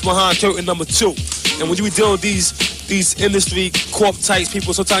never know what's behind curtain number 2. And when you be dealing with these industry corp types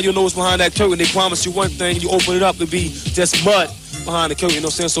people, sometimes you know what's behind that curtain. They promise you one thing, and you open it up, it be just mud behind the curtain, you know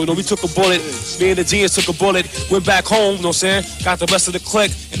what I'm saying? So, you know, we took a bullet, me and the Genius took a bullet, went back home, you know what I'm saying? Got the rest of the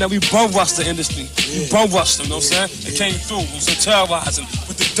clique, and then we bum rushed the industry. We bum rushed them, you know what I'm saying? It came through, you know what I'm saying? Terrorizing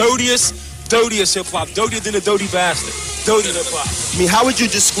with the dirtiest hip-hop, dirtier than a dirty bastard. Dirty hip-hop. I mean, how would you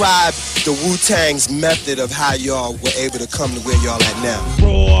describe the Wu-Tang's method of how y'all were able to come to where y'all at now?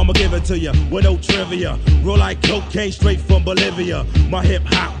 Raw, I'ma give it to you with no trivia. Roll like cocaine straight from Bolivia. My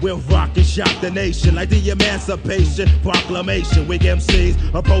hip-hop will rock and shock the nation like the Emancipation Proclamation. Weak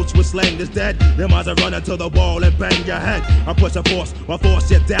MCs approach with slang that's dead. Them eyes are running to the wall and bang your head. I push a force, my force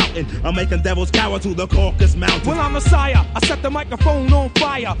you're doubting. I'm making devils cower to the Caucasus Mountains. When I'm Messiah, I set the microphone on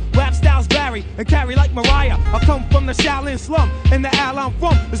fire. Rap styles vary and carry like Mariah. I come from the Shaolin slum, and the alley I'm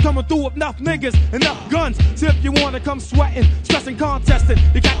from is coming through with enough niggas, enough guns. So if you wanna come sweating, stressing, contesting,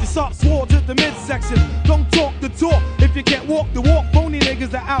 you got your soft swords at the midsection. Don't talk the talk if you can't walk the walk. Phony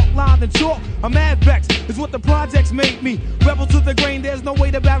niggas that outline the chalk. I'm mad vexed, is what the projects made me. Rebel to the grain, there's no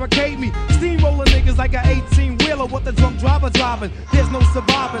way to barricade me. Steamrolling niggas like an 18-wheeler with the drunk driver driving. There's no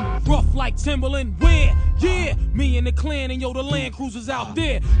surviving. Rough like Timberland, where? Yeah, me and the clan and yo, the Land Cruisers out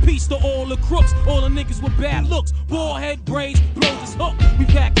there. Peace to all the crooks, all the niggas with bad looks. Ball head braids, blows his hook. We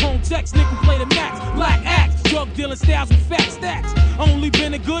pack home checks, nigga play the max. Black axe, drug dealing styles with fat stacks. Only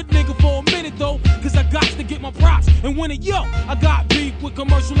been a good nigga for a minute though, cause I got to get my props and win it. Yo, I got beef with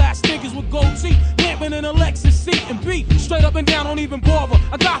commercial ass niggas with gold teeth, lamping in a Lexus seat and beat. Straight up and down, don't even bother.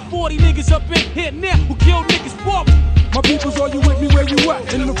 I got 40 niggas up in here now who kill niggas for me. My peoples, are you with me where you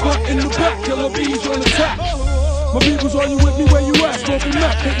at? In the front, in the back, killer bees on the top. My peoples, are you with me where you at? Smoking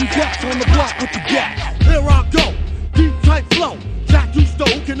meth, hitting cats on the block with the gap. Here I go, deep tight flow. Jack you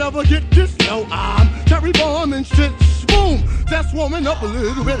stole can never get this low. I'm Terry Bomb and shit. Boom, that's warming up a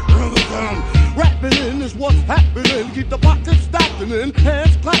little bit. Rapping in is what's happening. Keep the pockets stacking in,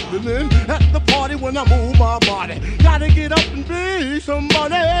 hands clapping in. At the party when I move my body. Gotta get up and be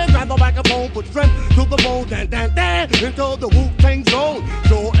somebody. Grab the microphone, put strength to the bone. Dan, dan, dan, into the Wu-Tang zone.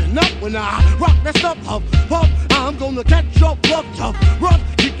 Sure enough when I rock that stuff up, I'm gonna catch your bluff tough. Rough,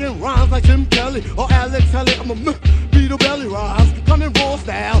 kicking rhymes like Tim Kelly or Alex Haley. I'm a beat a belly rhymes, coming raw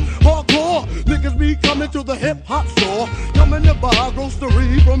style. Hardcore, niggas be coming to the hip-hop store. Coming to buy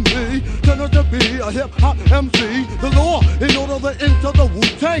grocery from me. Turn out to be a hip-hop MC. The law, in order to enter the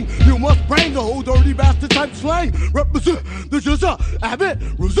Wu-Tang, you must bring the whole dirty bastard type slang. Represent the Jizza, Abbott,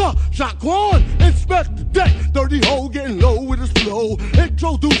 Rizza, Shaquan, inspect the deck. Dirty hole getting low with his flow.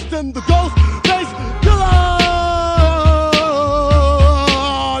 Introduced them the ghost bass killer.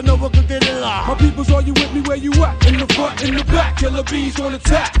 No one can get it out. My peoples, are you with me where you at? In the front, in the back, killer bees on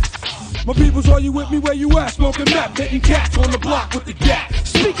attack. My peoples, are you with me where you at? Smoking meth, hitting cats on the block with the gap.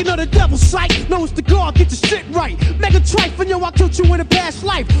 Speaking of the devil's sight, know it's the guard, get your shit right. Mega trife, and yo, I killed you in a past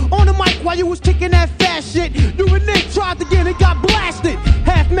life. On the mic while you was kicking that fast shit. You and Nick tried to get it, got blasted.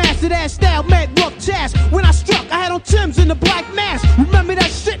 Half-mastered ass style, mad rough chast. When I struck, I had on Tim's in the black mask. Remember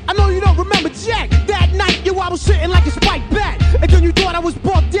that shit? I know you don't remember Jack. That night, yo, I was sitting like a spiked bat. And then you thought I was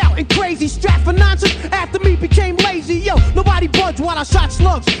bugged out and crazy. Strapped for nonsense, after me became lazy. Yo, nobody budged while I shot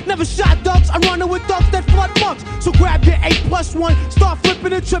slugs. Never shot ducks, I'm running with ducks that flood mugs. So grab your 8+1, start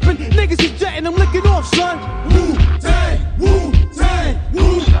flipping and tripping. Niggas is jetting, I'm licking off, son. Wu-Tang, Wu-Tang,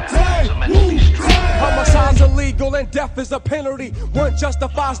 Wu-Tang, Wu-Tang. Homicide's illegal and death is a penalty. One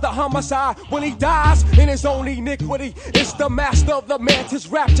justifies the homicide when he dies in his own iniquity. It's the master of the mantis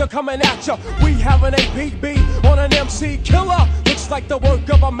rapture coming at ya. We have an APB on an MC killer. Looks like the work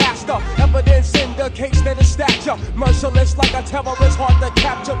of a master. Evidence indicates that his stature merciless like a terrorist, hard to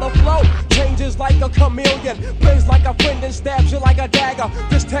capture. The flow changes like a chameleon, plays like a friend and stabs you like a dagger.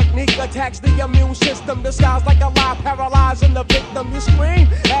 This technique attacks the immune system, disguised like a lie, paralyzing the victim. You scream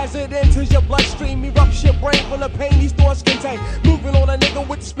as it enters your bloodstream, erupts your brain from the pain these thoughts contain. Moving on a nigga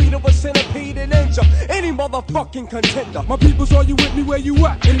with the speed of a centipede and injure any motherfucking contender. My peoples, are you with me where you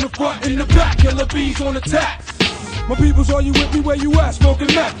at? In the front, in the back, killer bees on attack. My peoples, are you with me where you at? Smoking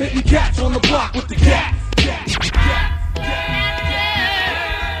meth, hitting cats on the block with the gap.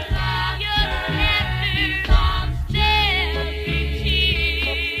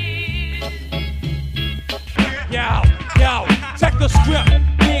 Yo, check the script.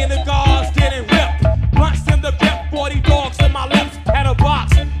 Me and the guards getting ripped. Blunts in the grip, 40 dogs in my lips. At a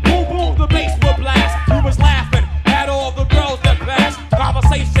box, boom boom, the bass will blast.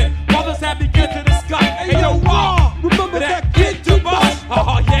 nation. Brothers have begun to discuss. Hey, yo, Raw, remember that kid to bust?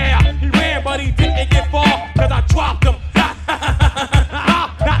 Oh, yeah, he ran, but he didn't get far, cause I dropped him.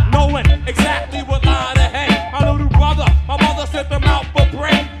 Not knowing exactly what line ahead. My little brother, my mother sent them out for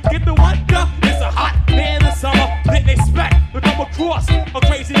bread. Get the wonder, it's a hot day in the summer. Didn't expect to come across a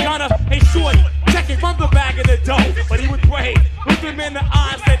crazy gunner. Hey, shorty, check it from the bag of the dough. But he was brave, looked him in the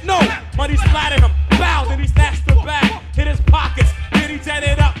eye and said no. Money splattered him, bowed, and he snatched the bag. Hit his pockets, then he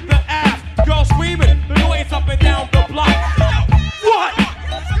jetted up the ass. Girl screaming, the noise up and down the block. What?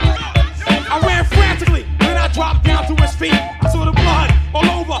 I ran frantically, then I dropped down to his feet. I saw the blood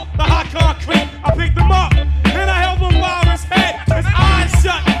all over the hot concrete. I picked him up, and I held him by his head, his eyes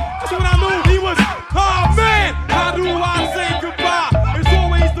shut. That's when I knew he was, oh man, how do I say goodbye? It's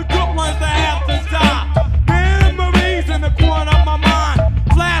always the good ones that have to die. Memories in the corner of my mind,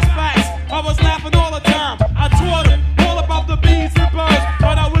 flashbacks, I was laughing all the time. I taught him all about the bees and birds,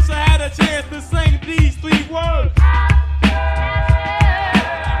 but I wish I had a chance to sing these 3 words.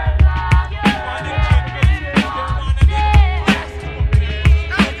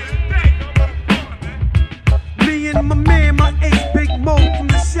 Me and my man, my ace, Big Mo from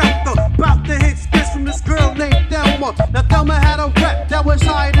the shelter, bout to hit skits from this girl named Thelma. Now Thelma had a rep that was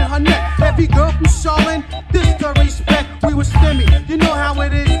higher than her neck. Every girl from Shaolin, this to respect. We was stimmy, you know how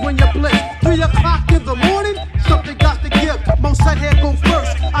it is when you blitz. 3 o'clock in the morning, something got to give. Mo said, here go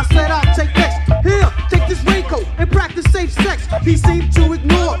first. I said, I'll take next. Here, take this raincoat and practice safe sex. He seemed to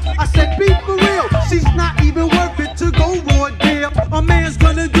ignore. I said, be for real. She's not even worth it to go raw deal. A man's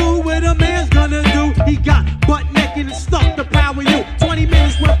gonna do what a man's gonna do. He got butt naked and stuck to power you. 20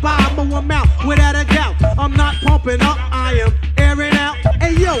 minutes went by, I'm on mouth without a doubt. I'm not pumping up, I am airing out.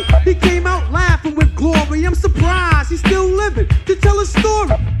 Hey yo, he came out laughing with glory. I'm surprised he's still living to tell a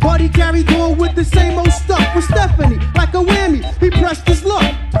story. But he carried on with the same old stuff with Stephanie, like a whammy. He pressed his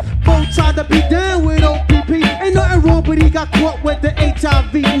luck. Both tried to be down with OPP. Ain't nothing wrong, but he got caught with the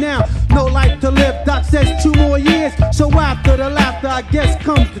HIV now. No life to live, Doc says 2 more years. So after the laughter, I guess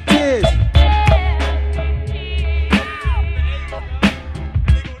comes the tears.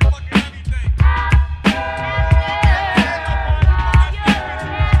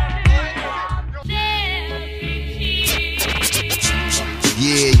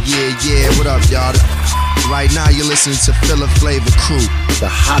 Yeah, what up, y'all? Right now, you're listening to Filler Flavor Crew, the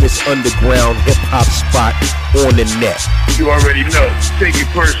hottest underground hip-hop spot on the net. You already know. Take it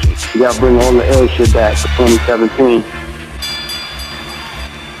personal. You gotta bring all the ill shit back for 2017.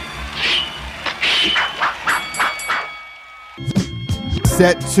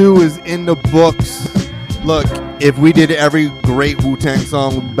 Set 2 is in the books. Look, if we did every great Wu-Tang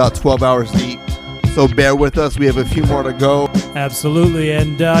song, we'd be about 12 hours deep. So bear with us. We have a few more to go. Absolutely.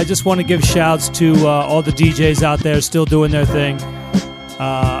 And I just want to give shouts to all the DJs out there still doing their thing.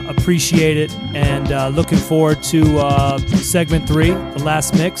 Appreciate it. And looking forward to segment 3, the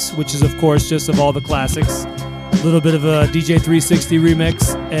last mix, which is, of course, just of all the classics. A little bit of a DJ 360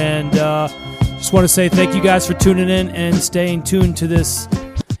 remix. And just want to say thank you guys for tuning in and staying tuned to this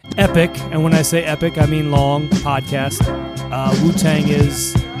epic, and when I say epic, I mean long podcast. Wu-Tang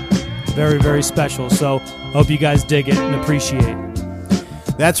is very, very special. So hope you guys dig it and appreciate it.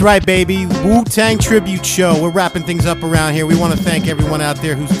 That's right, baby. Wu-Tang Tribute Show. We're wrapping things up around here. We want to thank everyone out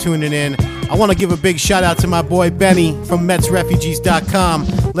there who's tuning in. I want to give a big shout out to my boy Benny from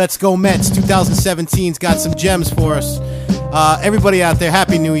MetsRefugees.com. Let's Go Mets 2017's got some gems for us. Everybody out there,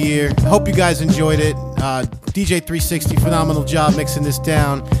 Happy New Year. Hope you guys enjoyed it. DJ 360, phenomenal job mixing this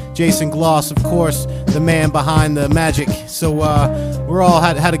down. Jason Gloss, of course, the man behind the magic. So we're all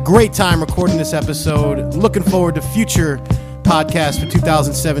had a great time recording this episode. Looking forward to future podcasts for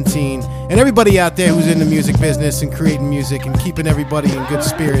 2017. And everybody out there who's in the music business and creating music and keeping everybody in good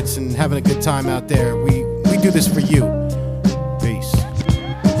spirits and having a good time out there. We do this for you. Peace.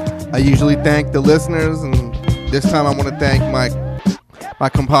 I usually thank the listeners, and this time I want to thank my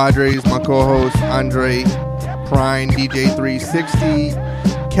compadres, my co-hosts, Andre, Prine, DJ 360,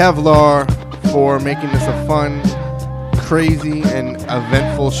 Kevlar, for making this a fun, crazy, and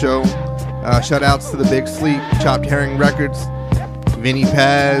eventful show. Shout outs to The Big Sleep, Chopped Herring Records, Vinny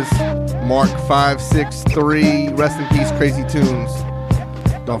Paz, Mark 563, rest in peace, Crazy Tunes.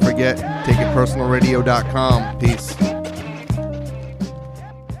 Don't forget, takeitpersonalradio.com. Peace.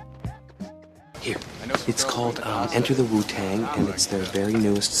 Here, it's called Enter the Wu-Tang, and it's their very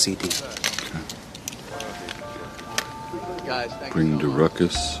newest CD. Bring the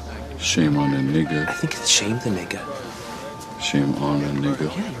ruckus, shame on a nigga. I think it's Shame the Nigga. Shame on a nigga.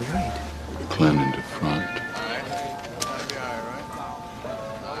 Yeah, you're right. Clan in the front.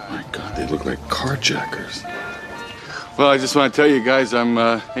 My God, they look like carjackers. Well, I just want to tell you guys, hey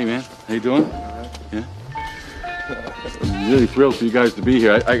man, how you doing? Yeah. I'm really thrilled for you guys to be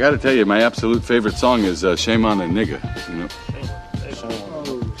here. I got to tell you, my absolute favorite song is "Shame on a Nigga." You know?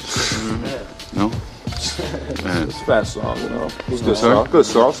 No. It's a fast song, you know. It's a good Sorry? song. Good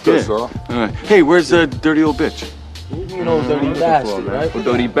song. It's a good Yeah. song. All right. Hey, where's Dirty Old Bitch? You know, dirty bastard, right? Oh,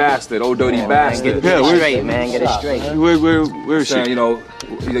 dirty bastard. Oh, dirty bastard. Yeah, where's straight, man. Get it straight. Where is she? You know,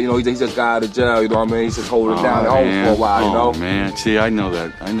 he just got out of jail. You know what I mean? He's just holding it down at home for a while. You know. Oh man, see, I know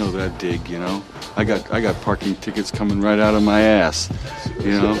that dig. You know, I got parking tickets coming right out of my ass.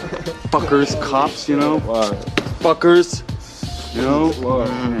 You know, fuckers, cops. You know, fuckers. You know,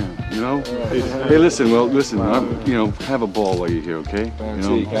 yeah, you know. Hey, listen. You know, have a ball while you're here, okay?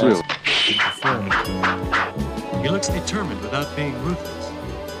 You know, thrill. He looks determined without being ruthless.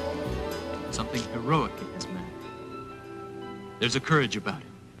 Something heroic in his manner. There's a courage about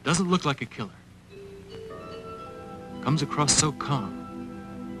him. Doesn't look like a killer. Comes across so calm.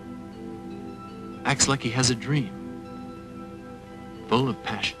 Acts like he has a dream. Full of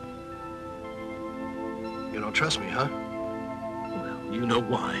passion. You don't trust me, huh? Well, you know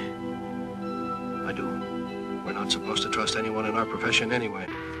why. I do. We're not supposed to trust anyone in our profession anyway.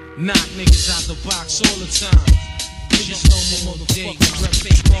 Knock niggas out the box all the time. Niggas know my motherfucking rep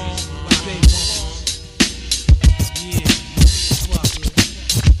they wrong. Yeah, fuck it.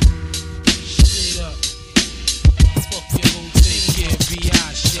 Straight up. Fuck your whole thing, yeah, B.I.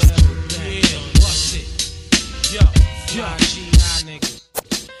 shit. Yeah, bust it. Yo, G.I. niggas.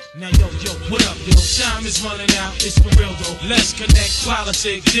 Now yo, what up, yo? Time is running out, it's for real though. Let's connect,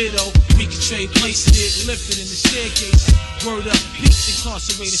 politic, ditto. We can trade places, get lifted in the staircase. Word up, peace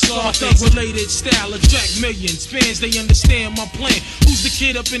incarcerated, Scarface related style, attract millions. Fans, they understand my plan. Who's the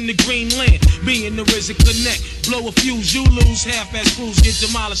kid up in the green land? Me and the RZA connect. Blow a fuse, you lose. Half-ass crews get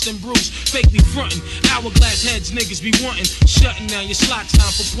demolished and bruised. Fake be frontin', hourglass heads niggas be wantin'. Shutting down your slot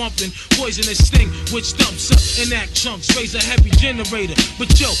time for pumping. Poisonous sting, which dumps up and act chunks. Raise a heavy generator. But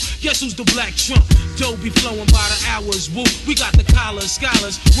yo, guess who's the black trump? Dough be flowing by the hours. Woo, we got the collars,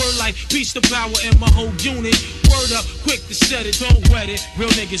 scholars. Word like peace to power in my whole unit. Word up, quick to set it, don't wet it. Real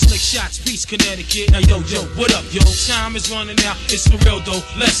niggas lick shots, peace, Connecticut. Now yo, what up, yo? Time is running out, it's for real though.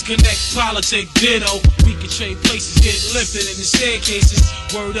 Let's connect, politic, ditto. We can trade places, get lifted in the staircases.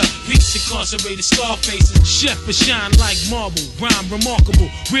 Word up, peace, incarcerated, Scarfaces. Chef for shine like marble, rhyme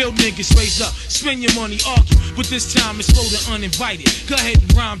remarkable. Real niggas raise up, spend your money, argue. But this time it's for the uninvited. Go ahead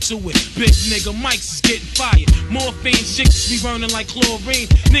and rhyme to it. Big nigga Mike's is getting fired. Morphine chicks be burning like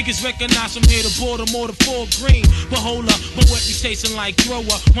chlorine. Niggas recognize from here to Baltimore to Fort Green. But hold up, my wet be tasting like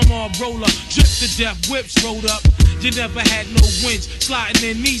thrower. My mob roller, drip to death, whips rolled up. You never had no wins, sliding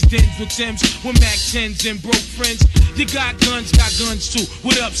in these dens with Timbs, with Mac 10s and broke friends. You got guns too.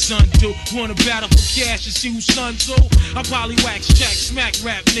 What up, son, dude? Wanna battle for cash and see who's son too? I probably wax track, smack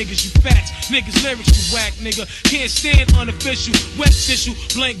rap niggas, you facts. Niggas lyrics, you whack nigga. Can't stand unofficial, wet tissue,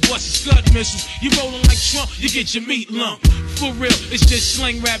 blank busts, scud missiles. You rolling like Trump, you get your meat lump. For real, it's just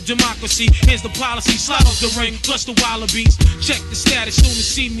slang rap democracy. Here's the policy, slide off the ring, plus the wallabies. Check the status, soon to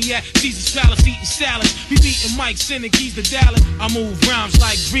see me at Caesar's Palace eating salads. Be beating Mike, sending keys to Dallas. I move rhymes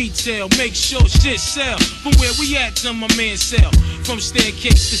like retail, make sure shit sell. From where we at till my man sell. From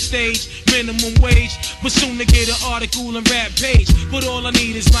staircase to stage, minimum wage. But soon to get an article and rap page. But all I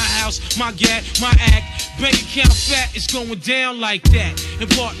need is my house, my gat, my act. Bank account fat, it's going down like that. And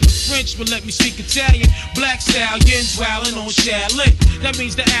pardon the French, but let me speak Italian. Black stallions wildin' on Shaolin. That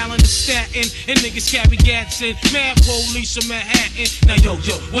means the Allen is Staten. And niggas carry gats in. Mad police from Manhattan. Now yo,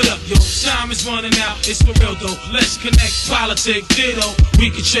 what up, yo? Time is running out, it's for real though. Let's connect, politic, ditto. We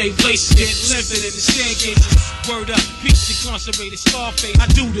can trade places, get lifted in the staircases. Word up, peace, incarcerated, Scarface. I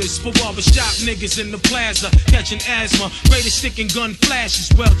do this for barbershop niggas in the plaza. Catching asthma, greatest stick and gun flashes.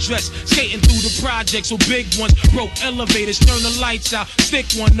 Well dressed, skating through the projects with big ones. Broke elevators, turn the lights out. Stick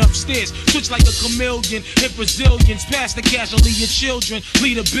one upstairs, switch like a chameleon. Hit Brazilians, pass the cash, I'll leave your children.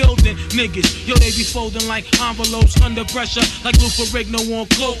 Lead a building, niggas. Yo, they be folding like envelopes under pressure, like Lou Ferrigno on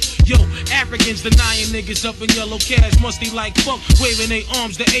cloak. Yo, Africans denying niggas up in yellow cabs, musty like fuck, waving their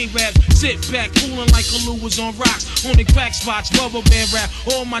arms to Arabs. Sit back, fooling like Kalu was on rocks. On the crack spots, rubber band rap.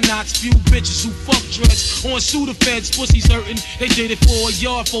 All my knots, few bitches who fuck dreads. On Suda Feds, pussies hurting. They did it for a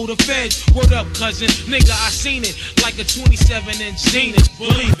yard for the feds. Word up, cousin, nigga, I seen it. Like a 27-inch Zenith,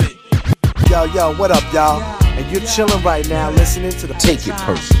 believe it. Yo, what up, y'all? And you're chilling right now, listening to the Take It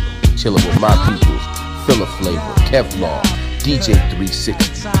Personal. Chilling with my peoples, Filler Flavor, Kevlar, DJ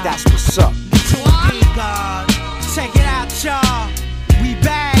 360. That's what's up. God, check it out, y'all. We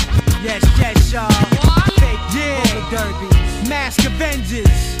back. Yes, y'all. Fake, yeah. Derby. Mask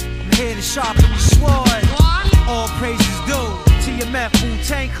Avengers. I'm here to sharpen the sword. All praises due. TMF,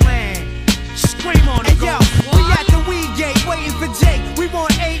 Wu-Tang Clan. Scream on it, yo. We at the weed gate, waiting for Jake. We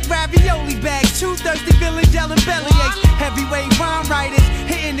want 8 ravioli bags, 2 thirsty villains yelling bellyaches. Heavyweight rhyme writers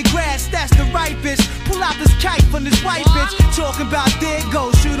hitting the grass, that's the right bitch. Pull out this kite from this white bitch. Talking about there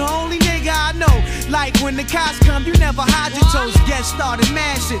goes, you the only nigga I know. Like when the cops come, you never hide your toes. Get started,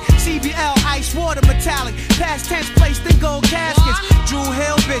 mad shit. CBL, ice water, metallic. Past tense placed in gold caskets. Drew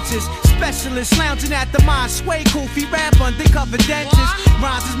Hill bitches, specialists lounging at the mine. Sway Koofy, rap undercover dentist.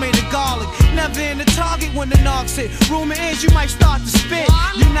 Rhymes is made of garlic. Never in the target when the knocks hit. Rumor is you might start to spit.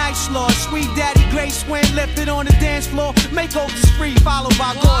 You nice lord, sweet daddy, great swing, lifted on the dance floor. Makeovers free, followed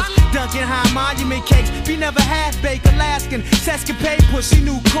by gourds. Dunkin' high monument cakes. Be never half-baked Alaskan. Sescapade pussy,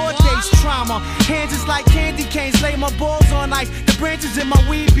 new court dates. Trauma. Hands is like candy canes. Lay my balls on ice. The branches in my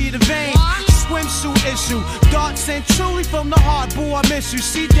weed be the veins. Swimsuit issue. Dark sent truly from the heart. Boo, I miss you.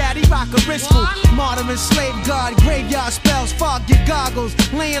 See daddy rock a wristful. Martyr and slave guard. Graveyard spells. Fog your goggles.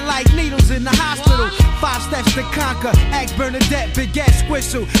 Laying like needles in the hospital. 5 steps to conquer. Act Bernadette. Big ass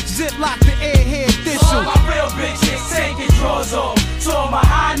whistle. Zip lock the airhead thistle. So all my real bitches taking drawers off. So all my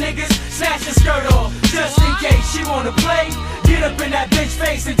high niggas snatch the skirt off. Just in case she wanna play. Get up in that bitch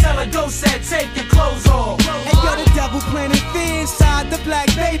face and tell her go set, take your clothes off. Hey yo, the devil planted fear inside the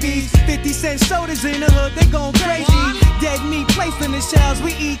black babies. 50-cent sodas in the hood, they gon' crazy. Dead meat placed in the shells,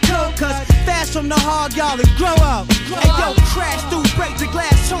 we eat cold cuts. Fast from the hog, y'all, and grow up. Hey yo, crash through, break the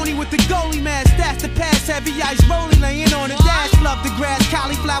glass. Tony with the goalie mask, that's the pass. Heavy ice rolling, laying on the dash. Love the grass,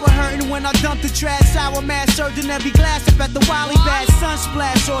 cauliflower hurting when I dump the trash. Sour mask, surging every glass up at the Wally Bass. Sun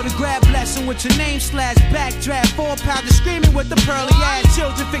splash, or the grab blessing with your name slash. Backdraft, 4-pounder screaming with the pearly ass.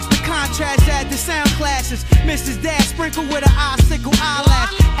 Children fix the contrast, add the sound classes. Mrs. Dad sprinkle with an icicle eyelash.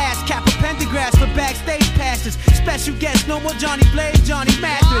 Ass cap a pentagrass for backstage passes. Special guest, no more Johnny Blaze, Johnny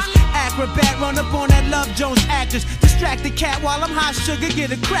Mattress. Acrobat, run up on that Love Jones actress. Distract the cat while I'm hot sugar,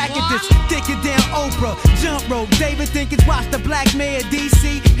 get a crack at this. Dick it down Oprah, jump rope. David Dinkins, watch the Black Mayor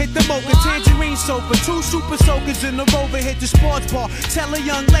DC. Hit the mocha, tangerine sofa. 2 super soakers in the Rover, hit the sports bar. Tell a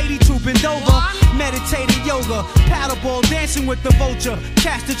young lady to bend over. Meditating yoga, paddleball dancing with the vulture.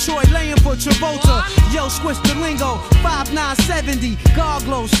 Cast the Troy laying for Travolta. Yo, switch the lingo, 5970.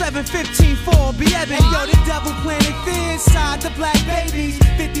 Garglow, 715 4, be ebony. Hey, yo, the devil planted fear inside the black babies.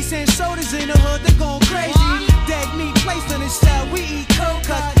 50-cent sodas in the hood, they gon' crazy. Dead meat placed in the shell, we eat cold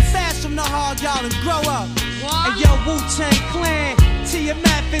cuts. Fast from the hog, y'all, and grow up. Hey, yo, Wu-Tang Clan,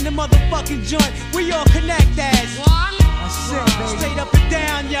 TMF in the motherfucking joint. We all connect as. Straight up and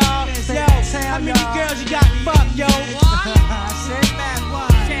down, y'all. Yo, how many girls you got fucked, yo?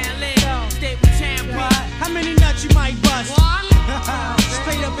 How many nuts you might bust?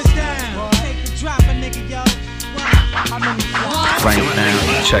 Straight up and down. Take the drop, a nigga, yo. Right now,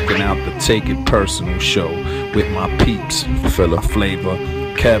 I'm checking out the Take It Personal show with my peeps, Filler Flavor,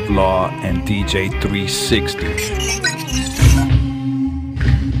 Kevlar, and DJ 360.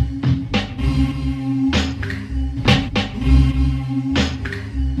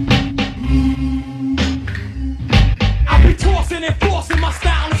 Enforcing my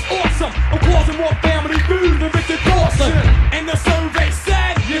style is awesome. I'm causing more family food than Richard Dawson. And the survey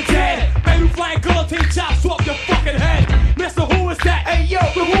said you're dead. Baby flying guillotine chops off your fucking head. Mister, who is that? Hey yo,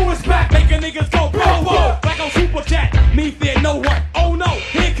 the who is back? Making niggas go whoa whoa, like on Super Cat. Me fear no one. Oh no,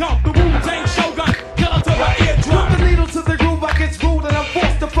 here come the Wu-Tang Shogun. Killer to the eardrum. Put the needle to the groove, I get screwed and I'm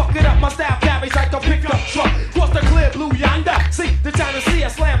forced to fuck it up. My style carries like a pickup truck. Cross the clear blue yonder. See the China Sea, I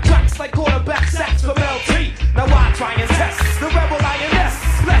slam tracks like quarterback sacks from LT. Now I try and test the rebel INS.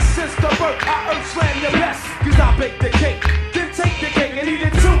 Less since the birth, I earth slam your best. Cause I bake the cake, then take the cake and eat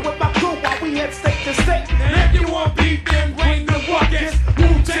it too with my crew while we head state to state. And if you want beef, then bring the ruckus.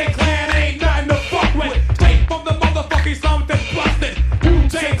 Wu-Tang Clan ain't nothing to fuck with. Straight from the motherfucking something busted.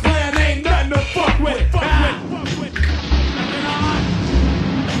 Wu-Tang Clan ain't nothing to fuck with.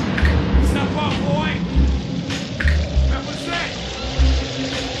 Step up, boy. Represent.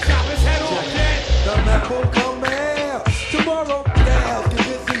 Chop his head off, kid. The map come out tomorrow. Now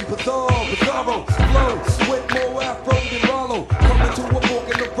get busy, bizarro, flow with more afro than Rollo. Coming to a fork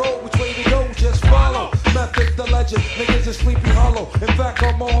in the road, which way to go? Just follow. Method's the legend, niggas is sleepy hollow. In fact,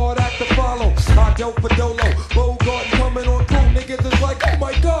 I'm a hard act to follow. I dope for Dolo, Bogart coming on through. Niggas is like, oh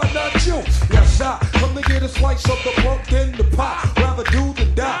my God, not you. Yes, I come to get a slice of the pumpkin, the pie. Rather do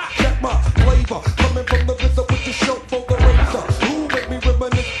than die. Check my flavor, coming from the RZA with the show for the razor. Who make me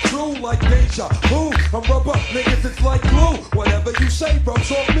reminisce true like deja vu? I'm rubber, niggas it's like glue. Whatever you say,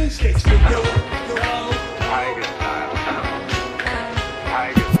 rubs off me, sticks to you.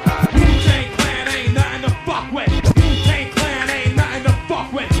 Wu-Tang Clan ain't nothing to fuck with. Wu-Tang Clan ain't nothing to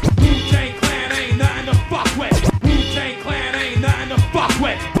fuck with. Wu-Tang Clan ain't nothing to fuck with.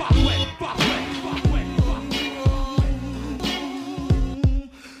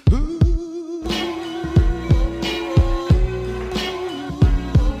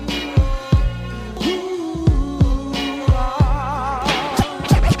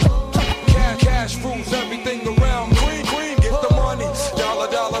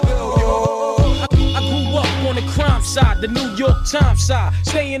 the New York Times side.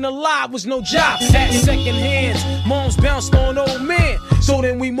 Staying alive was no job. Had second hands, moms bounced on old men. So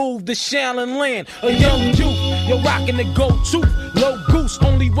then we moved to Shaolin land. A young youth, you're rocking the go-to. Low goose,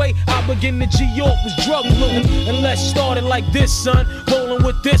 only way I begin to G-York was drug looting. And let's start it like this, son. Rolling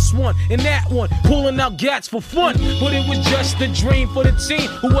with this one and that one. Pulling out gats for fun. But it was just a dream for the teen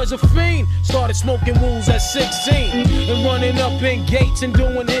who was a fiend. Started smoking wools at 16. And running up in gates and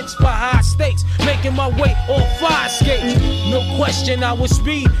doing hits for high stakes. Making my way off fire skates. No question I was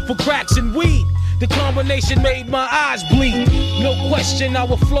speed for cracks and weed. The combination made my eyes bleed. No question I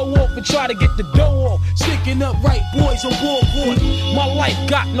would flow off and try to get the dough off. Sticking up right boys on board. My life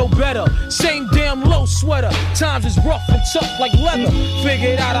got no better. Same damn low sweater. Times is rough and tough like leather.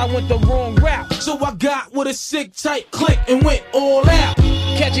 Figured out I went the wrong route. So I got with a sick tight click and went all out.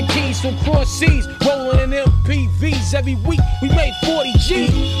 Catching keys from cross seas. Rolling in MPVs every week. We made 40 G.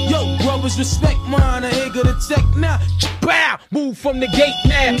 Yo, brothers respect mine. I ain't gonna tech now. Bow, move from the gate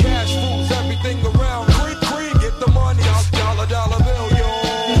now. Cash rules everything around. Cream, get the money out. Dollar bill, yo.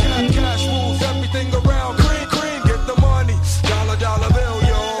 Cash rules everything around. Cream, get the money. Dollar bill,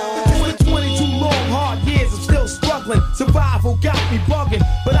 yo. It's been 22 long, hard years. I'm still struggling. Survival got me bugging,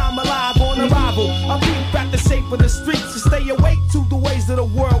 but I'm alive on arrival. I peep at the shape of the streets to stay awake to the ways of the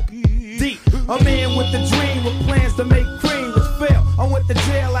world. Deep, a man with a dream with plans to make cream, which fail. I went to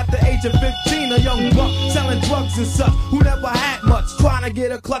jail at the age of 15, a young buck selling drugs and such, who never had much, trying to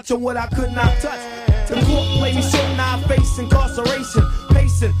get a clutch on what I could not touch. The court played me so now I face incarceration,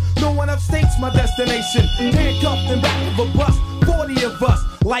 pacing. No one upstates my destination. Handcuffed in back of a bus, 40 of us.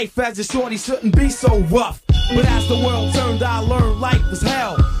 Life as a shorty shouldn't be so rough. But as the world turned, I learned life was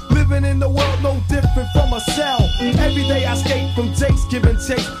hell. Living in the world no different from a cell. Every day I skate from Jake's, giving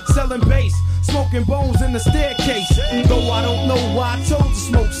chase, selling bass, smoking bones in the staircase. Though I don't know why I chose to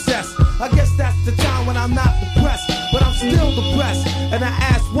smoke cess. I guess that's the time when I'm not depressed, but I'm still depressed. And I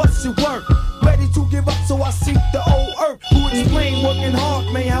ask, what's your work? Ready to give up, so I seek the old earth, who explain working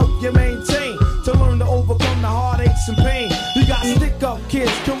hard may help you maintain. To learn to overcome the heartaches and pain. You got stick up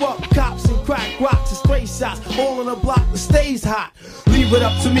kids, corrupt cops and crack rocks and stray shots, all in a block that stays hot. Leave it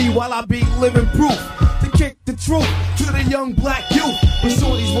up to me while I be living proof to kick the truth to the young black youth. When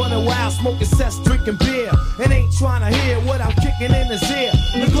shorties running wild, smoking cess, drinking beer, and ain't trying to hear what I'm kicking in his ear.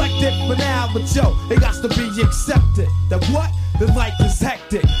 Neglected for now, but yo, it got to be accepted. That what? The life is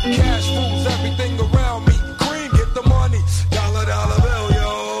hectic. Cash rules everything around me. Cream, get the money. Dollar bill, yo.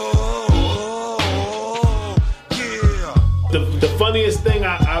 The funniest thing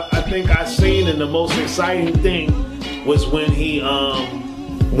I think I seen, and the most exciting thing was when he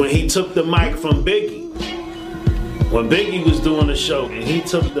took the mic from Biggie. When Biggie was doing the show and he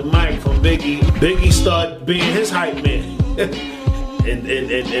took the mic from Biggie, Biggie started being his hype man.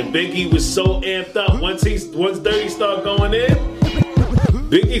 and Biggie was so amped up. Once Dirty started going in,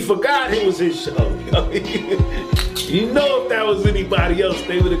 Biggie forgot it was his show. You know, if that was anybody else,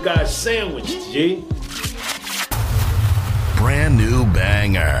 they would have got sandwiched, G. Brand new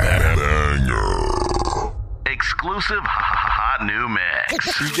banger. Exclusive hot new mix.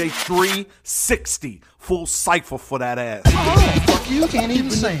 DJ 360, full cypher for that ass. Fuck you, can't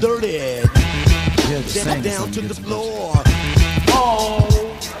even sing. Dirty. Get down to the floor. Oh,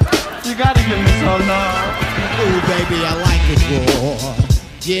 you gotta give me some love. Ooh, baby, I like it raw.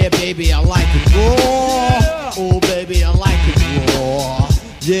 Yeah, baby, I like it raw. Ooh, baby, I like it raw.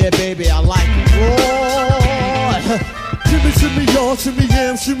 Yeah, baby, I like it raw. Shimmy, y'all, shimmy,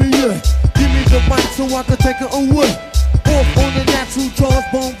 yam, shimmy, yeah. Give me the mic so I can take it away. Off on the natural draws,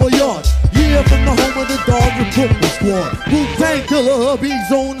 bon voyage. Yeah, from the home of the dog and Brooklyn squad. Wu-Tang Killer,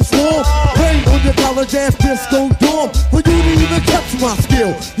 bees on the swarm. Rain on your college ass disco dorm. For you to even touch my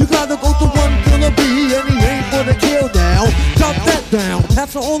skill, you gotta go to one killer bee, and he ain't gonna kill now. Drop that down,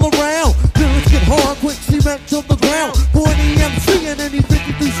 pass it all around. Lyrics get hard, quick cement to the ground. For any MC in any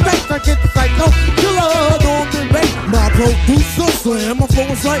 52 states, I get the psycho killer, Norman Bates. My producer slam, my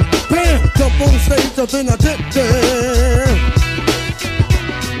flow is like bam. Jump on stage, and then I dip there.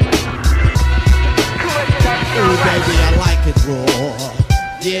 Ooh, baby, I like it raw.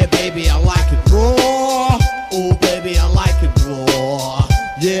 Yeah, baby, I like it raw. Ooh, baby, I like it raw.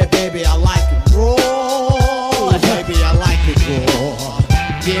 Yeah, baby, I like it raw. Ooh, baby, I like it raw.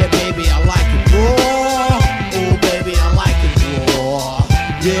 Yeah, baby, I like it raw. Ooh, baby, I like it raw.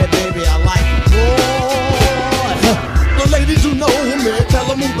 Yeah, baby, I like it raw. The ladies who know me, tell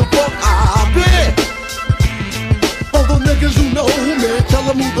them who the fuck I be. All the niggas who know me, tell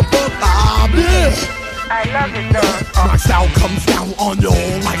them who the fuck I be. I love it though. My style comes down on you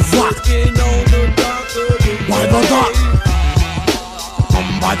like rock. By the dock,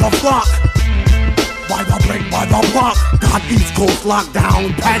 by the flock, by by the break, by the block. Got East Coast locked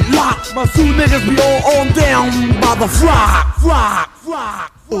down, padlock. My two niggas be all on down by the flock.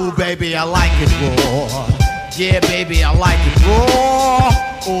 Ooh, baby, I like it raw. Yeah, baby, I like it raw.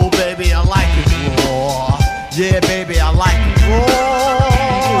 Ooh, baby, I like it raw. Yeah, baby, I like it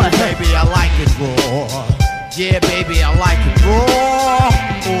raw. Baby, I like it raw. Yeah, baby, I like it raw.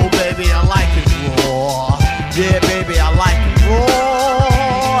 Ooh, baby, I like it raw. Yeah, baby, I like it raw.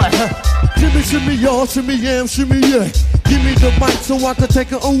 Shimmy, shimmy, y'all, shimmy, yam, shimmy, yeah. Give me the mic so I can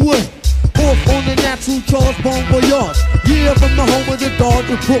take it away. Off on the natural charge, bon voyage. Yeah, from the home of the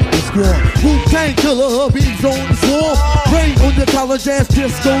Dodger Brooklyn squad. Wu-Tang Killer, beats on the floor. Rain on your college ass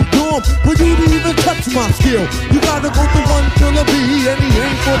disco dorm. For you to even touch my skill, you gotta go to one killer B, and he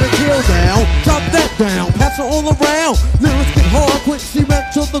ain't for the kill down. Chop that down, pass it all around. Lyrics get hard, quick cement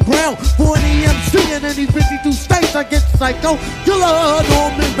to the ground. For any MC in any 52 states, I get psycho. Killer,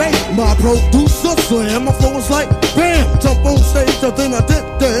 Norman Bates. My producer slam, my flow is like bam. Jump on stage, the thing I did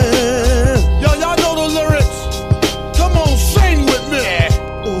there. Yo, y'all know the lyrics. Come on, sing with me.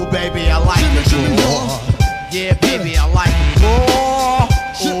 Ooh, baby, I like it raw. Yeah, baby, I like it raw.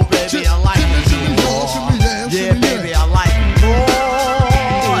 Ooh, baby, I like it raw. Yeah, baby, I like it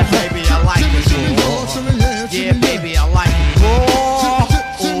raw. Baby, I like it raw. Yeah, baby, I like it raw.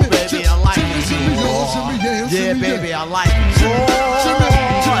 Ooh, baby, I like it raw. Yeah, baby, I like it raw.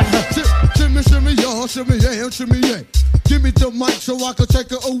 Shimmy, shimmy, y'all, shimmy, yeah, shimmy, yeah. Give me the mic so I can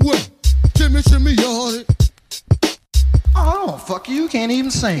take it away. Shimmy, shimmy, y'all. Oh, fuck you, can't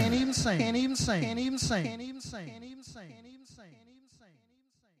even sing. Can't even sing. Can't even sing. Can't even sing. Can't even sing. Can't even sing.